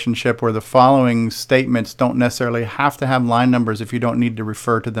child-parent relationship where the following statements don't necessarily have to have line numbers if you don't need to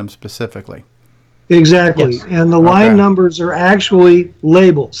refer to them specifically. Exactly. Yes. And the line numbers are actually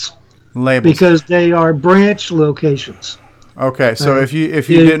labels. Labels. Because they are branch locations. Okay, so if you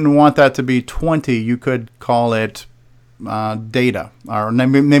didn't want that to be 20, you could call it data, or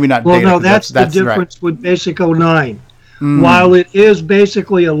maybe not well, data. Well, no, that's the difference right. with Basic 09. While it is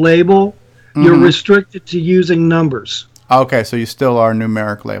basically a label, you're restricted to using numbers. Okay, so you still are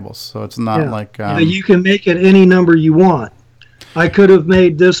numeric labels, so it's not like... you can make it any number you want. I could have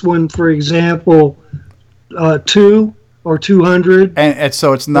made this one, for example, 2 or 200. And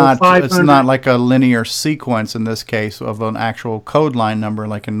so it's not like a linear sequence in this case of an actual code line number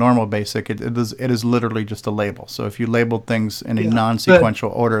like in normal BASIC. It is literally just a label. So if you label things in a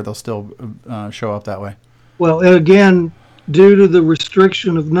non-sequential order, they'll still show up that way. Well, again, due to the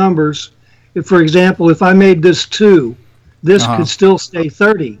restriction of numbers, if, for example, if I made this 2, this could still stay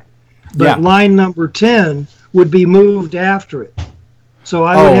 30. But line number 10 would be moved after it. So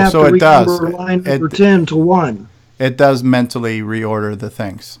I would have to remember line number 10 to 1. It does mentally reorder the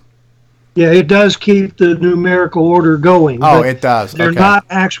things. Yeah, it does keep the numerical order going. Oh, it does. They're not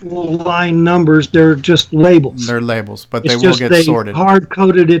actual line numbers. They're just labels. They're labels, but they will get sorted. They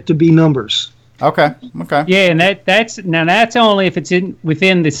hard-coded it to be numbers. Okay. Yeah, and that's only if it's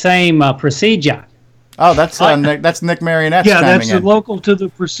within the same procedure. Oh, that's Nick Marionette. Yeah, that's local to the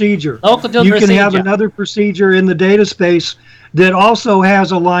procedure. Local to the procedure. procedure. You can have another procedure in the data space that also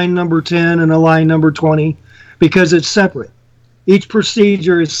has a line number 10 and a line number 20 because it's separate. Each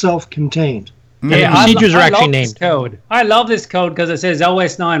procedure is self-contained. Yeah, procedures are actually named. Code. I love this code because it says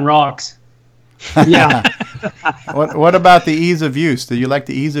OS 9 rocks. Yeah. What about the ease of use? Do you like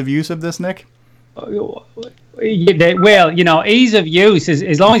the ease of use of this, Nick? Well, ease of use is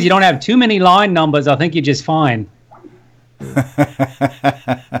as long as you don't have too many line numbers, I think you're just fine.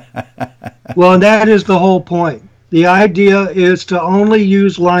 Well, that is the whole point. The idea is to only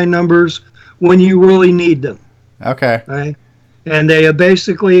use line numbers when you really need them. Okay. Right? And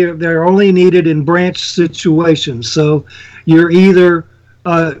they're only needed in branch situations. So you're either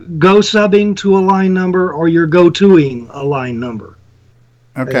go subbing to a line number or you're go toing a line number.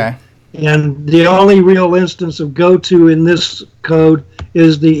 Okay. And the only real instance of goto in this code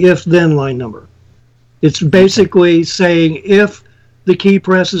is the if-then line number. It's basically saying if the key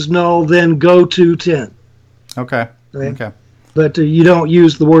press is null, then go to 10. Okay. Right? Okay. But you don't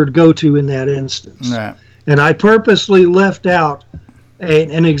use the word goto in that instance. Right. And I purposely left out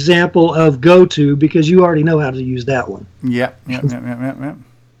an example of goto because you already know how to use that one. Yep.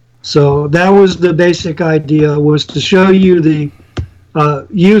 So that was the basic idea, was to show you the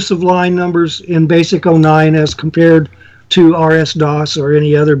use of line numbers in BASIC 09 as compared to RS-DOS or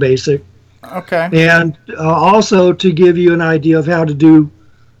any other BASIC. Okay. And also to give you an idea of how to do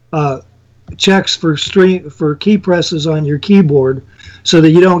checks for key presses on your keyboard so that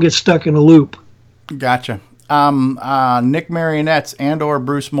you don't get stuck in a loop. Gotcha. Nick Marionettes and or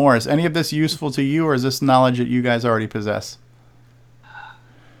Bruce Moore, is any of this useful to you, or is this knowledge that you guys already possess?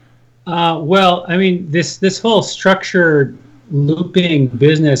 Well, I mean, this whole structured looping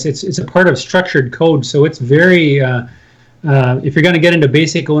business, it's a part of structured code, so it's very, if you're going to get into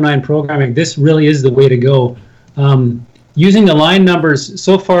BASIC 09 programming, this really is the way to go. Using the line numbers,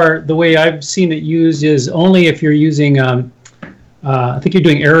 so far, the way I've seen it used is only if you're using, I think you're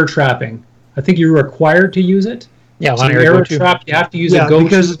doing error trapping. I think you're required to use it. Yeah, so error trap, you have to use a go-to.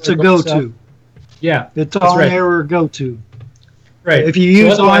 Because it's a go-to. Yeah. It's on error go-to. Right. If you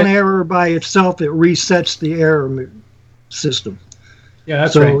use on error by itself, it resets the error system. Yeah,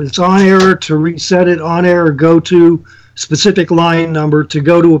 that's so right. It's on error to reset it, on error go to specific line number to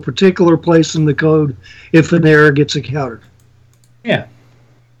go to a particular place in the code if an error gets encountered. Yeah.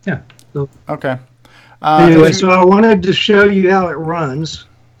 Yeah. So, okay. Anyway, so I wanted to show you how it runs.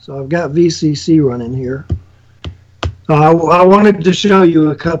 So I've got VCC running here. I wanted to show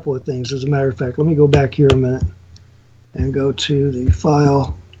you a couple of things, as a matter of fact. Let me go back here a minute and go to the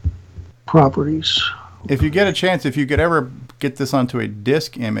file properties. If you get a chance, if you could ever get this onto a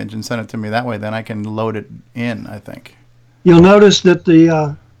disk image and send it to me that way, then I can load it in, I think. You'll notice that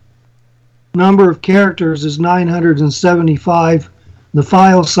the number of characters is 975. The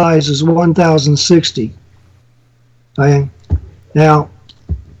file size is 1060. Okay. Now,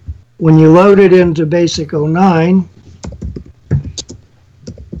 when you load it into BASIC 09,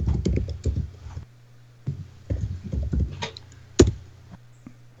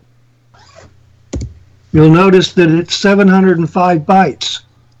 you'll notice that it's 705 bytes.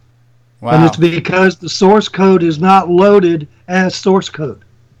 Wow. And it's because the source code is not loaded as source code.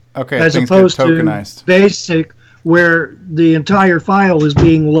 Okay, as things opposed get tokenized. to BASIC, where the entire file is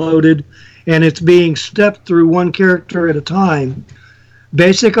being loaded and it's being stepped through one character at a time.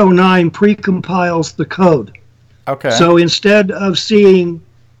 BASIC 09 precompiles the code. Okay. So instead of seeing,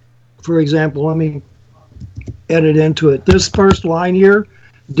 for example, let me edit into it. This first line here,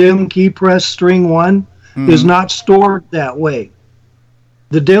 dim key press string 1, is not stored that way.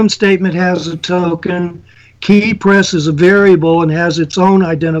 The dim statement has a token, key press is a variable and has its own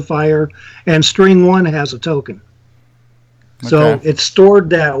identifier, and string 1 has a token. So it's stored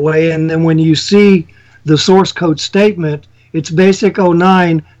that way, and then when you see the source code statement, it's BASIC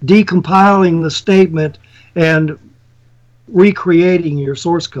 09 decompiling the statement and recreating your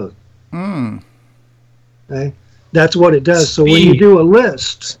source code. Okay, that's what it does. So when you do a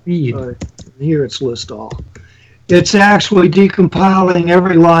list, here it's list all. It's actually decompiling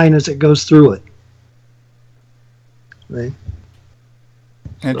every line as it goes through it. Right.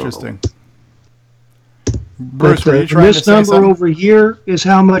 Interesting. Bruce, were you But trying to this say number something? over here is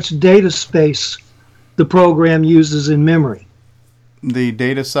how much data space the program uses in memory. The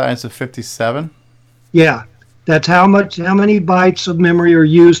data size of 57? Yeah, that's how many bytes of memory are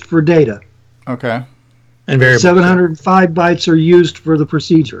used for data. Okay. And variables. 705 bytes are used for the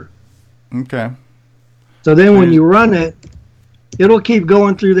procedure. Okay. So then when you run it, it'll keep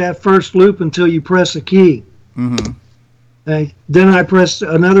going through that first loop until you press a key. Mm-hmm. Okay. Then I press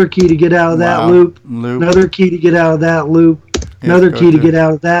another key to get out of that loop, another key to get out of that loop, another key to get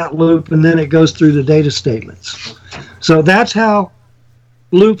out of that loop, and then it goes through the data statements. So that's how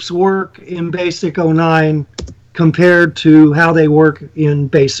loops work in BASIC 09 compared to how they work in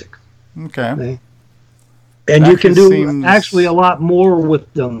BASIC. Okay. And you can do actually a lot more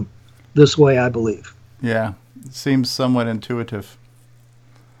with them this way, I believe. Yeah, it seems somewhat intuitive.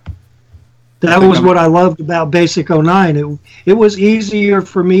 That was what I loved about BASIC 09. It was easier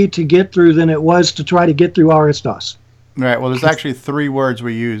for me to get through than it was to try to get through RS-DOS. Right. Well, there's actually 3 words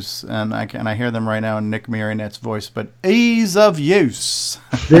we use, and I hear them right now in Nick Marionette's voice. But ease of use.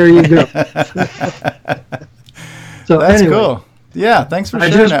 There you go. So that's anyway, cool. Yeah. Thanks for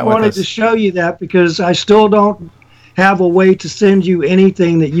sharing that with us. I just wanted to show you that because I still don't have a way to send you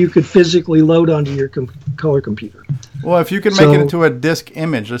anything that you could physically load onto your color computer. Well, if you can make it into a disk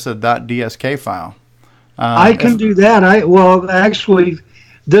image, just a .dsk file. I can do that. Actually,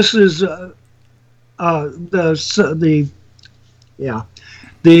 this is the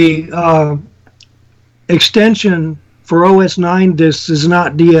extension for OS 9 disks is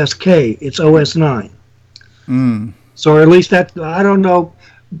not DSK, it's OS 9. So at least that, I don't know,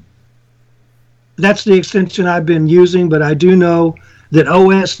 that's the extension I've been using, but I do know that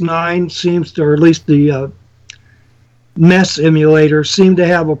OS 9 seems to, or at least the NES emulator, seemed to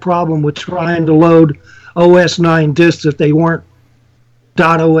have a problem with trying to load OS 9 disks if they weren't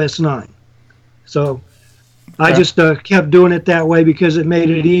 .OS 9. So I just kept doing it that way because it made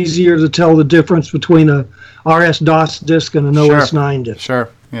it easier to tell the difference between a RS-DOS disk and an OS 9 disk. Sure,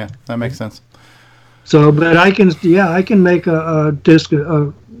 yeah, that makes sense. So, but I can make a disk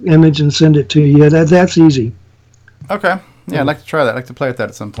image and send it to you. That's easy. Okay, yeah, I'd like to try that. I'd like to play with that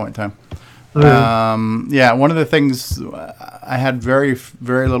at some point in time. Okay. One of the things, I had very,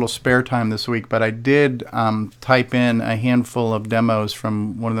 very little spare time this week, but I did type in a handful of demos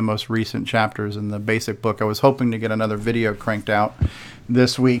from one of the most recent chapters in the basic book. I was hoping to get another video cranked out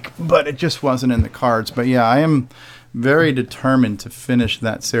this week, but it just wasn't in the cards. But yeah, I am very determined to finish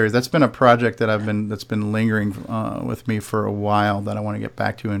that series. That's been a project that's been lingering with me for a while that I want to get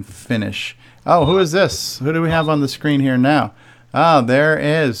back to and finish. Oh, who is this? Who do we have on the screen here now? Oh, there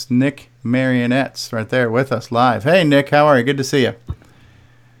is Nick Marionettes right there with us live. Hey, Nick, how are you? Good to see you.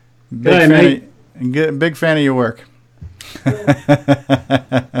 Big fan of your work.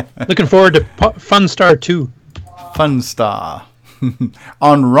 Looking forward to Funstar 2. Funstar.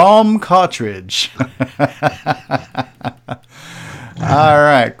 On ROM cartridge. All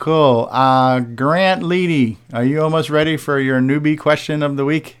right, cool. Grant Leedy, are you almost ready for your newbie question of the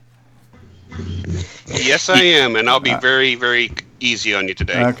week? Yes, I am, and I'll be very, very easy on you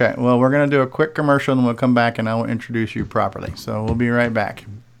today. Okay, well, we're going to do a quick commercial, and we'll come back, and I'll introduce you properly. So we'll be right back.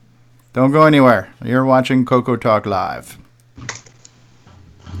 Don't go anywhere. You're watching Coco Talk Live.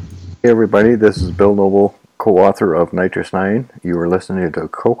 Hey, everybody. This is Bill Noble, co-author of Nitrous 9. You are listening to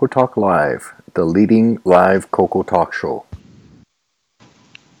Coco Talk Live, the leading live Coco Talk show.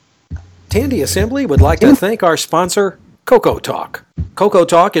 Tandy Assembly would like to thank our sponsor, Coco Talk. Coco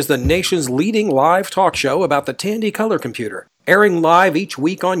Talk is the nation's leading live talk show about the Tandy color computer, airing live each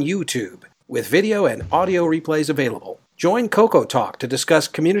week on YouTube, with video and audio replays available. Join Coco Talk to discuss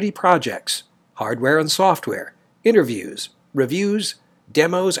community projects, hardware and software, interviews, reviews,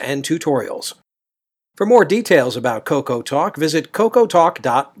 demos, and tutorials. For more details about Coco Talk, visit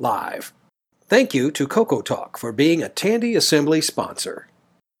cocotalk.live. Thank you to Coco Talk for being a Tandy Assembly sponsor.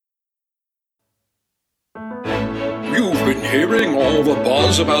 You've been hearing all the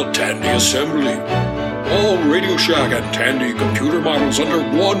buzz about Tandy Assembly. All Radio Shack and Tandy computer models under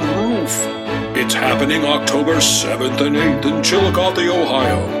one roof. It's happening October 7th and 8th in Chillicothe,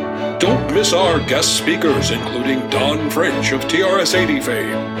 Ohio. Don't miss our guest speakers, including Don French of TRS-80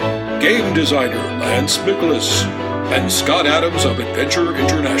 fame, game designer Lance Miklas, and Scott Adams of Adventure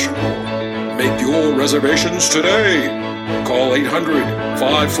International. Make your reservations today. Call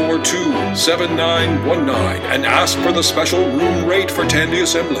 800-542-7919 and ask for the special room rate for Tandy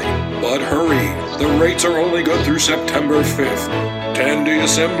Assembly. But hurry, the rates are only good through September 5th. Tandy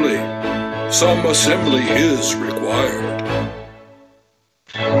Assembly. Some assembly is required.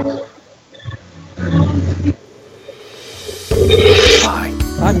 Hi,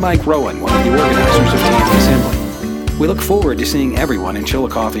 I'm Mike Rowan, one of the organizers of Tandy Assembly. We look forward to seeing everyone in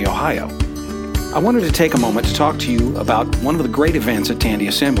Chillicothe, Ohio. I wanted to take a moment to talk to you about one of the great events at Tandy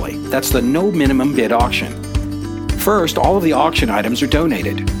Assembly. That's the No Minimum Bid Auction. First, all of the auction items are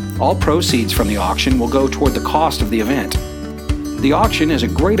donated. All proceeds from the auction will go toward the cost of the event. The auction is a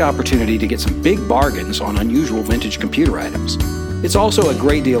great opportunity to get some big bargains on unusual vintage computer items. It's also a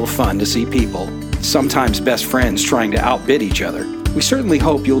great deal of fun to see people, sometimes best friends, trying to outbid each other. We certainly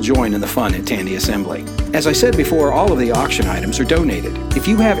hope you'll join in the fun at Tandy Assembly. As I said before, all of the auction items are donated. If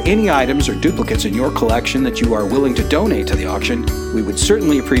you have any items or duplicates in your collection that you are willing to donate to the auction, we would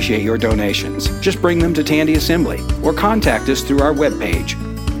certainly appreciate your donations. Just bring them to Tandy Assembly or contact us through our webpage,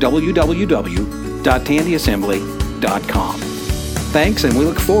 www.tandyassembly.com. Thanks, and we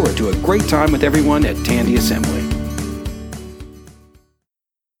look forward to a great time with everyone at Tandy Assembly.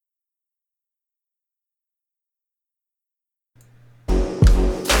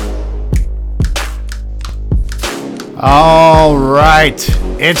 All right,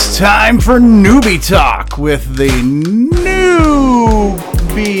 it's time for Newbie Talk with the Newbie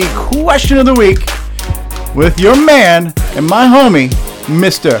Question of the Week with your man and my homie,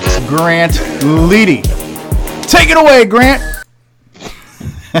 Mr. Grant Leedy. Take it away, Grant.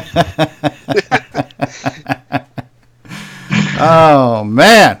 Oh,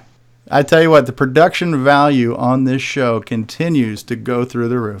 man. I tell you what, the production value on this show continues to go through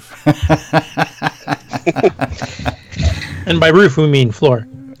the roof. And by roof, we mean floor.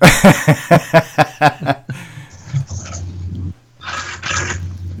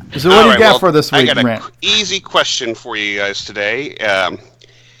 So what do you got for this week, I got Grant? an easy question for you guys today.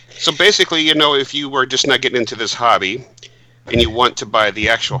 So basically, if you were just not getting into this hobby and you want to buy the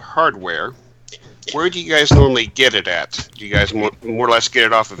actual hardware, where do you guys normally get it at? Do you guys more or less get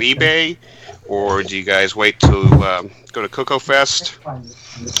it off of eBay, or do you guys wait to go to Coco Fest?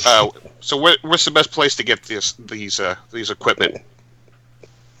 So what's the best place to get these equipment?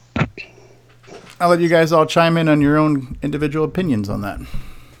 I'll let you guys all chime in on your own individual opinions on that.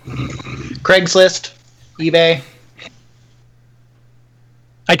 Craigslist, eBay.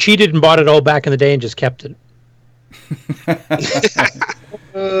 I cheated and bought it all back in the day and just kept it.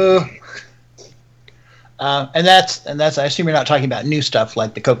 And that's I assume you're not talking about new stuff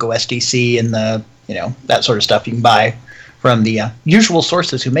like the Coco SDC and the that sort of stuff you can buy from the usual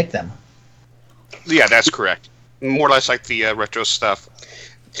sources who make them. Yeah, that's correct. More or less like the retro stuff.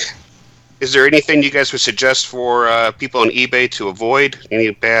 Is there anything you guys would suggest for people on eBay to avoid? Any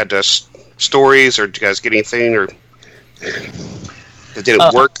bad stories, or did you guys get anything, or did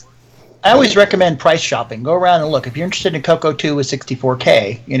it work? I always recommend price shopping. Go around and look. If you're interested in Coco 2 with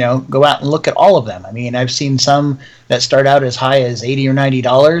 64K, go out and look at all of them. I mean, I've seen some that start out as high as $80 or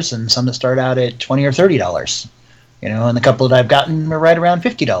 $90, and some that start out at $20 or $30. And the couple that I've gotten are right around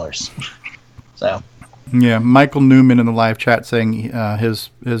 $50. So. Yeah, Michael Newman in the live chat saying his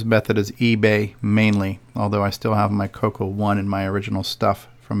method is eBay mainly, although I still have my Coco 1 and my original stuff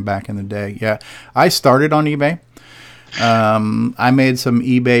from back in the day. Yeah, I started on eBay. I made some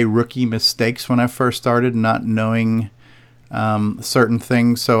eBay rookie mistakes when I first started, not knowing certain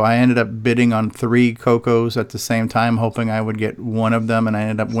things. So I ended up bidding on 3 Cocos at the same time, hoping I would get one of them, and I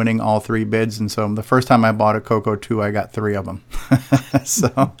ended up winning all 3 bids. And so the first time I bought a Coco 2, I got 3 of them.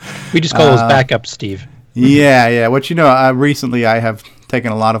 So we just call those backups, Steve. Yeah. What recently I have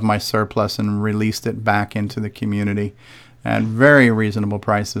taken a lot of my surplus and released it back into the community at very reasonable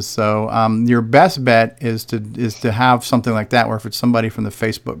prices. So your best bet is to have something like that, where if it's somebody from the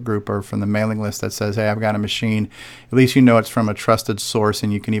Facebook group or from the mailing list that says, hey, I've got a machine, at least it's from a trusted source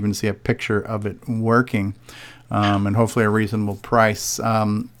and you can even see a picture of it working, and hopefully a reasonable price.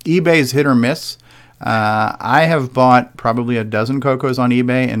 eBay's hit or miss. I have bought probably a dozen Cocos on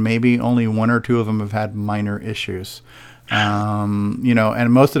eBay, and maybe only 1 or 2 of them have had minor issues.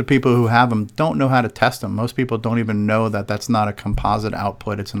 And most of the people who have them don't know how to test them. Most people don't even know that that's not a composite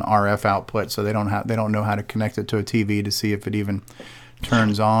output; it's an RF output. So they don't know how to connect it to a TV to see if it even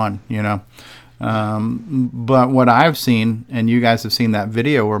turns on. But what I've seen, and you guys have seen that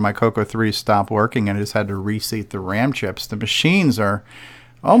video where my Coco 3 stopped working and I just had to reseat the RAM chips. The machines are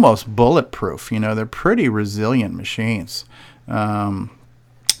almost bulletproof. They're pretty resilient machines.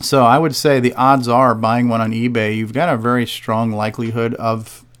 So I would say the odds are buying one on eBay, you've got a very strong likelihood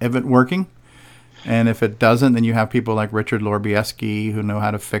of it working. And if it doesn't, then you have people like Richard Lorbieski who know how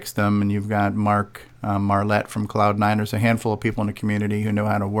to fix them. And you've got Mark Marlette from Cloud9. There's a handful of people in the community who know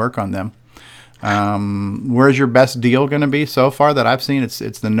how to work on them. Where's your best deal going to be so far that I've seen? It's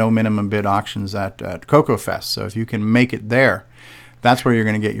the no minimum bid auctions at Coco Fest. So if you can make it there, that's where you're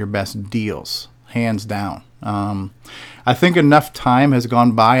going to get your best deals, hands down. I think enough time has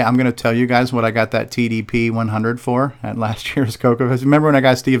gone by. I'm going to tell you guys what I got that TDP 100 for at last year's Coco Fest. Remember when I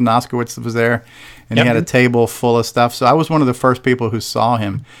got Steve Noskowitz was there, and he had a table full of stuff? So I was one of the first people who saw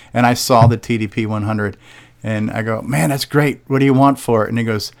him, and I saw the TDP 100, and I go, man, that's great. What do you want for it? And he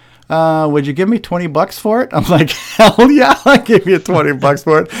goes, would you give me $20 for it? I'm like, hell yeah, I give you $20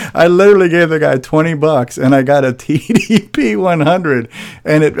 for it. I literally gave the guy $20 and I got a TDP 100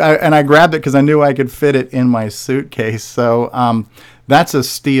 and I grabbed it because I knew I could fit it in my suitcase. So that's a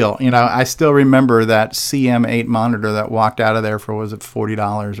steal. I still remember that CM8 monitor that walked out of there for, was it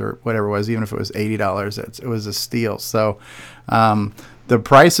 $40 or whatever it was, even if it was $80, it was a steal. So the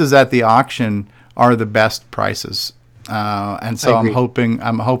prices at the auction are the best prices. And so I'm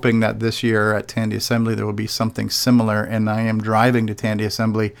hoping that this year at Tandy Assembly there will be something similar, and I am driving to Tandy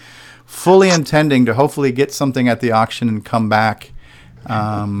Assembly fully intending to hopefully get something at the auction and come back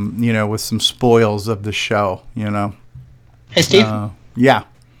with some spoils of the show, Hey Steve? Yeah.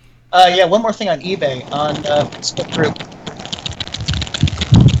 One more thing on eBay, on Facebook group.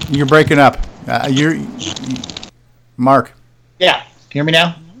 You're breaking up. Mark. Yeah. Can you hear me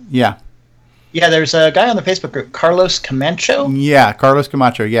now? Yeah. Yeah, there's a guy on the Facebook group, Carlos Camacho. Yeah, Carlos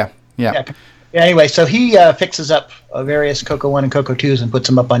Camacho. Yeah. Anyway, so he fixes up various Cocoa 1 and Cocoa 2s and puts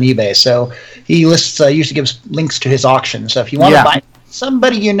them up on eBay. So he usually gives links to his auction. So if you want to buy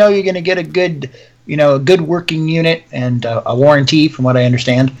somebody, you're going to get a good, a good working unit and a warranty, from what I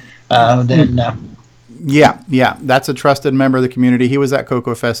understand, then. Yeah, that's a trusted member of the community. He was at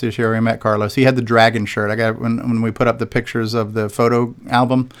Cocoa Fest this year. We met Carlos. He had the dragon shirt. I got when we put up the pictures of the photo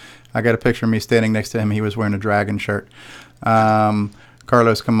album, I got a picture of me standing next to him. He was wearing a dragon shirt.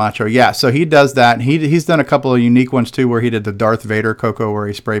 Carlos Camacho. Yeah, so he does that. He's done a couple of unique ones too, where he did the Darth Vader Cocoa, where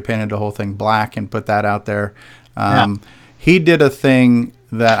he spray painted the whole thing black and put that out there. He did a thing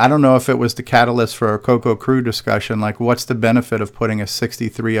that I don't know if it was the catalyst for a Cocoa Crew discussion, like what's the benefit of putting a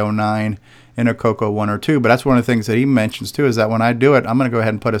 6309 in a Cocoa 1 or 2, but that's one of the things that he mentions too, is that when I do it, I'm going to go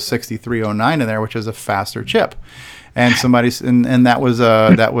ahead and put a 6309 in there, which is a faster chip. And and that was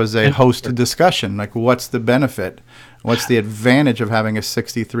a host discussion, like what's the benefit? What's the advantage of having a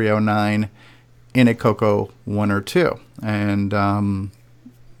 6309 in a Cocoa 1 or 2? And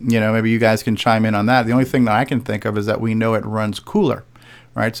maybe you guys can chime in on that. The only thing that I can think of is that we know it runs cooler,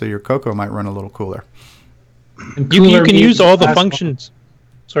 right? So your Cocoa might run a little cooler. You can use all the functions.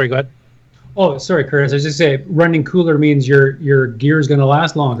 Sorry, go ahead. Oh, sorry, Curtis. I was just saying, running cooler means your gear is going to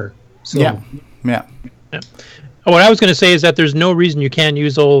last longer. So. Yeah. What I was going to say is that there's no reason you can't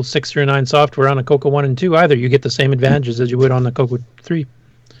use old 609 software on a Cocoa 1 and 2 either. You get the same advantages as you would on the Cocoa 3.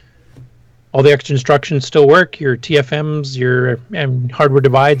 All the extra instructions still work, your TFMs, your hardware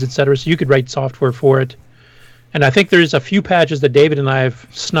divides, etc. So you could write software for it. And I think there's a few patches that David and I have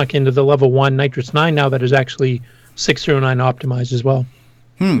snuck into the level 1 Nitrous 9 now that is actually 609 optimized as well.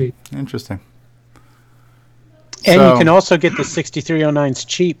 Interesting. And you can also get the 6309s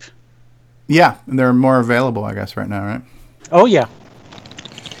cheap. Yeah, and they're more available, I guess, right now, right? Oh, yeah.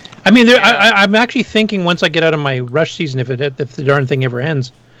 I mean, I'm actually thinking once I get out of my rush season, if the darn thing ever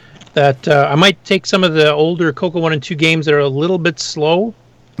ends, that I might take some of the older Cocoa 1 and 2 games that are a little bit slow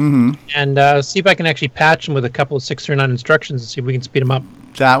and see if I can actually patch them with a couple of 609 instructions and see if we can speed them up.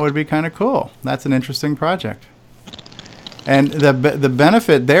 That would be kind of cool. That's an interesting project. And the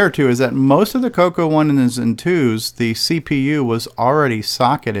benefit there, too, is that most of the Cocoa 1s and 2s, the CPU was already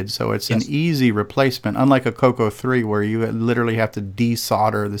socketed, so it's an easy replacement, unlike a Cocoa 3 where you literally have to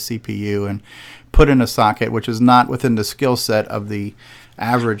desolder the CPU and put in a socket, which is not within the skill set of the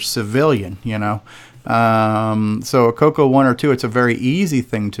average civilian, So a Cocoa 1 or 2, it's a very easy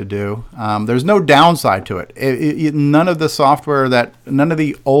thing to do. There's no downside to it. None of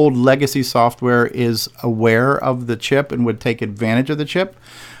the old legacy software is aware of the chip and would take advantage of the chip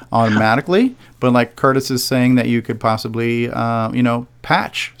automatically. But like Curtis is saying, that you could possibly,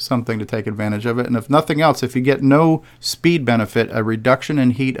 patch something to take advantage of it. And if nothing else, if you get no speed benefit, a reduction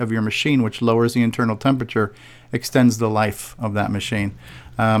in heat of your machine, which lowers the internal temperature, extends the life of that machine.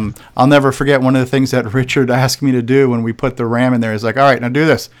 I'll never forget one of the things that Richard asked me to do when we put the RAM in there. He's like, all right, now do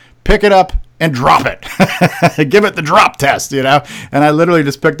this. Pick it up and drop it. Give it the drop test, And I literally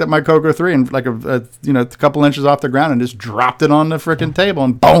just picked up my Cocoa 3 and like a couple inches off the ground and just dropped it on the freaking table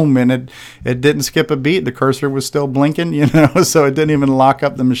and boom, and it didn't skip a beat. The cursor was still blinking, so it didn't even lock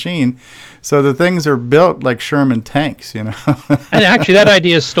up the machine. So the things are built like Sherman tanks, And actually that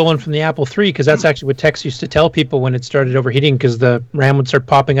idea is stolen from the Apple III, because that's actually what Tex used to tell people when it started overheating, because the RAM would start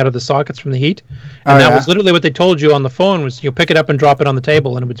popping out of the sockets from the heat. And that was literally what they told you on the phone, was pick it up and drop it on the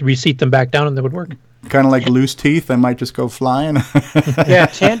table, and it would reseat them back down and they would work. Kind of like loose teeth, they might just go flying. Yeah,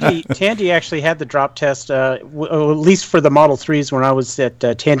 Tandy actually had the drop test, at least for the Model 3s when I was at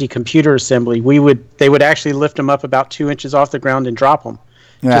Tandy Computer Assembly. They would actually lift them up about 2 inches off the ground and drop them,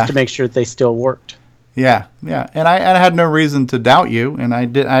 just to make sure that they still worked. Yeah, and I had no reason to doubt you, and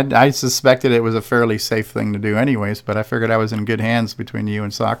I suspected it was a fairly safe thing to do anyways, but I figured I was in good hands between you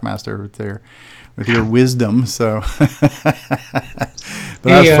and Sockmaster with your wisdom, so. But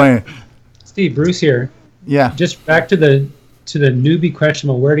that's funny. Steve, Bruce here. Yeah. Just back to the newbie question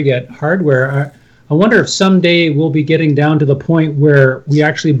about where to get hardware. I wonder if someday we'll be getting down to the point where we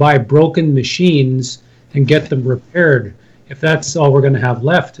actually buy broken machines and get them repaired. If that's all we're going to have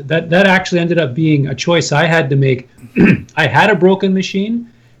left, that actually ended up being a choice I had to make. I had a broken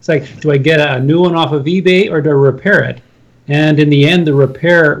machine. It's like, do I get a new one off of eBay or do I repair it? And in the end, the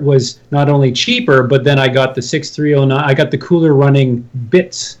repair was not only cheaper, but then I got the 6309. I got the cooler running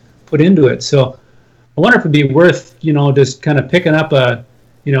bits put into it. So I wonder if it'd be worth, just kind of picking up a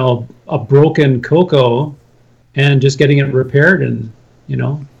broken Cocoa and just getting it repaired and,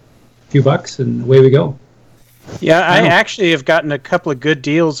 a few bucks and away we go. Yeah, I actually have gotten a couple of good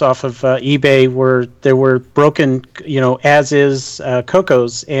deals off of eBay where there were broken, as is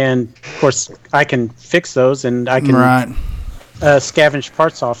Cocos, and of course I can fix those and I can scavenge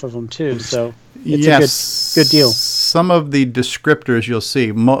parts off of them too. So It's a good deal. Some of the descriptors you'll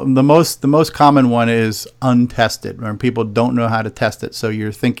see, the most common one is untested, where people don't know how to test it, so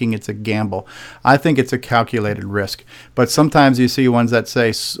you're thinking it's a gamble. I think it's a calculated risk. But sometimes you see ones that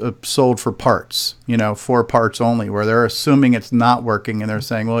say sold for parts, for parts only, where they're assuming it's not working, and they're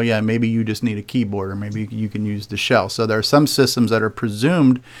saying, well, yeah, maybe you just need a keyboard, or maybe you can use the shell. So there are some systems that are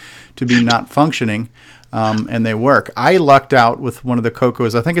presumed to be not functioning, and they work. I lucked out with one of the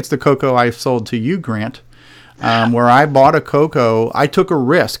Cocos. I think it's the Coco I sold to you, Grant, where I bought a Coco. I took a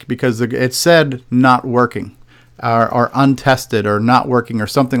risk because it said not working or untested or not working or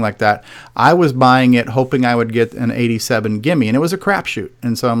something like that. I was buying it hoping I would get an 87 gimme, and it was a crapshoot.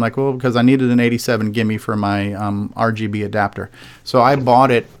 And so I'm like, well, because I needed an 87 gimme for my RGB adapter. So I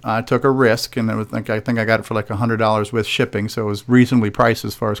bought it. I took a risk, and I think I got it for like $100 with shipping, so it was reasonably priced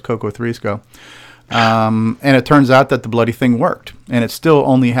as far as Coco 3s go. And it turns out that the bloody thing worked, and it still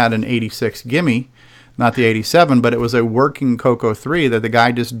only had an 86 gimme, not the 87, but it was a working Coco 3 that the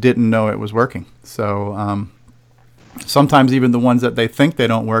guy just didn't know it was working. So sometimes even the ones that they think they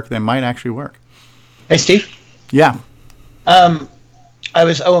don't work, they might actually work. Hey, Steve? Yeah.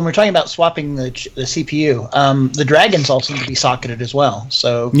 When we're talking about swapping the CPU, the Dragons all seem to be socketed as well.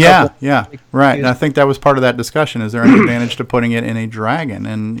 So yeah, right. And I think that was part of that discussion. Is there an advantage to putting it in a Dragon?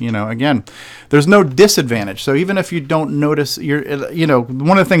 And again, there's no disadvantage. So even if you don't notice, one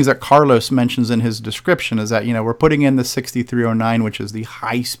of the things that Carlos mentions in his description is that we're putting in the 6309, which is the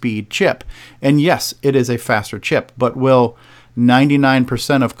high-speed chip, and yes, it is a faster chip, but will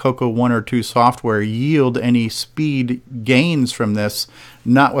 99% of Coco 1 or 2 software yield any speed gains from this,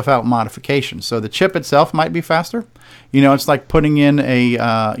 not without modification. So the chip itself might be faster. It's like putting in a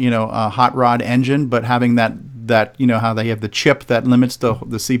hot rod engine, but having that how they have the chip that limits the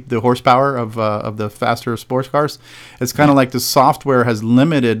horsepower of the faster sports cars. It's kind of like the software has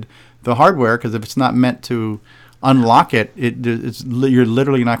limited the hardware, because if it's not meant to unlock it, you're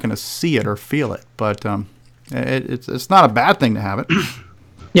literally not going to see it or feel it. But it's not a bad thing to have it.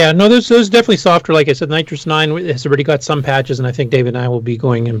 Yeah, no, there's definitely software. Like I said, Nitrous 9 has already got some patches, and I think David and I will be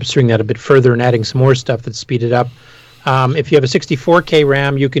going and pursuing that a bit further and adding some more stuff that speed it up. If you have a 64K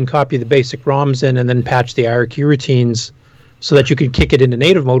RAM, you can copy the basic ROMs in and then patch the IRQ routines so that you can kick it into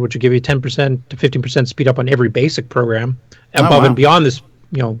native mode, which will give you 10% to 15% speed up on every basic program, above and beyond this,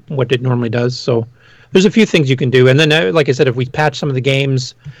 what it normally does. So there's a few things you can do. And then, like I said, if we patch some of the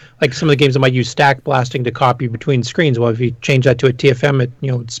games, like some of the games that might use stack blasting to copy between screens, well, if you change that to a TFM,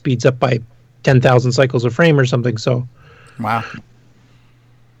 it speeds up by 10,000 cycles a frame or something. So, wow.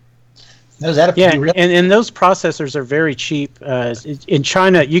 And those processors are very cheap. In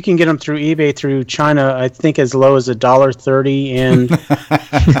China, you can get them through eBay through China, I think as low as $1.30. And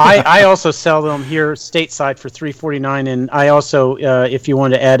I also sell them here stateside for $3.49. And I also, if you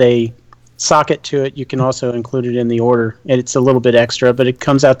want to add a socket to it, you can also include it in the order, and it's a little bit extra, but it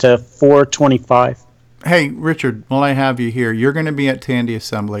comes out to $4.25. Hey, Richard, while I have you here, you're going to be at Tandy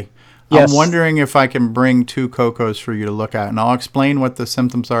Assembly. Yes. I'm wondering if I can bring 2 Cocos for you to look at, and I'll explain what the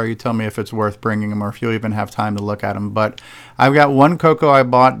symptoms are. You tell me if it's worth bringing them or if you'll even have time to look at them. But I've got one Coco I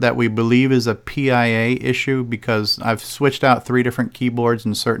bought that we believe is a PIA issue, because I've switched out 3 different keyboards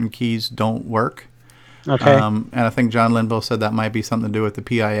and certain keys don't work. Okay. And I think John Linville said that might be something to do with the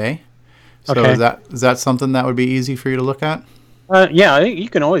PIA. So okay. Is that something that would be easy for you to look at? Yeah, I think you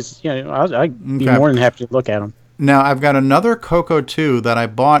can always. I'd be more than happy to look at them. Now I've got another Coco 2 that I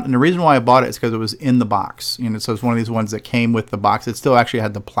bought, and the reason why I bought it is because it was in the box. So it's one of these ones that came with the box. It still actually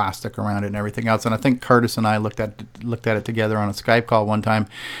had the plastic around it and everything else. And I think Curtis and I looked at it together on a Skype call one time,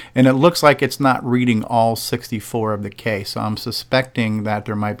 and it looks like it's not reading all 64 of the K. So I'm suspecting that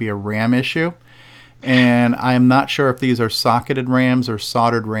there might be a RAM issue. And I'm not sure if these are socketed RAMs or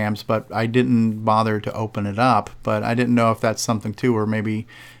soldered RAMs, but I didn't bother to open it up. But I didn't know if that's something too, or maybe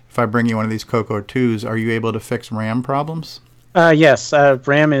if I bring you one of these Coco 2s, are you able to fix RAM problems? Yes,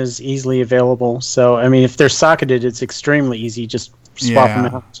 RAM is easily available. So, I mean, if they're socketed, it's extremely easy. Just swap them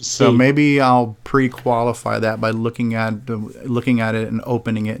out. So maybe I'll pre-qualify that by looking at it and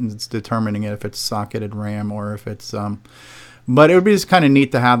opening it and determining if it's socketed RAM or if it's But it would be just kind of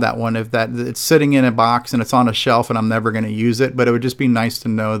neat to have that one, if that it's sitting in a box and it's on a shelf and I'm never going to use it. But it would just be nice to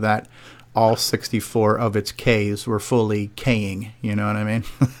know that all 64 of its Ks were fully K-ing, you know what I mean?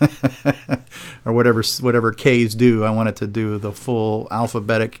 Or whatever Ks do, I want it to do the full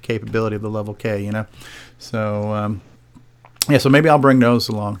alphabetic capability of the level K, So, so maybe I'll bring those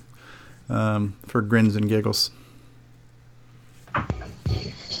along for grins and giggles. All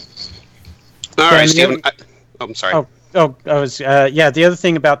right, Stephen. I'm sorry. Oh, Oh, I was the other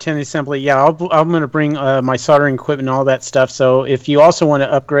thing about Tandy Assembly, I'm going to bring my soldering equipment and all that stuff. So if you also want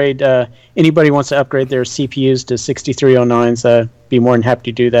to upgrade, anybody wants to upgrade their CPUs to 6309s, be more than happy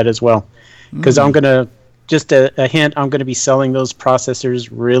to do that as well. Because I'm going to, just a hint, I'm going to be selling those processors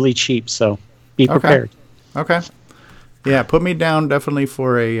really cheap. So be prepared. Okay. Yeah, put me down definitely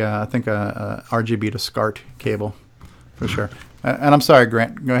for I think a RGB to SCART cable for sure. And I'm sorry,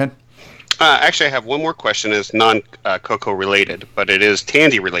 Grant, go ahead. Actually, I have one more question. It's non-Coco related, but it is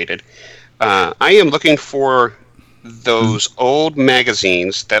Tandy related. I am looking for those old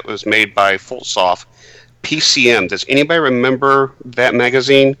magazines that was made by Fullsoft, PCM. Does anybody remember that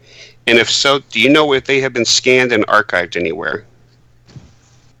magazine? And if so, do you know if they have been scanned and archived anywhere?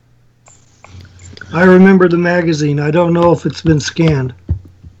 I remember the magazine. I don't know if it's been scanned.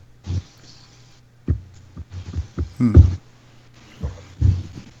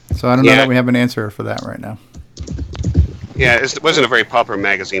 So I don't know that we have an answer for that right now. Yeah, it wasn't a very popular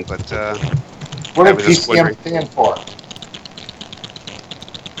magazine, but what did PCM stand for?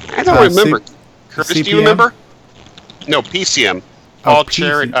 I don't remember. Curtis, do you remember? No, PCM.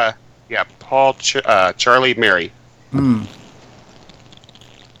 Paul Charlie Mary.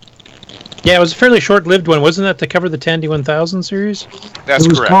 Yeah, it was a fairly short-lived one. Wasn't that to cover the Tandy 1000 series? That's correct. It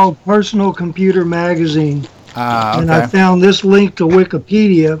was called Personal Computer Magazine. Okay. And I found this link to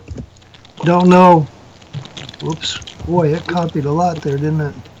Wikipedia. Don't know. Whoops. Boy, it copied a lot there,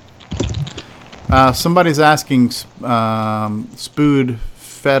 didn't it? Somebody's asking, Spood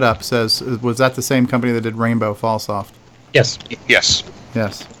Fed Up says, was that the same company that did Rainbow Fallsoft? Yes. Yes.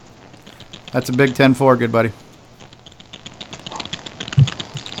 Yes. That's a big 10-4, good buddy.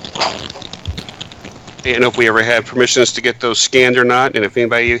 I don't know if we ever had permissions to get those scanned or not, and if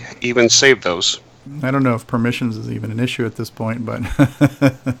anybody even saved those. I don't know if permissions is even an issue at this point, but...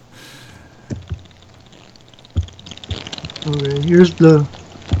 Okay, here's the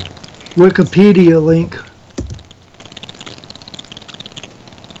Wikipedia link.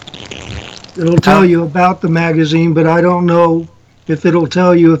 It'll tell you about the magazine, but I don't know if it'll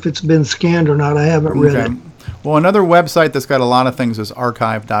tell you if it's been scanned or not. I haven't read it. Well, another website that's got a lot of things is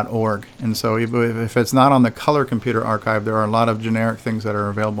archive.org. And so if it's not on the Color Computer Archive, there are a lot of generic things that are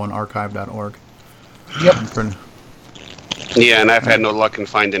available on archive.org. Yep. Yeah, and I've had no luck in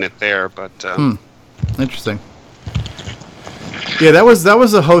finding it there, but... Interesting. Yeah, that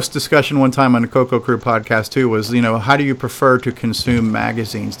was a host discussion one time on the Coco Crew podcast too, was, how do you prefer to consume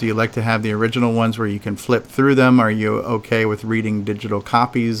magazines? Do you like to have the original ones where you can flip through them? Are you okay with reading digital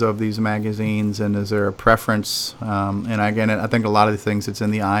copies of these magazines? And is there a preference? And again, I think a lot of the things, it's in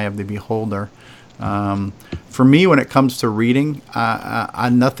the eye of the beholder. For me, when it comes to reading,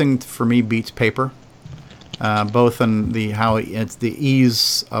 nothing for me beats paper. Both in how it's the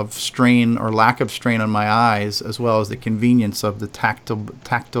ease of strain or lack of strain on my eyes, as well as the convenience of the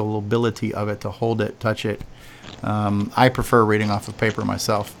tactile ability of it to hold it, touch it. I prefer reading off of paper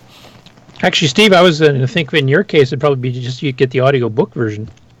myself. Actually, Steve, I was going to think in your case it'd probably be just you get the audio book version.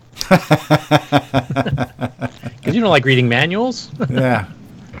 Because you don't like reading manuals. Yeah.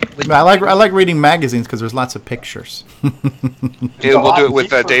 I like reading magazines because there's lots of pictures. And we'll do it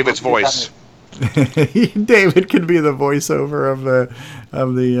with David's voice. David could be the voiceover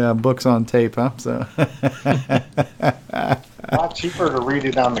of the books on tape, huh? So a lot cheaper to read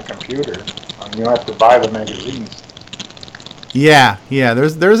it on the computer. You don't have to buy the magazines. Yeah.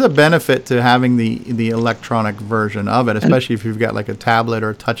 There's a benefit to having the electronic version of it, especially if you've got like a tablet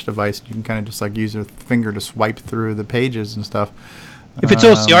or a touch device. You can kind of just like use your finger to swipe through the pages and stuff. If it's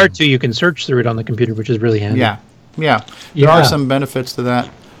OCR too, you can search through it on the computer, which is really handy. Yeah. There are some benefits to that.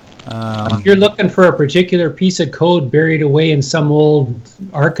 If you're looking for a particular piece of code buried away in some old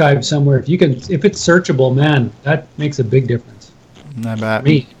archive somewhere, if it's searchable, man, that makes a big difference. I bet.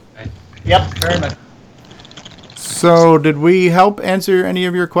 Me. Yep, very much. So, did we help answer any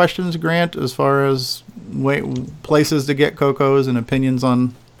of your questions, Grant, as far as places to get Cocos and opinions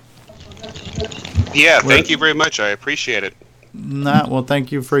on? Yeah, thank you very much. I appreciate it. Well,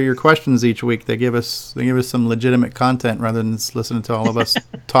 thank you for your questions each week. They give us some legitimate content rather than listening to all of us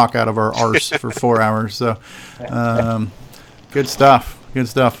talk out of our arse for 4 hours. So, good stuff.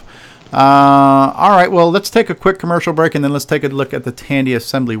 All right, well, let's take a quick commercial break, and then let's take a look at the Tandy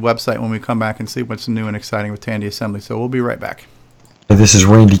Assembly website when we come back and see what's new and exciting with Tandy Assembly. So we'll be right back. This is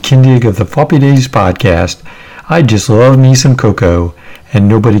Randy Kindig of the Floppy Days podcast. I just love me some Coco, and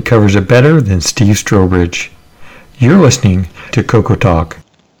nobody covers it better than Steve Strobridge. You're listening to Coco Talk.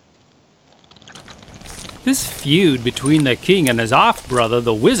 This feud between the king and his half-brother,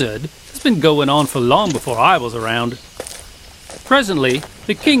 the wizard, has been going on for long before I was around. Presently,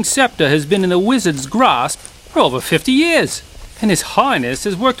 the king's scepter has been in the wizard's grasp for over 50 years, and His Highness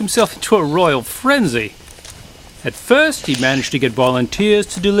has worked himself into a royal frenzy. At first, he managed to get volunteers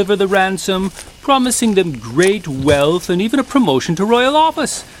to deliver the ransom, promising them great wealth and even a promotion to royal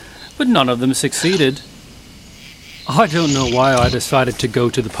office, but none of them succeeded. I don't know why I decided to go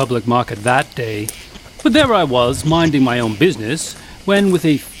to the public market that day, but there I was, minding my own business, when with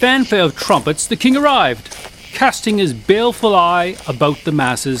a fanfare of trumpets the king arrived, casting his baleful eye about the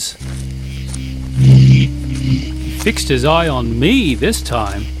masses. He fixed his eye on me this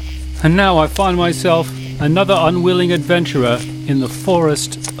time, and now I find myself another unwilling adventurer in the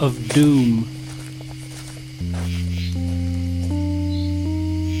Forest of Doom.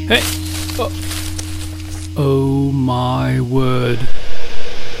 Hey! Oh my word.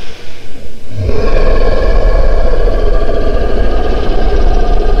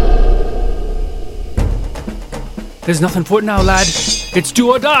 There's nothing for it now, lad. It's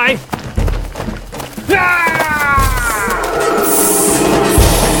do or die.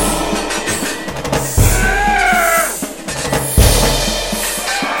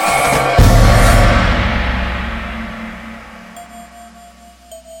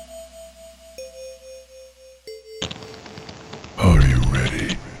 Are you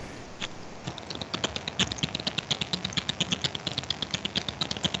ready?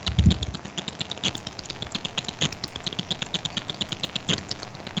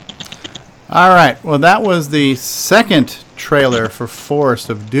 All right. Well, that was the second trailer for Forest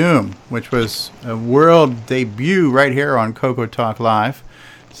of Doom, which was a world debut right here on Coco Talk Live.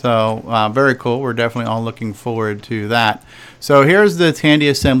 So very cool. We're definitely all looking forward to that. So here's the Tandy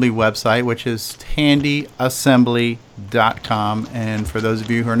Assembly website, which is tandyassembly.com. And for those of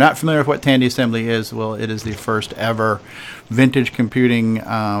you who are not familiar with what Tandy Assembly is, well, it is the first ever vintage computing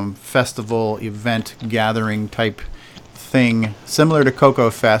festival event gathering type thing, similar to Coco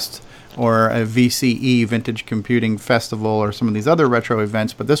Fest or a VCE, Vintage Computing Festival, or some of these other retro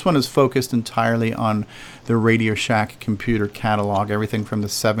events, but this one is focused entirely on the Radio Shack computer catalog, everything from the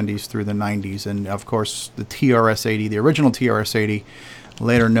 70s through the 90s, and of course the TRS-80, the original TRS-80,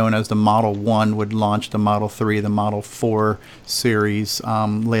 later known as the Model 1, would launch the Model 3, the Model 4 series.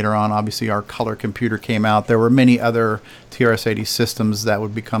 Later on, obviously, our color computer came out. There were many other TRS-80 systems that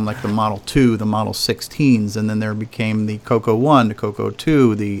would become like the Model 2, the Model 16s, and then there became the Coco 1, the Coco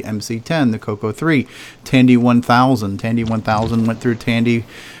 2, the MC10, the Coco 3, Tandy 1000. Tandy 1000 went through Tandy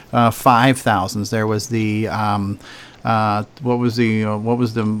 5000s. There was the what was the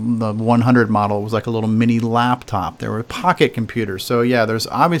 100 model? It was like a little mini laptop. There were pocket computers. So yeah,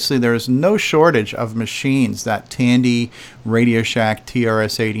 there's no shortage of machines that Tandy, Radio Shack,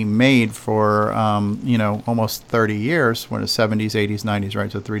 TRS-80 made for almost 30 years. When the 70s, 80s, 90s,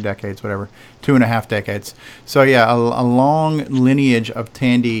 right? So 3 decades, whatever, 2.5 decades. So yeah, a long lineage of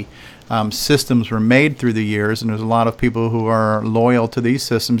Tandy systems were made through the years, and there's a lot of people who are loyal to these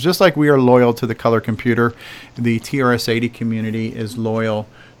systems, just like we are loyal to the color computer. The TRS-80 community is loyal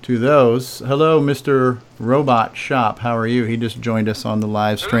to those. Hello, Mr. Robot Shop. How are you? He just joined us on the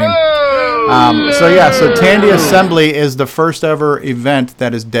live stream. So Tandy Assembly is the first ever event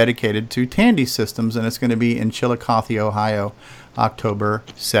that is dedicated to Tandy systems, and it's going to be in Chillicothe, Ohio, October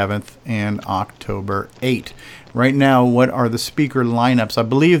 7th and October 8th. Right now, what are the speaker lineups? I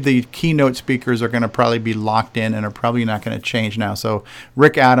believe the keynote speakers are going to probably be locked in and are probably not going to change now. So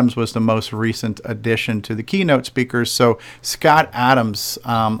Rick Adams was the most recent addition to the keynote speakers. So Scott Adams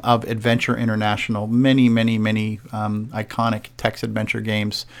of Adventure International, many iconic text adventure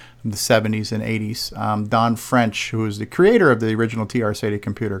games in the 70s and 80s. Don French, who is the creator of the original TRS-80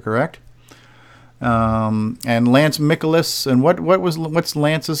 computer, correct? And Lance Michaelis, and what's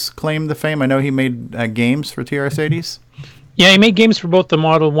Lance's claim to fame? I know he made games for TRS-80s. Yeah, he made games for both the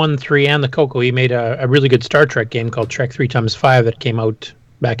Model 1, 3, and the Coco. He made a really good Star Trek game called Trek 3x5 that came out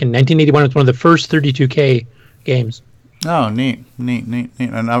back in 1981. It was one of the first 32K games. Oh, neat.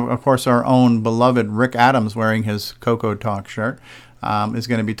 And of course, our own beloved Rick Adams, wearing his Coco Talk shirt, is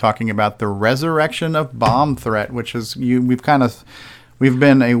going to be talking about the resurrection of Bomb Threat, which is We've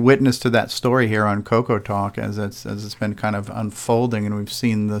been a witness to that story here on Coco Talk as it's been kind of unfolding, and we've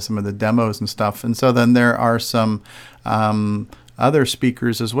seen some of the demos and stuff. And so then there are some other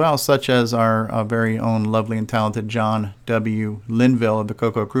speakers as well, such as our very own lovely and talented John W. Linville of the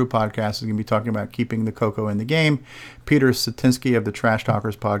Coco Crew podcast is going to be talking about keeping the Coco in the game. Peter Satinsky of the Trash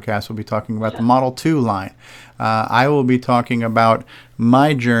Talkers podcast will be talking about the Model 2 line. I will be talking about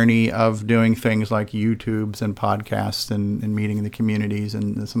my journey of doing things like YouTubes and podcasts and meeting the communities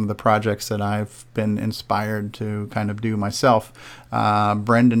and some of the projects that I've been inspired to kind of do myself.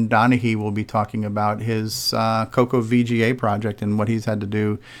 Brendan Donahue will be talking about his Coco VGA project and what he's had to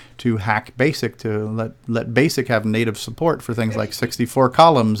do to hack BASIC, to let BASIC have native support for things like 64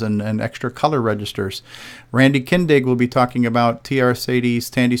 columns and extra color registers. Randy Kindig will be talking about TRS-80's,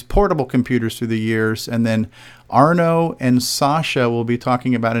 Tandy's portable computers through the years, and then Arno and Sasha will be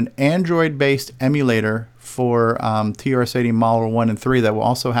talking about an Android-based emulator for TRS-80 Model 1 and 3 that will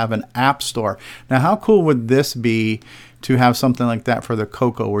also have an app store. Now, how cool would this be to have something like that for the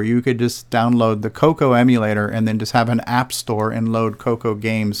Coco, where you could just download the Coco emulator and then just have an app store and load Coco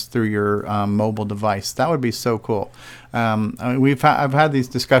games through your mobile device? That would be so cool. I've had these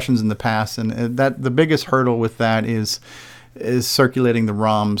discussions in the past, and that the biggest hurdle with that is circulating the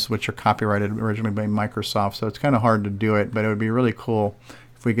ROMs, which are copyrighted originally by Microsoft. So it's kind of hard to do it, but it would be really cool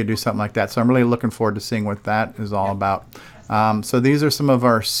if we could do something like that. So I'm really looking forward to seeing what that is all about. So these are some of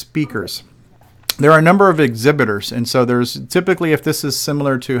our speakers. There are a number of exhibitors, and so there's typically, if this is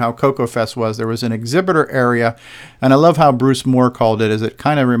similar to how Coco Fest was, there was an exhibitor area, and I love how Bruce Moore called it, as it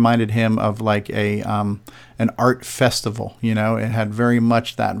kind of reminded him of like an art festival. You know, it had very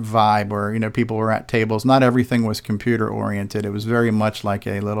much that vibe where, you know, people were at tables. Not everything was computer oriented. It was very much like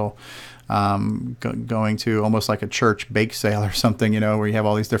a little going to almost like a church bake sale or something, you know, where you have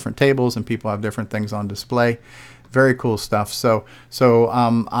all these different tables and people have different things on display. Very cool stuff. So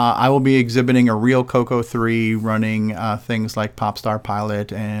I will be exhibiting a real Coco 3 running things like Popstar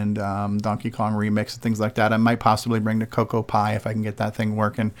Pilot and Donkey Kong Remix and things like that. I might possibly bring the Coco Pi if I can get that thing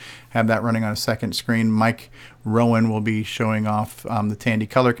working, have that running on a second screen. Mike Rowan will be showing off the Tandy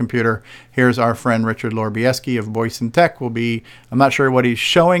color computer. Here's our friend Richard Lorbieski of Boyson Tech. I'm not sure what he's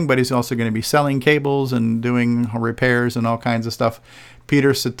showing, but he's also going to be selling cables and doing repairs and all kinds of stuff.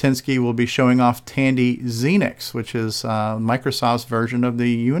 Peter Satinsky will be showing off Tandy Xenix, which is Microsoft's version of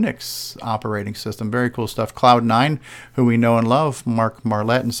the Unix operating system. Very cool stuff. Cloud9, who we know and love, Mark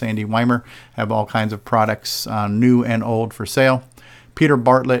Marlette and Sandy Weimer, have all kinds of products, new and old, for sale. Peter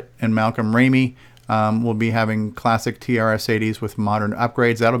Bartlett and Malcolm Ramey will be having classic TRS-80s with modern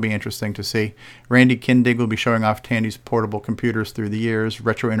upgrades. That'll be interesting to see. Randy Kindig will be showing off Tandy's portable computers through the years.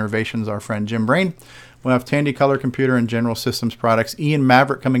 Retro Innovations, our friend Jim Brain. We'll have Tandy Color Computer and General Systems products. Ian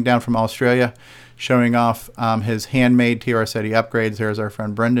Maverick coming down from Australia, showing off his handmade TRS-80 upgrades. There's our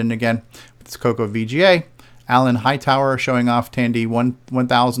friend Brendan again with his Coco VGA. Alan Hightower showing off Tandy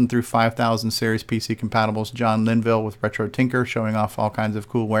 1000 through 5000 series PC compatibles. John Linville with Retro Tinker showing off all kinds of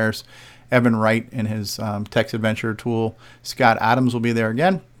cool wares. Evan Wright and his Tex Adventure tool. Scott Adams will be there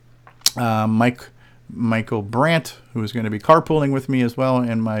again. Michael Brandt, who is going to be carpooling with me as well,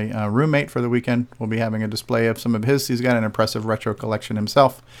 and my roommate for the weekend, will be having a display of some of his. He's got an impressive retro collection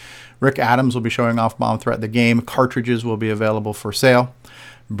himself. Rick Adams will be showing off Bomb Threat the Game. Cartridges will be available for sale.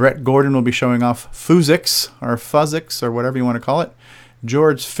 Brett Gordon will be showing off Fuzix, or Fuzzix, or whatever you want to call it.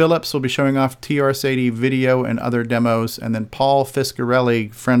 George Phillips will be showing off TRS-80 video and other demos. And then Paul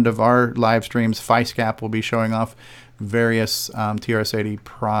Fiscarelli, friend of our live streams, FiScap, will be showing off various TRS-80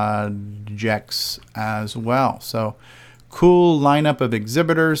 projects as well. So cool lineup of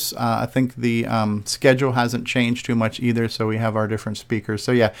exhibitors. I think the schedule hasn't changed too much either, so we have our different speakers.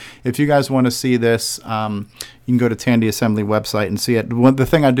 So yeah, if you guys want to see this, you can go to Tandy Assembly website and see it. The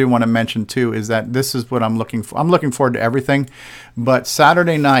thing I do want to mention too is that this is what I'm looking for. I'm looking forward to everything, but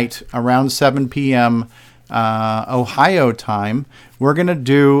Saturday night around 7 p.m. Ohio time, we're going to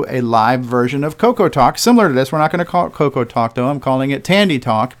do a live version of Coco Talk, similar to this. We're not going to call it Coco Talk, though. I'm calling it Tandy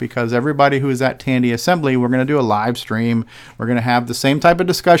Talk, because everybody who is at Tandy Assembly, we're going to do a live stream. We're going to have the same type of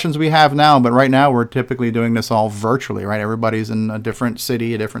discussions we have now, but right now we're typically doing this all virtually, right? Everybody's in a different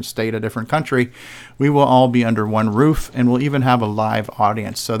city, a different state, a different country. We will all be under one roof, and we'll even have a live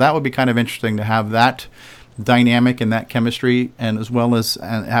audience. So that would be kind of interesting to have that dynamic and that chemistry, and as well as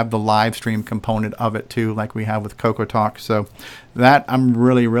have the live stream component of it too, like we have with Coco Talk. So that I'm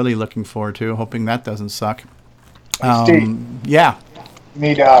really looking forward to, hoping that doesn't suck. Steve, yeah,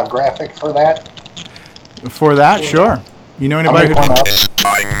 need a graphic for that? For that, sure. You know anybody who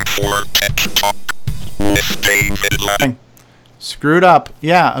screwed up?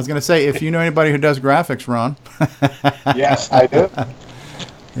 Yeah, I was gonna say, if you know anybody who does graphics, Ron. Yes, I do.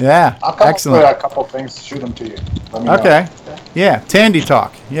 Yeah, I'll come excellent. up with a couple things to shoot them to you. Let me Okay. know. Yeah, Tandy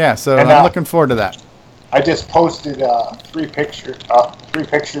Talk. Yeah, so And, I'm looking forward to that. I just posted three pictures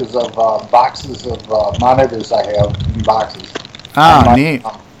of boxes of monitors I have in boxes. Ah, neat.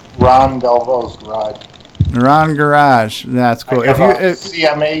 Ron Delvo's garage. Ron Garage. That's cool. I have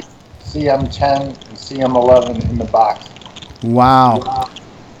CM8, CM10, and CM11 in the box. Wow.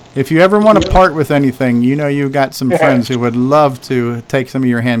 If you ever want to part with anything, you know you've got some friends who would love to take some of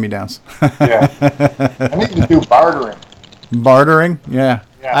your hand-me-downs. Yeah. I need to do bartering. Bartering? Yeah.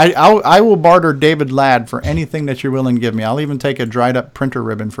 I will barter David Ladd for anything that you're willing to give me. I'll even take a dried up printer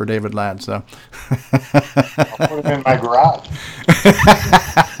ribbon for David Ladd. So I'll put him in my garage.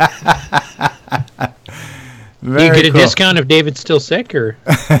 Do you get a discount if David's still sick, or?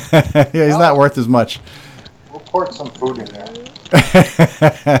 Yeah, he's not worth as much. We'll pour some food in there.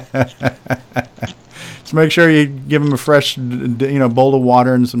 Just make sure you give him a fresh, bowl of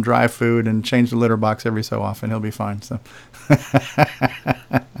water and some dry food, and change the litter box every so often. He'll be fine. So.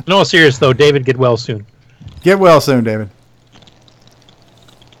 No, serious though, David, get well soon. Get well soon, David.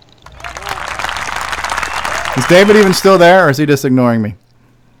 Is David even still there, or is he just ignoring me?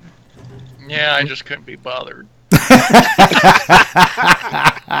 Yeah, I just couldn't be bothered.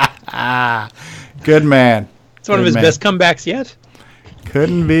 Good man. It's one of his best comebacks yet.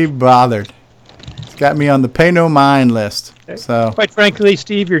 Couldn't be bothered. It's got me on the pay no mind list. So, quite frankly,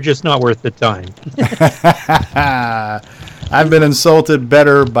 Steve, you're just not worth the time. I've been insulted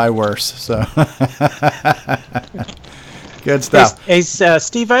better by worse. So, good stuff. Hey,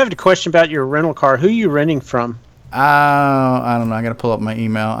 Steve, I have a question about your rental car. Who are you renting from? I don't know. I got to pull up my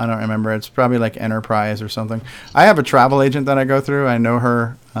email. I don't remember. It's probably like Enterprise or something. I have a travel agent that I go through. I know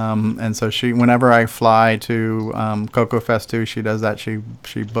her, and so whenever I fly to Coco Fest 2, she does that. She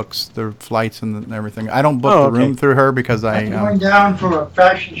books the flights and everything. I don't book the room through her because I'm going down for a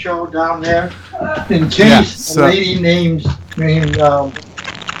fashion show down there. In case a lady named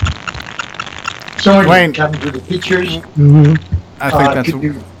someone Wayne, come to the pictures. I think that's. Could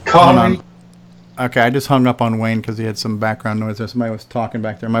you call me? Okay, I just hung up on Wayne because he had some background noise there. Somebody was talking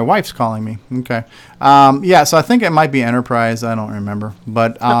back there. My wife's calling me. Okay. Yeah, so I think it might be Enterprise. I don't remember.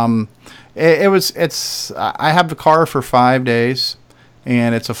 But I have the car for 5 days,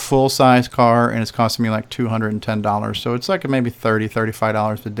 and it's a full-size car, and it's costing me like $210. So it's like maybe $30,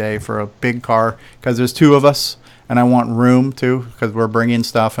 $35 a day for a big car because there's two of us, and I want room, too, because we're bringing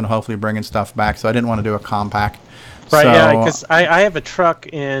stuff and hopefully bringing stuff back. So I didn't want to do a compact. Right, yeah, because I have a truck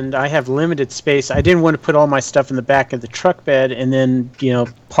and I have limited space. I didn't want to put all my stuff in the back of the truck bed and then,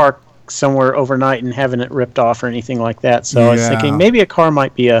 park somewhere overnight and having it ripped off or anything like that. So I was thinking maybe a car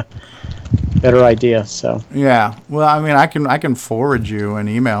might be a better idea. So yeah, well, I mean, I can forward you an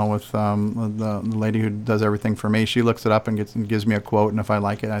email with the lady who does everything for me. She looks it up and gives me a quote, and if I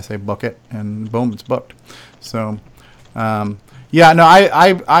like it, I say book it, and boom, it's booked. So. Yeah, no,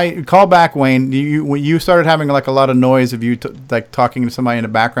 I call back, Wayne. You started having like a lot of noise of you talking to somebody in the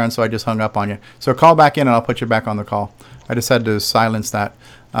background, so I just hung up on you. So call back in, and I'll put you back on the call. I just had to silence that.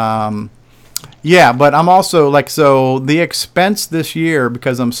 Yeah, but I'm also so the expense this year,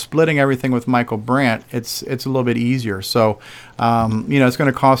 because I'm splitting everything with Michael Brandt, it's a little bit easier. So, it's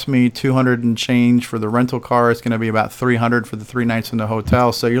going to cost me $200 and change for the rental car. It's going to be about $300 for the 3 nights in the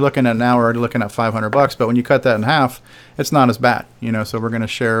hotel. So you're looking at now we're already looking at $500. But when you cut that in half, it's not as bad. So we're going to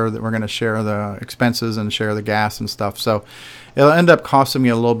share the expenses and share the gas and stuff. So it'll end up costing me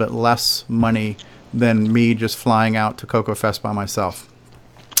a little bit less money than me just flying out to Coco Fest by myself.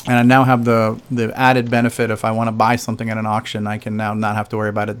 And I now have the added benefit, if I want to buy something at an auction, I can now not have to worry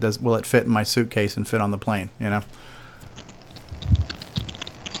about it. Will it fit in my suitcase and fit on the plane?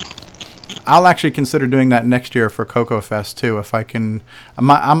 I'll actually consider doing that next year for Coco Fest too, if I can.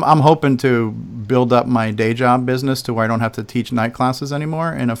 I'm hoping to build up my day job business to where I don't have to teach night classes anymore.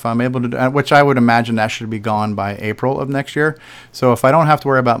 And if I'm able to do, which I would imagine that should be gone by April of next year. So if I don't have to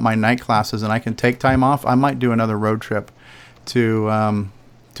worry about my night classes and I can take time off, I might do another road trip to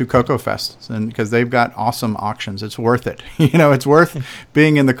Coco Fest, and because they've got awesome auctions. It's worth it. It's worth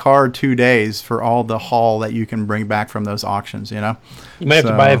being in the car 2 days for all the haul that you can bring back from those auctions. You might have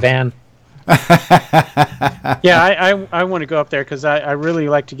to buy a van. Yeah, I want to go up there because I really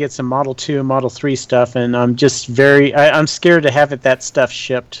like to get some Model 2 and Model 3 stuff, and I'm just I'm scared to have that stuff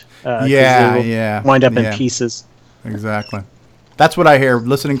shipped. Wind up in pieces. Exactly. That's what I hear.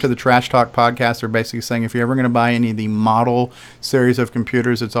 Listening to the Trash Talk podcast, they're basically saying if you're ever going to buy any of the model series of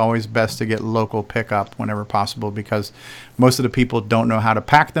computers, it's always best to get local pickup whenever possible, because most of the people don't know how to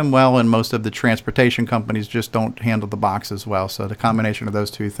pack them well, and most of the transportation companies just don't handle the boxes well. So the combination of those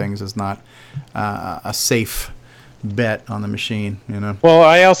two things is not a safe bet on the machine. Well,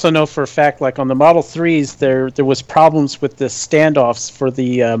 I also know for a fact, like on the Model 3s, there was problems with the standoffs for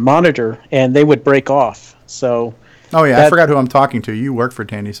the monitor, and they would break off. So. Oh, yeah, I forgot who I'm talking to. You work for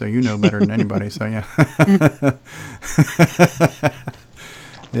Tandy, so you know better than anybody, so yeah.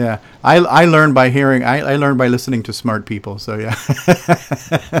 Yeah, I learned by hearing, I learned by listening to smart people, so yeah.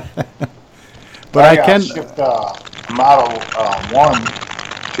 But I can... shipped Model 1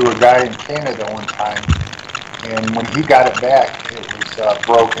 to a guy in Canada one time, and when he got it back, it was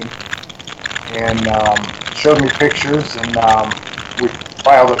broken, and showed me pictures, and we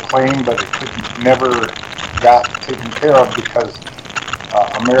filed a claim, but it never got taken care of because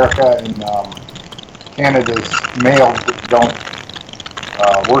America and Canada's mail don't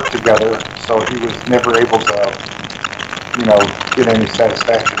work together, so he was never able to, get any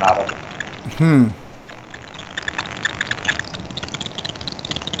satisfaction out of it.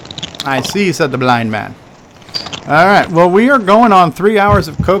 I see, said the blind man. All right. Well, we are going on 3 hours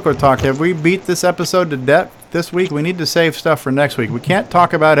of Coco Talk. Have we beat this episode to death this week? We need to save stuff for next week. We can't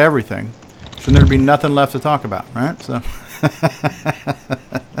talk about everything, so there'd be nothing left to talk about, right? So,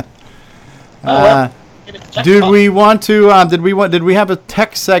 did we want to? Did we have a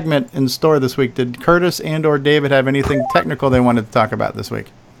tech segment in store this week? Did Curtis and/or David have anything technical they wanted to talk about this week?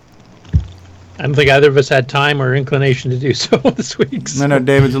 I don't think either of us had time or inclination to do so this week. So. No,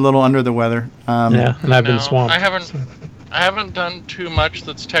 David's a little under the weather. Yeah, and I've been swamped. I haven't done too much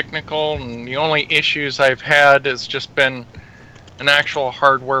that's technical, and the only issues I've had has just been an actual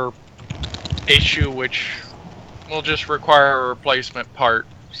hardware issue, which will just require a replacement part.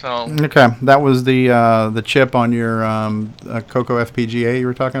 So okay, that was the chip on your Coco FPGA you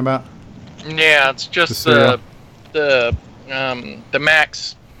were talking about. Yeah, it's just the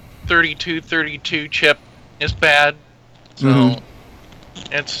Max 3232 chip is bad, so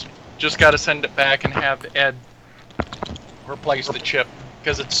it's just got to send it back and have Ed replace the chip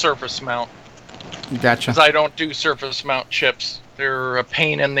because it's surface mount. Gotcha. Because I don't do surface mount chips; they're a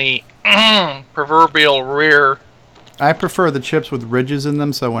pain in the proverbial rear. I prefer the chips with ridges in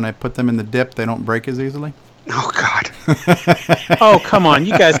them, so when I put them in the dip, they don't break as easily. Oh God! Oh come on,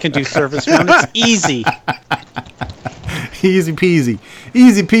 you guys can do surface mount. It's easy. Easy peasy.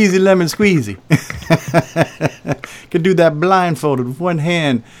 Easy peasy lemon squeezy. Could do that blindfolded with one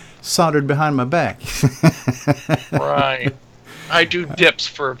hand soldered behind my back. Right. I do dips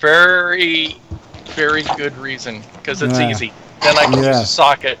for a very, very good reason because it's easy. Then I can use a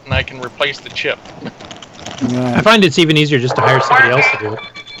socket and I can replace the chip. I find it's even easier just to hire somebody else to do it.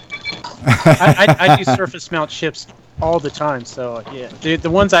 I do surface mount chips all the time, so yeah. The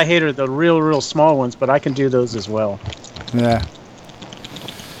ones I hate are the real small ones, but I can do those as well. Yeah.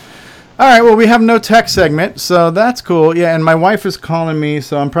 All right, well, we have no tech segment, so that's cool. Yeah, and my wife is calling me,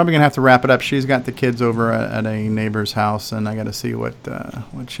 so I'm probably going to have to wrap it up. She's got the kids over at a neighbor's house, and I got to see what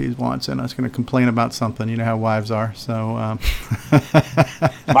she wants, and I was going to complain about something. You know how wives are, so...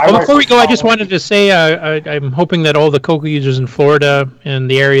 Well, before we go, I just wanted to say I'm hoping that all the Coco users in Florida and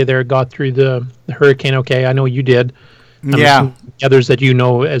the area there got through the hurricane okay. I know you did. Yeah. Others that you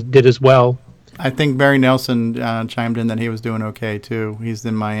know did as well. I think Barry Nelson chimed in that he was doing okay, too. He's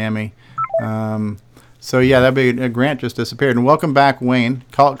in Miami. So, yeah, that'd be Grant just disappeared. And welcome back, Wayne.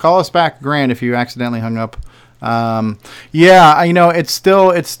 Call us back, Grant, if you accidentally hung up. It's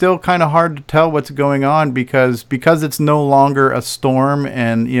still kind of hard to tell what's going on because it's no longer a storm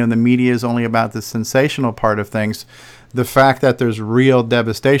and, the media is only about the sensational part of things. The fact that there's real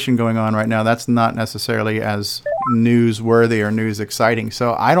devastation going on right now, that's not necessarily as newsworthy or news exciting.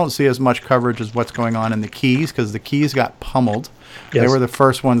 So I don't see as much coverage as what's going on in the Keys because the Keys got pummeled. Yes. They were the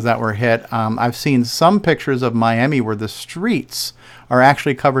first ones that were hit. I've seen some pictures of Miami where the streets are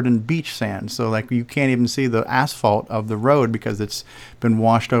actually covered in beach sand. So like you can't even see the asphalt of the road because it's been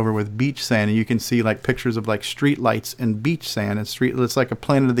washed over with beach sand. And you can see like pictures of like street lights in beach sand. It's like a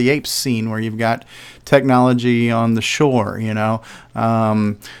Planet of the Apes scene where you've got technology on the shore,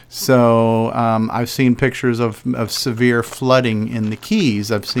 I've seen pictures of severe flooding in the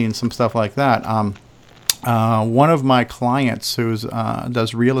Keys. I've seen some stuff like that. One of my clients who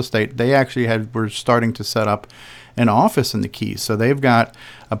does real estate, they actually were starting to set up an office in the Keys. So they've got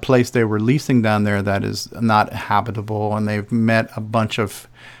a place they were leasing down there that is not habitable, and they've met a bunch of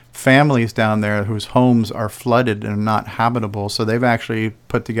families down there whose homes are flooded and not habitable. So they've actually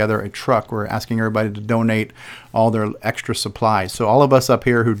put together a truck. We're asking everybody to donate all their extra supplies. So all of us up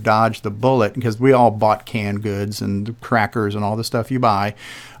here who dodged the bullet, because we all bought canned goods and crackers and all the stuff you buy.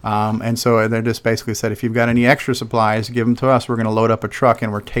 And so they just basically said, if you've got any extra supplies, give them to us. We're going to load up a truck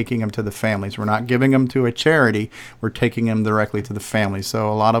and we're taking them to the families. We're not giving them to a charity. We're taking them directly to the families.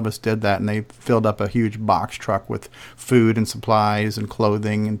 So a lot of us did that, and they filled up a huge box truck with food and supplies and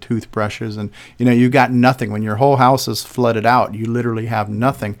clothing and toothbrushes. And, you got nothing. When your whole house is flooded out, you literally have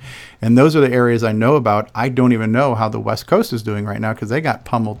nothing. And those are the areas I know about. I don't even know how the West Coast is doing right now because they got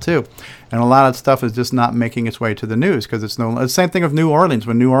pummeled too. And a lot of stuff is just not making its way to the news because it's the same thing of New Orleans.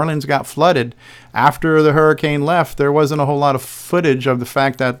 When New Orleans got flooded, after the hurricane left, there wasn't a whole lot of footage of the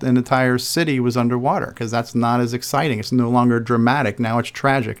fact that an entire city was underwater because that's not as exciting. It's no longer dramatic. Now it's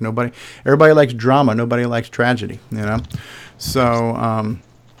tragic. Everybody likes drama. Nobody likes tragedy, So,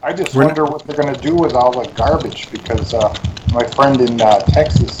 I just wonder what they're going to do with all the garbage, because my friend in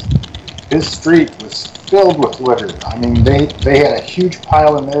Texas, his street was filled with litter. I mean, they had a huge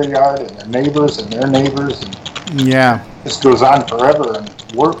pile in their yard, and their neighbors, and yeah, this goes on forever. And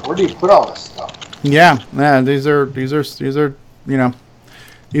where do you put all this stuff? Yeah, these are these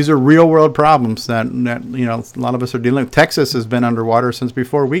are real world problems that a lot of us are dealing with. Texas has been underwater since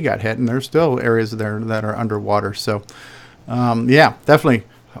before we got hit, and there's still areas there that are underwater. So, yeah, definitely.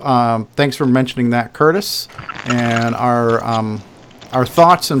 Thanks for mentioning that, Curtis. And our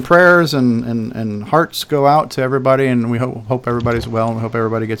thoughts and prayers and hearts go out to everybody, and we hope everybody's well, and we hope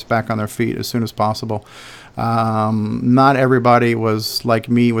everybody gets back on their feet as soon as possible. Not everybody was like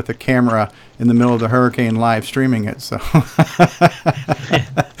me with a camera in the middle of the hurricane live streaming it. So,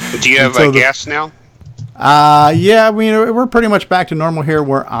 do you have gas now? Yeah, we're pretty much back to normal here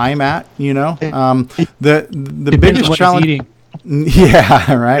where I'm at. The biggest challenge.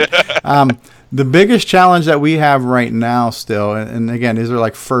 Yeah, right. The biggest challenge that we have right now still, and again, these are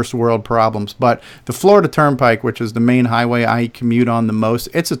like first world problems, but the Florida Turnpike, which is the main highway I commute on the most,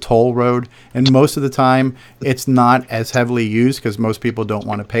 it's a toll road, and most of the time it's not as heavily used because most people don't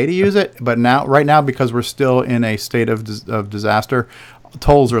want to pay to use it. But right now, because we're still in a state of disaster,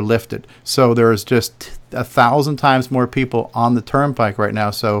 tolls are lifted. So there's just 1,000 times more people on the turnpike right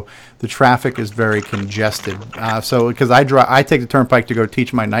now. So the traffic is very congested. So because I take the turnpike to go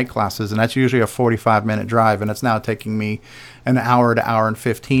teach my night classes, and that's usually a 45-minute drive, and it's now taking me an hour to hour and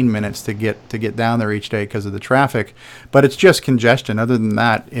 15 minutes to get down there each day because of the traffic. But it's just congestion. Other than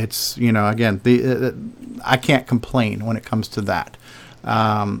that, it's again, I can't complain when it comes to that.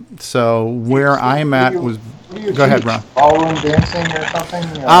 So where I'm at was. Go ahead, Ron. Ballroom dancing or something?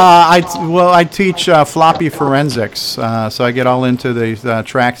 I teach floppy forensics, so I get all into the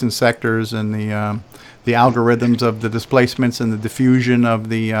tracks and sectors and the algorithms of the displacements and the diffusion of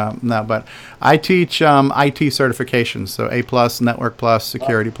the. But I teach IT certifications, so A+, Network Plus,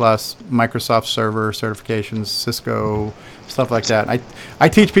 Security Plus, Microsoft Server certifications, Cisco, stuff like that. I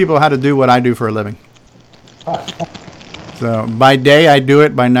teach people how to do what I do for a living. So by day I do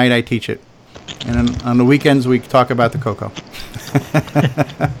it, by night I teach it. And on the weekends, we talk about the cocoa.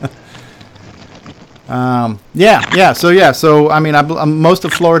 So I mean, most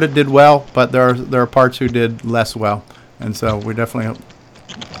of Florida did well, but there are parts who did less well, and so we definitely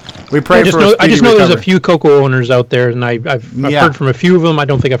pray for. I just know there's a few cocoa owners out there, and I've heard from a few of them. I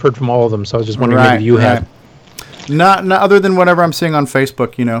don't think I've heard from all of them, so I was just wondering maybe you have. Not other than whatever I'm seeing on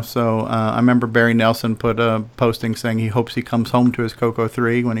Facebook, So I remember Barry Nelson put a posting saying he hopes he comes home to his Coco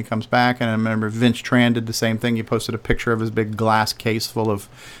 3 when he comes back. And I remember Vince Tran did the same thing. He posted a picture of his big glass case full of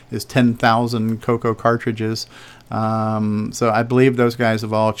his 10,000 Coco cartridges. So I believe those guys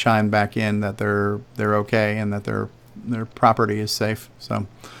have all chimed back in that they're okay and that their property is safe. So.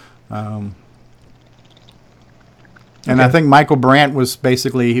 And I think Michael Brandt was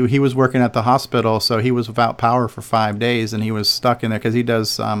basically he was working at the hospital, so he was without power for 5 days, and he was stuck in there because he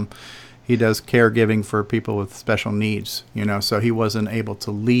does caregiving for people with special needs, So he wasn't able to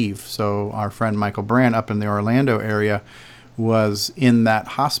leave. So our friend Michael Brandt up in the Orlando area was in that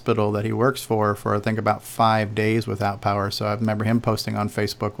hospital that he works for I think about 5 days without power. So I remember him posting on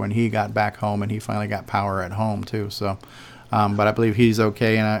Facebook when he got back home, and he finally got power at home too. So, but I believe he's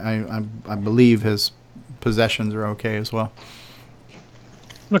okay, and I believe his possessions are okay as well.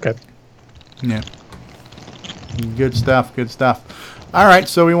 Okay. Yeah. Good stuff. All right,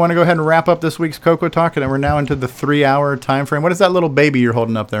 so we want to go ahead and wrap up this week's Coco Talk, and we're now into the 3-hour time frame. What is that little baby you're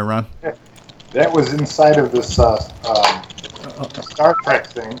holding up there, Ron? That was inside of this Star Trek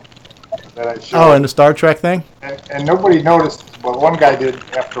thing that I showed. Oh, and the Star Trek thing? And nobody noticed, but one guy did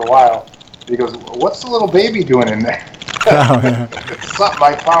after a while. He goes, "What's the little baby doing in there?" Oh, yeah. It's something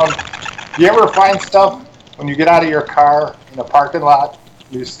I found. Do you ever find stuff when you get out of your car in a parking lot?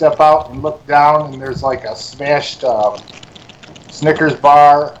 You step out and look down, and there's like a smashed Snickers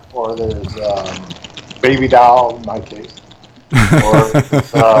bar, or there's baby doll in my case, or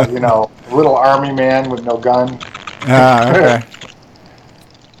a little army man with no gun. Okay.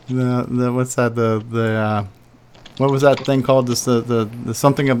 The what's that? The what was that thing called? This the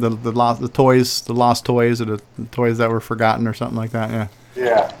something of the lost toys, or the toys that were forgotten, or something like that. Yeah.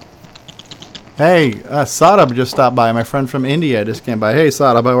 Yeah. Hey, Sadab just stopped by. My friend from India just came by. Hey,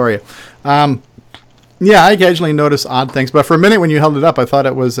 Sadab, how are you? Yeah, I occasionally notice odd things, but for a minute when you held it up, I thought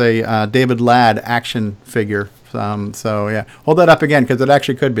it was a David Ladd action figure. So, yeah. Hold that up again, because it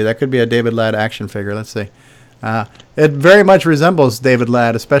actually could be. That could be a David Ladd action figure. Let's see. It very much resembles David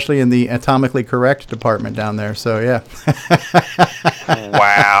Ladd, especially in the atomically correct department down there. So, yeah.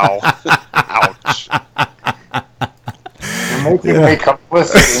 Wow. Ouch. making me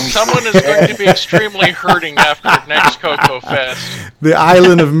complicit. Someone is going to be extremely hurting after next Cocoa Fest. The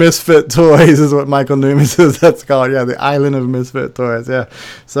Island of Misfit Toys is what Michael Newman says that's called. Yeah, the Island of Misfit Toys. Yeah.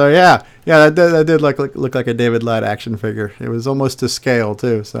 So yeah, that did look like a David Ladd action figure. It was almost to scale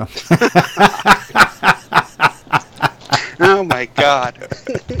too. So. Oh my God.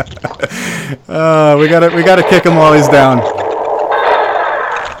 We gotta kick him while he's down.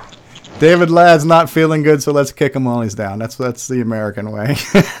 David Ladd's not feeling good, so let's kick him while he's down. That's the American way.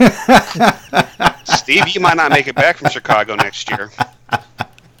 Steve, you might not make it back from Chicago next year.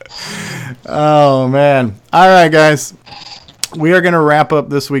 Oh man! All right, guys. We are going to wrap up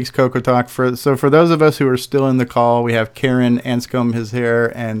this week's Coco Talk. For those of us who are still in the call, we have Karen Anscombe, his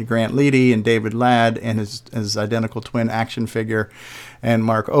hair, and Grant Leedy, and David Ladd, and his identical twin action figure, and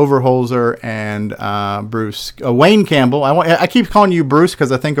Mark Overholzer, and Bruce Wayne Campbell. I keep calling you Bruce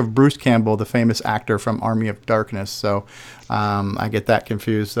because I think of Bruce Campbell, the famous actor from Army of Darkness. So I get that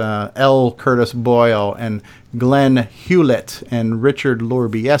confused. L. Curtis Boyle, and Glenn Hewlett, and Richard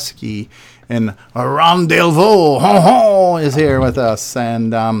Lorbieski, and Ron Delvaux is here with us.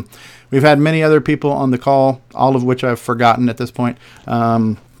 And we've had many other people on the call, all of which I've forgotten at this point.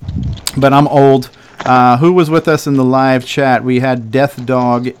 But I'm old. Who was with us in the live chat? We had Death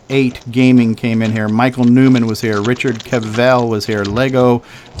Dog 8 Gaming came in here. Michael Newman was here. Richard Cavell was here. Lego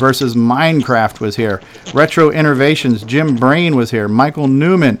versus Minecraft was here. Retro Innovations, Jim Brain was here. Michael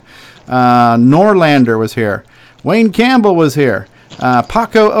Newman. Norlander was here. Wayne Campbell was here.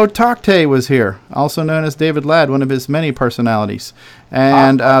 Paco Otacte was here, also known as David Ladd, one of his many personalities.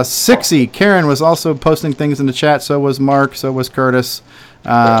 And Sixie, Karen was also posting things in the chat. So was Mark. So was Curtis.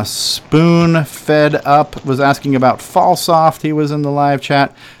 Spoon Fed Up was asking about Fallsoft. He was in the live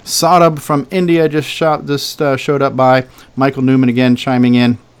chat. Sadab from India just showed up by. Michael Newman again chiming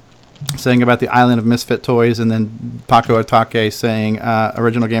in, saying about the Island of Misfit Toys, and then Paco Otake saying,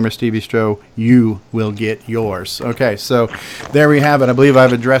 Original Gamer Stevie Stroh, you will get yours. Okay, so there we have it. I believe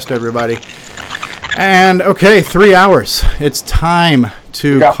I've addressed everybody. And, okay, 3 hours. It's time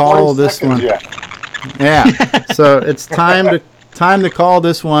to call this one. Yeah, so it's time to call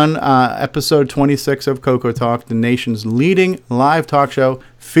this one episode 26 of Coco Talk, the nation's leading live talk show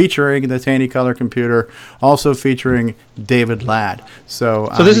featuring the Tandy Color Computer, also featuring David Ladd. So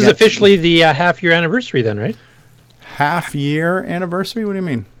this is officially the half-year anniversary then, right? Half-year anniversary? What do you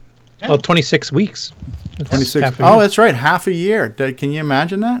mean? Well, 26 weeks. 26. Oh, that's right. Half a year. Can you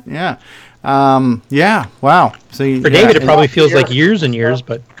imagine that? Yeah. Yeah. Wow. So for David, it probably feels like years and years,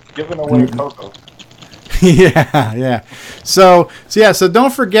 but giving away Coco. Yeah. So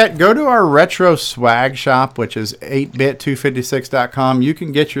don't forget, go to our retro swag shop, which is 8bit256.com. You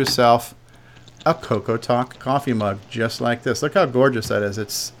can get yourself a Coco Talk coffee mug just like this. Look how gorgeous that is.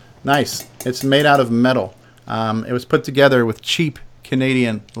 It's nice. It's made out of metal. It was put together with cheap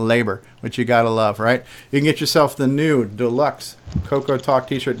Canadian labor, which you gotta love, right? You can get yourself the new deluxe Coco Talk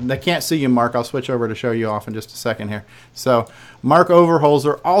t-shirt. They can't see you, Mark. I'll switch over to show you off in just a second here. So Mark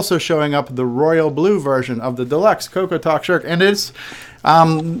Overholzer also showing up the royal blue version of the deluxe Coco Talk shirt, and it's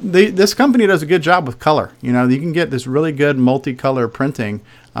this company does a good job with color. You know, you can get this really good multicolor printing,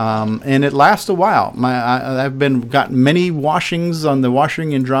 and it lasts a while. I've got many washings on the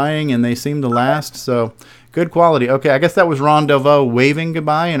washing and drying, and they seem to last. So good quality. Okay, I guess that was Ron Delvaux waving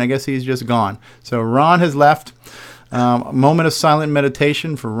goodbye, and I guess he's just gone. So Ron has left. A moment of silent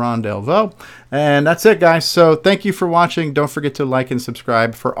meditation for Ron Delvaux. And that's it, guys. So thank you for watching. Don't forget to like and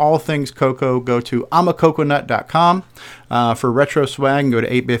subscribe. For all things Coco, go to amacoconut.com. For retro swag, go to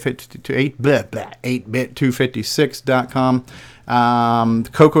 8bit256.com.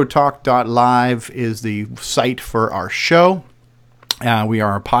 CocoTalk.live is the site for our show. We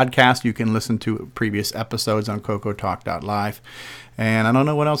are a podcast. You can listen to previous episodes on CocoTalk.live. And I don't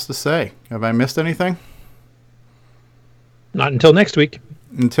know what else to say. Have I missed anything? Not until next week.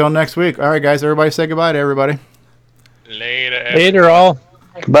 Until next week. All right, guys. Everybody say goodbye to everybody. Later, all.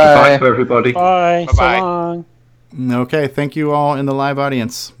 Bye to everybody. Bye. Bye-bye. So long. Okay. Thank you all in the live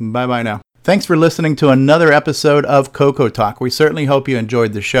audience. Bye-bye now. Thanks for listening to another episode of Coco Talk. We certainly hope you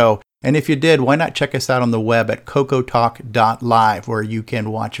enjoyed the show. And if you did, why not check us out on the web at cocotalk.live, where you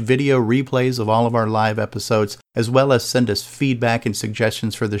can watch video replays of all of our live episodes, as well as send us feedback and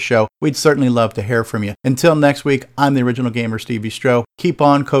suggestions for the show. We'd certainly love to hear from you. Until next week, I'm the Original Gamer Stevie Stroh. Keep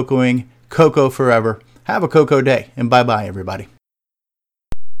on Cocoing, Coco forever. Have a Coco day, and bye-bye, everybody.